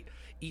if I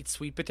eat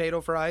sweet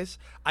potato fries,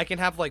 I can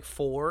have like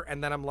 4,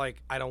 and then I'm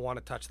like, I don't want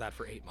to touch that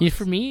for 8 months. Yeah,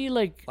 for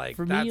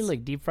me,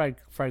 deep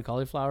fried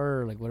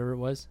cauliflower or like whatever it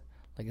was,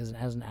 like as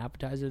an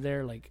appetizer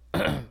there, like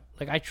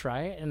like I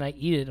try it and I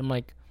eat it. I'm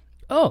like,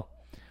 oh,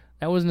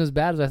 that wasn't as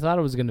bad as I thought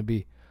it was gonna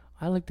be.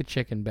 I like the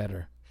chicken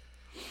better.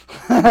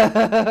 and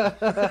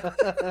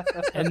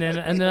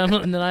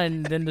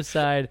then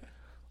decide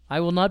I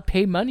will not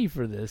pay money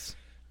for this.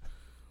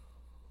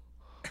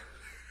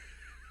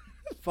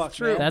 Fuck,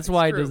 true. man. That's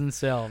why it doesn't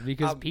sell,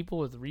 because people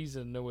with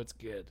reason know it's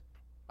good.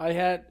 I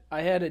had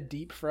a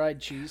deep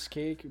fried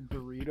cheesecake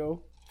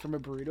burrito from a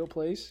burrito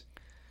place.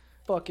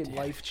 Fucking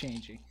life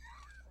changing.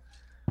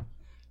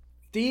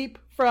 Deep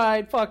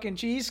fried fucking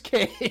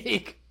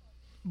cheesecake.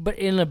 But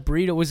in a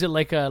burrito, was it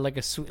like a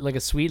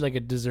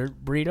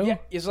dessert burrito? Yeah,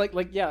 it's like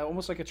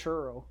almost like a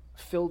churro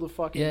filled with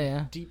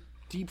fucking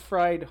deep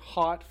fried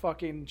hot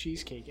fucking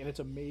cheesecake, and it's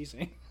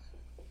amazing.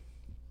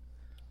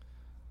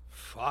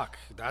 Fuck,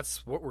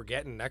 that's what we're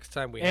getting next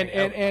time we and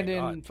hang out. and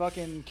in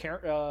fucking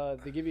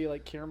they give you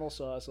like caramel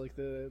sauce, like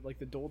the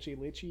dolce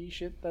lychee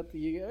shit that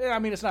I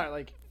mean, it's not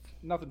like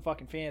nothing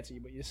fucking fancy,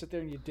 but you sit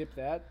there and you dip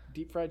that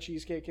deep fried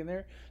cheesecake in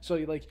there, so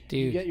you like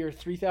you get your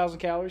 3,000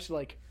 calories to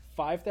like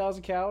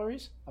 5,000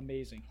 calories.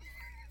 Amazing.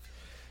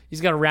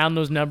 He's got to round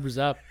those numbers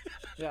up.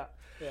 Yeah.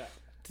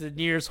 To the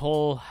nearest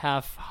whole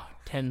half,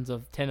 10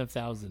 of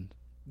 1,000.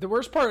 The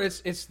worst part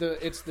is it's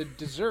the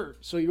dessert.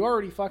 So you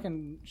already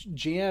fucking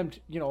jammed,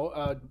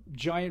 a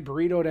giant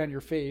burrito down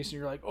your face, and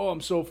you're like, oh,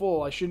 I'm so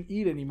full, I shouldn't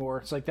eat anymore.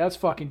 It's like, that's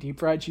fucking deep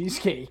fried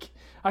cheesecake.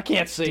 I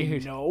can't say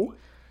no.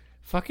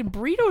 Fucking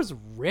burritos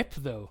rip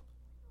though.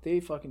 They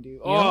fucking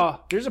do.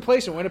 Oh, there's a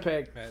place in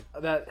Winnipeg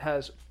that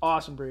has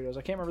awesome burritos.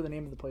 I can't remember the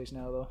name of the place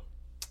now though.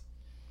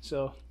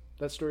 So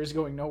that story's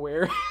going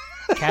nowhere.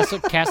 Casa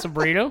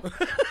Burrito?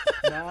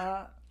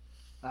 Nah,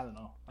 I don't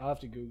know. I'll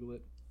have to Google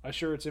it. I'm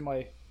sure it's in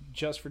my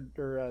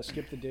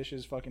skip the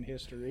dishes fucking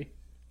history.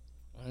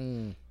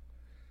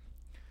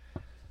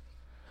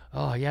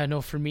 Oh yeah,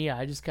 no. For me,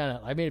 I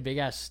made a big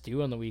ass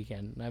stew on the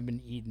weekend, and I've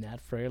been eating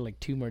that for like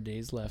 2 more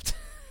days left.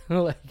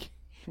 Like.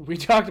 We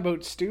talked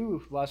about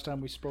stew last time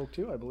we spoke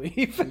too, I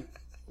believe.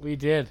 We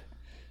did.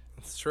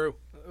 It's true.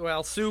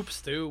 Well, soup,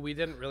 stew. We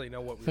didn't really know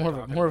what we were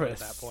talking more of about a at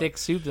that thick point.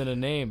 soup than a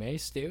name, eh,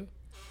 stew?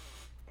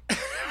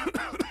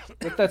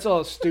 But that's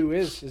all stew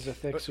is a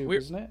thick soup,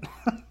 isn't it?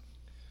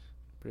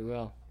 Pretty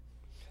well.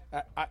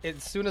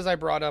 As soon as I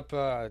brought up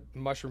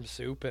mushroom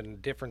soup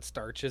and different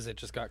starches, it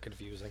just got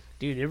confusing.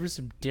 Dude, there were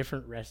some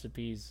different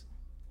recipes.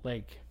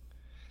 Like,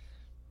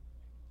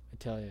 I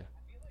tell you.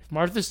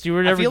 Martha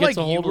Stewart ever gets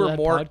a hold of that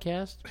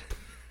podcast?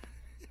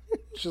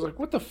 She's like,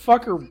 what the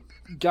fuck are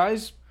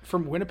guys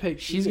from Winnipeg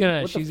She's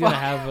eating? gonna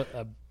have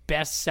a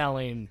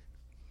best-selling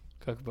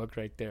cookbook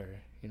right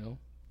there,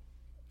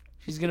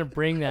 She's gonna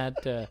bring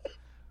that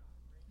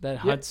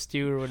hot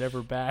stew or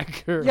whatever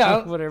back, or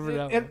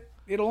whatever.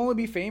 It'll only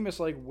be famous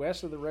like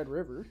west of the Red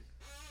River.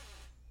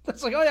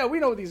 That's like, oh yeah, we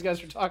know what these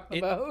guys are talking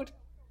about.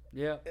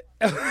 Yeah.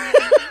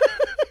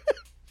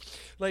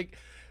 Like,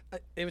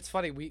 it was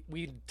funny.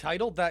 We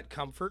titled that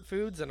Comfort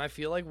Foods, and I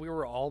feel like we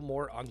were all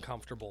more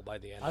uncomfortable by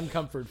the end.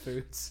 Uncomfort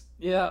foods.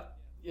 Yeah.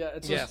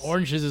 It's just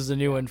Oranges is a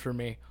new one for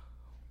me.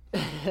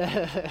 Well,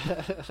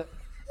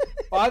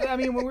 I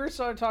mean, when we were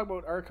starting to talk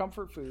about our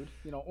comfort food,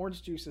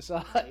 orange juice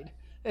aside,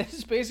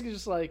 it's basically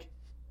just like,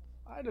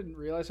 I didn't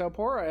realize how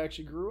poor I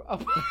actually grew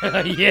up. Yeah.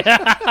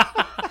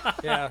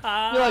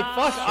 Yeah. You're like,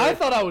 fuck, I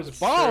thought I was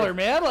baller,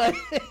 man.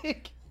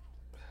 Like,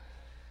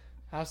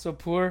 how so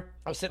poor?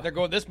 I was sitting there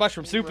going, this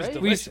mushroom soup is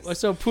delicious. We're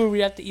so poor we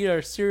have to eat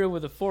our cereal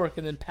with a fork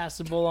and then pass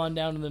the bowl on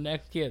down to the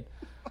next kid.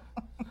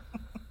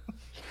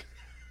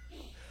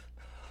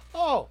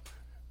 Oh,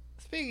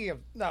 speaking of,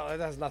 no, that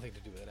has nothing to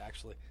do with it,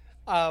 actually.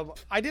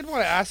 I did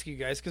want to ask you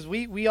guys, because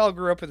we all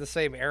grew up in the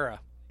same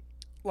era.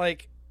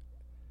 Like,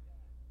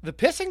 the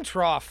pissing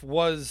trough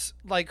was,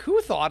 like,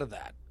 who thought of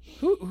that?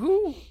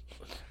 Who?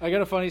 I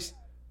got a funny story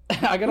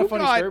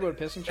about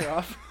pissing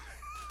trough.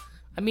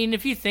 I mean,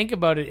 if you think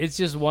about it, it's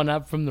just one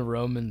up from the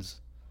Romans.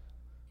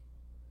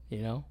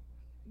 Yeah.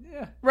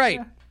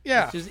 Right.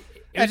 Yeah. It was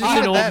just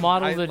an old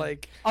model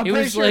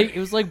it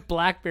was like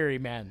BlackBerry,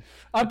 man.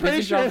 I'm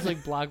pretty sure it was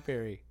like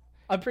BlackBerry.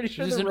 I'm pretty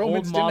sure It was the an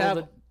Romans old didn't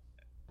model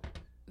have.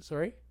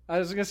 Sorry? I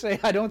was gonna say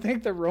I don't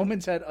think the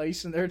Romans had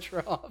ice in their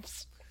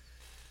troughs.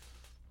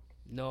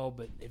 No,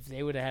 but if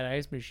they would have had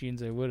ice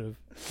machines, they would have.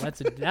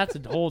 That's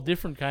a whole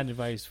different kind of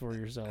ice for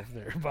yourself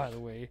there, by the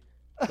way.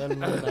 Let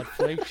alone that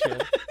flake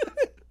shit.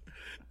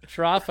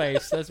 Trough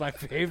ice, that's my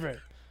favorite.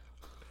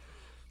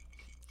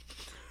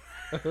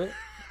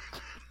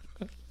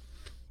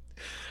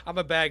 I'm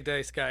a bagged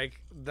ice guy.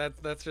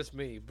 That's just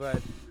me.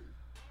 But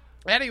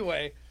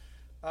anyway,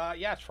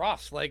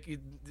 troughs. Like,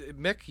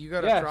 Mick, you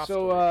got a trough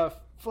story.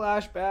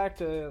 Flashback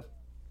to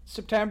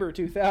September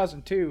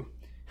 2002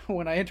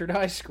 when I entered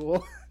high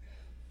school.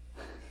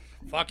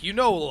 Fuck, you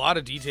know a lot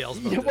of details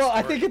about this well,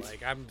 story. I think it's.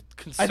 Like, I'm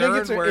I concerned think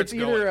it's, where it's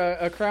it's either going.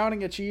 a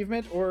crowning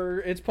achievement or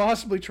it's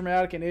possibly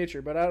traumatic in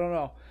nature, but I don't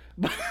know.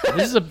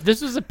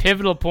 This was a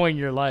pivotal point in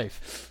your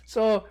life.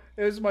 So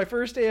it was my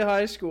first day of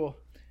high school,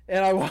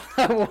 and I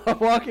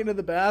walk into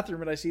the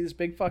bathroom and I see this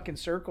big fucking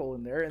circle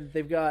in there, and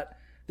they've got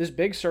this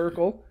big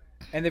circle,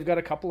 and they've got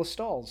a couple of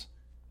stalls,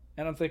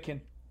 and I'm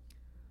thinking,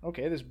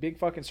 okay, this big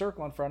fucking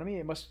circle in front of me,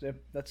 it must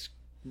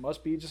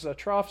be just a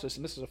trough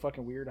system. This is a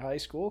fucking weird high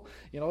school.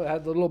 You know, it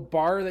had the little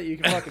bar that you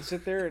can fucking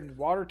sit there and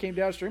water came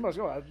downstream. I was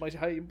going,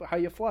 how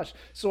you flush?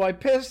 So I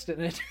pissed in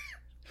it.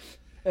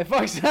 And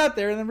fuck sat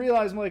there and then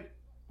realized, I'm like,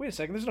 wait a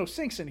second, there's no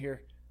sinks in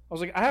here. I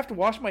was like, I have to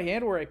wash my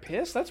hand where I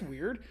piss? That's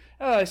weird.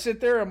 I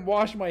sit there and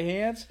wash my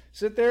hands,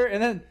 sit there,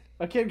 and then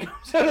a kid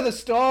comes out of the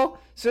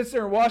stall, sits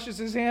there and washes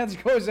his hands,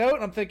 goes out,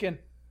 and I'm thinking,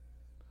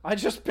 I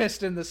just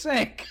pissed in the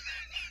sink.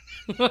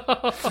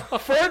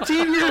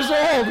 14 years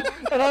old,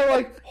 and I'm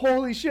like,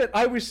 holy shit.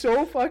 I was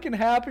so fucking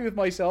happy with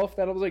myself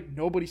that I was like,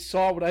 nobody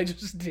saw what I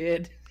just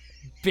did.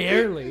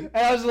 Barely. And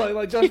I was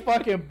like just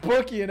fucking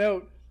bookieing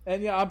out.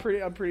 And yeah, I'm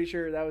pretty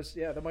sure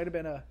that might have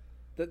been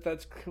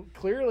that's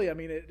clearly, I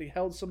mean, it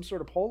held some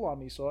sort of pull on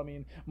me. So I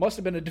mean, must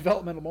have been a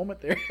developmental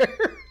moment there.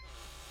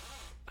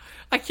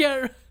 I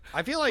can't.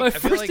 I feel like My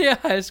first day of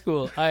high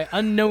school, I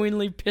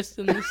unknowingly pissed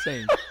in the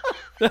sink.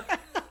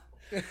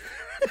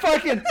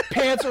 Fucking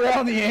pants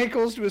around the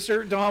ankles to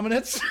assert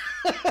dominance.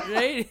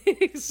 Right?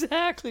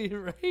 Exactly,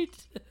 right?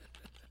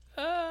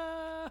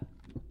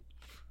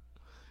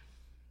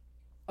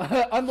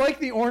 Unlike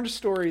the orange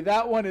story,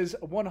 that one is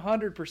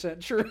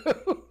 100% true.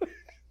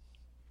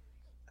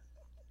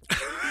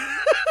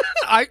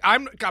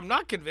 I'm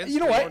not convinced.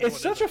 You know what?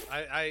 It's such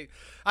I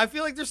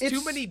feel like there's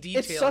too many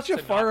details. It's such a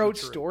to far not be out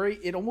true. story.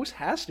 It almost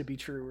has to be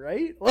true,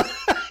 right?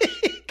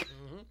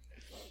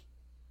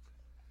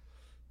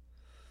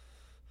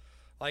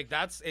 Like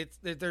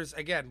there's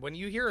again, when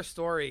you hear a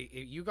story,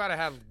 you got to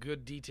have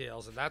good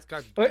details, and that's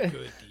got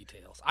good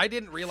details. I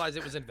didn't realize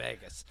it was in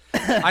Vegas.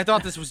 I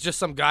thought this was just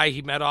some guy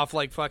he met off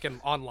like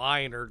fucking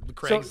online or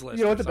Craigslist. So,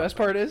 you know what the best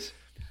part is?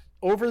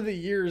 Over the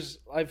years,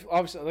 I've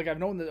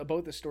known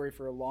about this story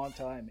for a long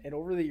time, and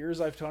over the years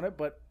I've done it.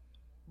 But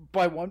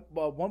by one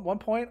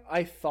point,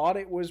 I thought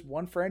it was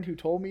one friend who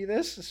told me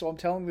this, so I'm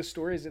telling the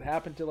story as it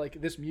happened to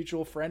like this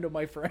mutual friend of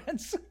my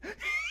friends,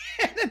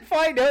 and then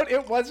find out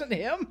it wasn't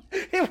him.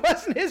 It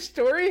wasn't his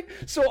story.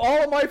 So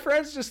all of my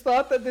friends just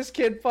thought that this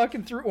kid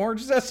fucking threw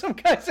oranges at some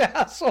guy's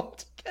asshole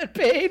to get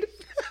paid.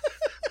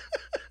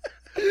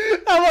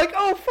 I'm like,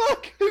 oh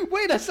fuck!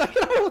 Wait a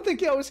second, I don't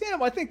think it was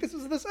him. I think this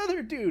was this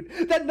other dude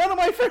that none of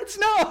my friends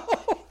know.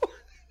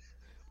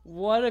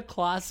 What a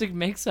classic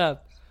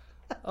mix-up.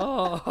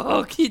 Oh,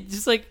 okay,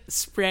 just like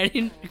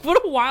spreading.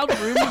 What a wild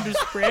rumor to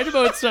spread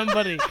about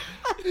somebody.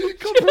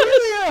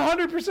 Completely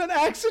 100%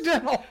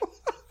 accidental.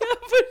 Yeah,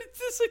 but it's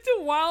just like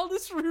the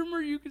wildest rumor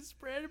you could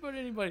spread about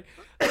anybody.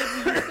 Like, you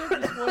used to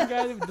have this one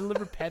guy that would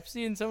deliver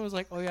Pepsi, and someone was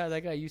like, "Oh yeah,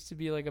 that guy used to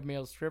be like a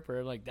male stripper."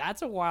 I'm like,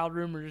 that's a wild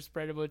rumor to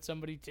spread about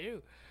somebody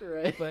too.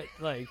 Right. But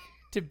like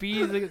to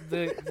be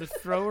the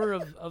thrower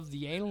of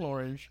the anal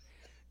orange.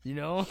 You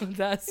know,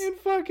 that's in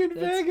fucking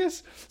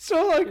Vegas.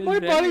 So like my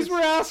buddies were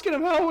asking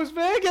him how was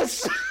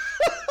Vegas.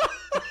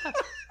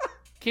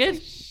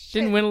 Kid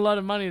didn't win a lot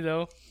of money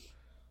though.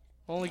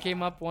 Only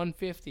came up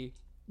 $150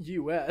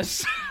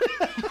 US.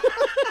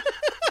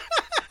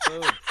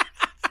 Oh.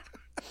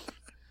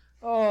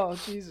 Oh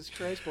Jesus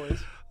Christ,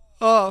 boys.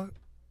 Oh,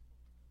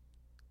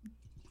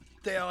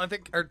 Dale, I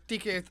think, or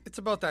DK, it's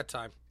about that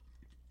time.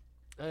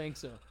 I think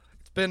so.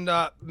 It's been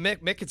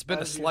Mick. It's been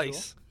a As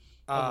slice.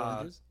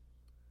 Oranges?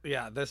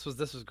 Yeah, this was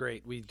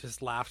great. We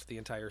just laughed the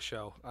entire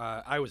show.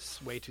 I was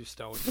way too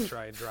stoned to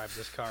try and drive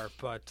this car,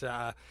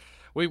 but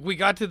we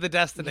got to the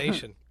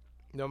destination.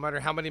 No matter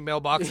how many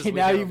mailboxes. we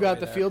Now hit you've on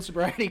got the the way field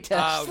sobriety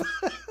test.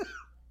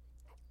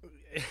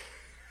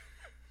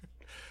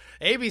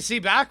 ABC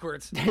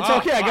backwards. It's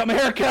okay. I got my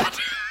hair cut.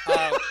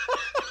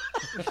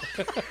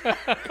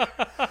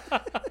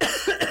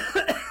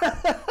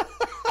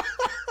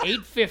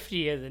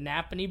 $8.50 at the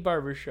Napanee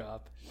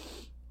Barbershop.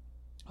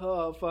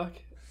 Oh fuck.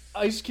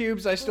 Ice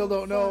cubes. I still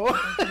don't know.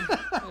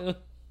 That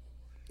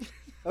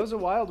was a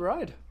wild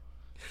ride.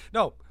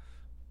 No, it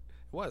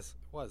was.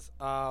 With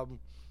all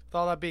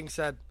that being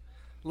said,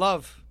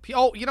 love.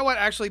 Oh, you know what?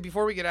 Actually,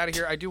 before we get out of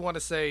here, I do want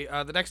to say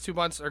the next 2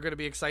 months are going to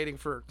be exciting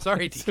for.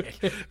 Sorry,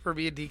 DK, for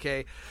me and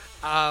DK.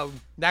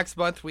 Next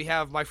month we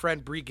have my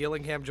friend Bree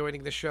Gillingham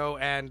joining the show,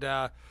 and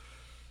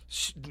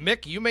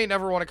Mick, you may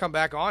never want to come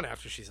back on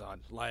after she's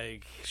on.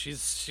 Like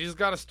she's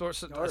got a story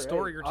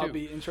or two. I'll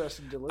be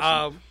interested to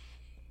listen.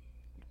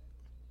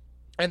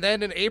 And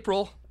then in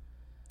April,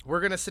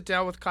 we're going to sit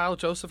down with Kyle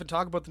Joseph and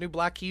talk about the new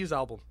Black Keys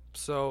album.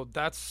 So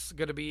that's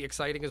going to be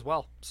exciting as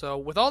well. So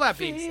with all that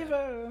being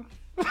said...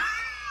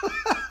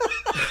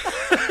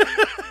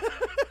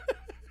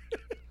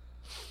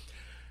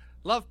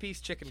 Love,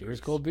 peace, chicken Cheers, grease.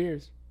 cold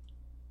beers.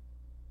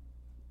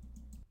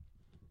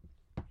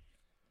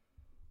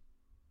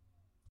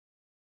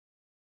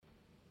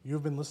 You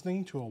have been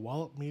listening to a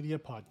Wallop Media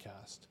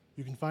podcast.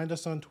 You can find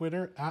us on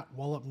Twitter at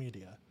Wallop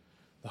Media.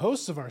 The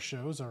hosts of our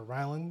shows are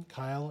Rylan,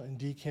 Kyle, and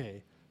DK.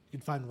 You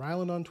can find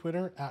Rylan on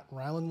Twitter at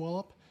Rylan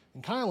Wallop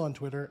and Kyle on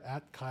Twitter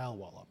at Kyle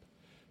Wallop.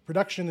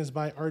 Production is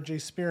by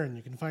RJ Spearin.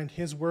 You can find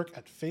his work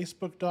at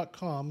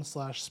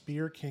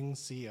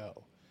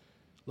facebook.com/SpearKingCO.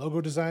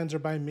 Logo designs are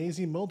by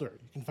Maisie Mulder.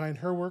 You can find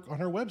her work on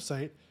her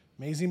website,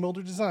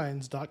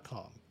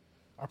 maisiemulderdesigns.com.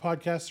 Our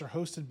podcasts are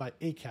hosted by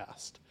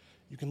Acast.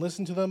 You can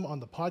listen to them on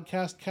the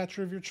podcast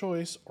catcher of your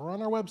choice or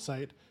on our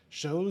website,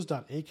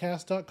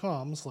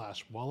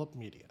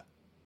 shows.acast.com/wallopmedia.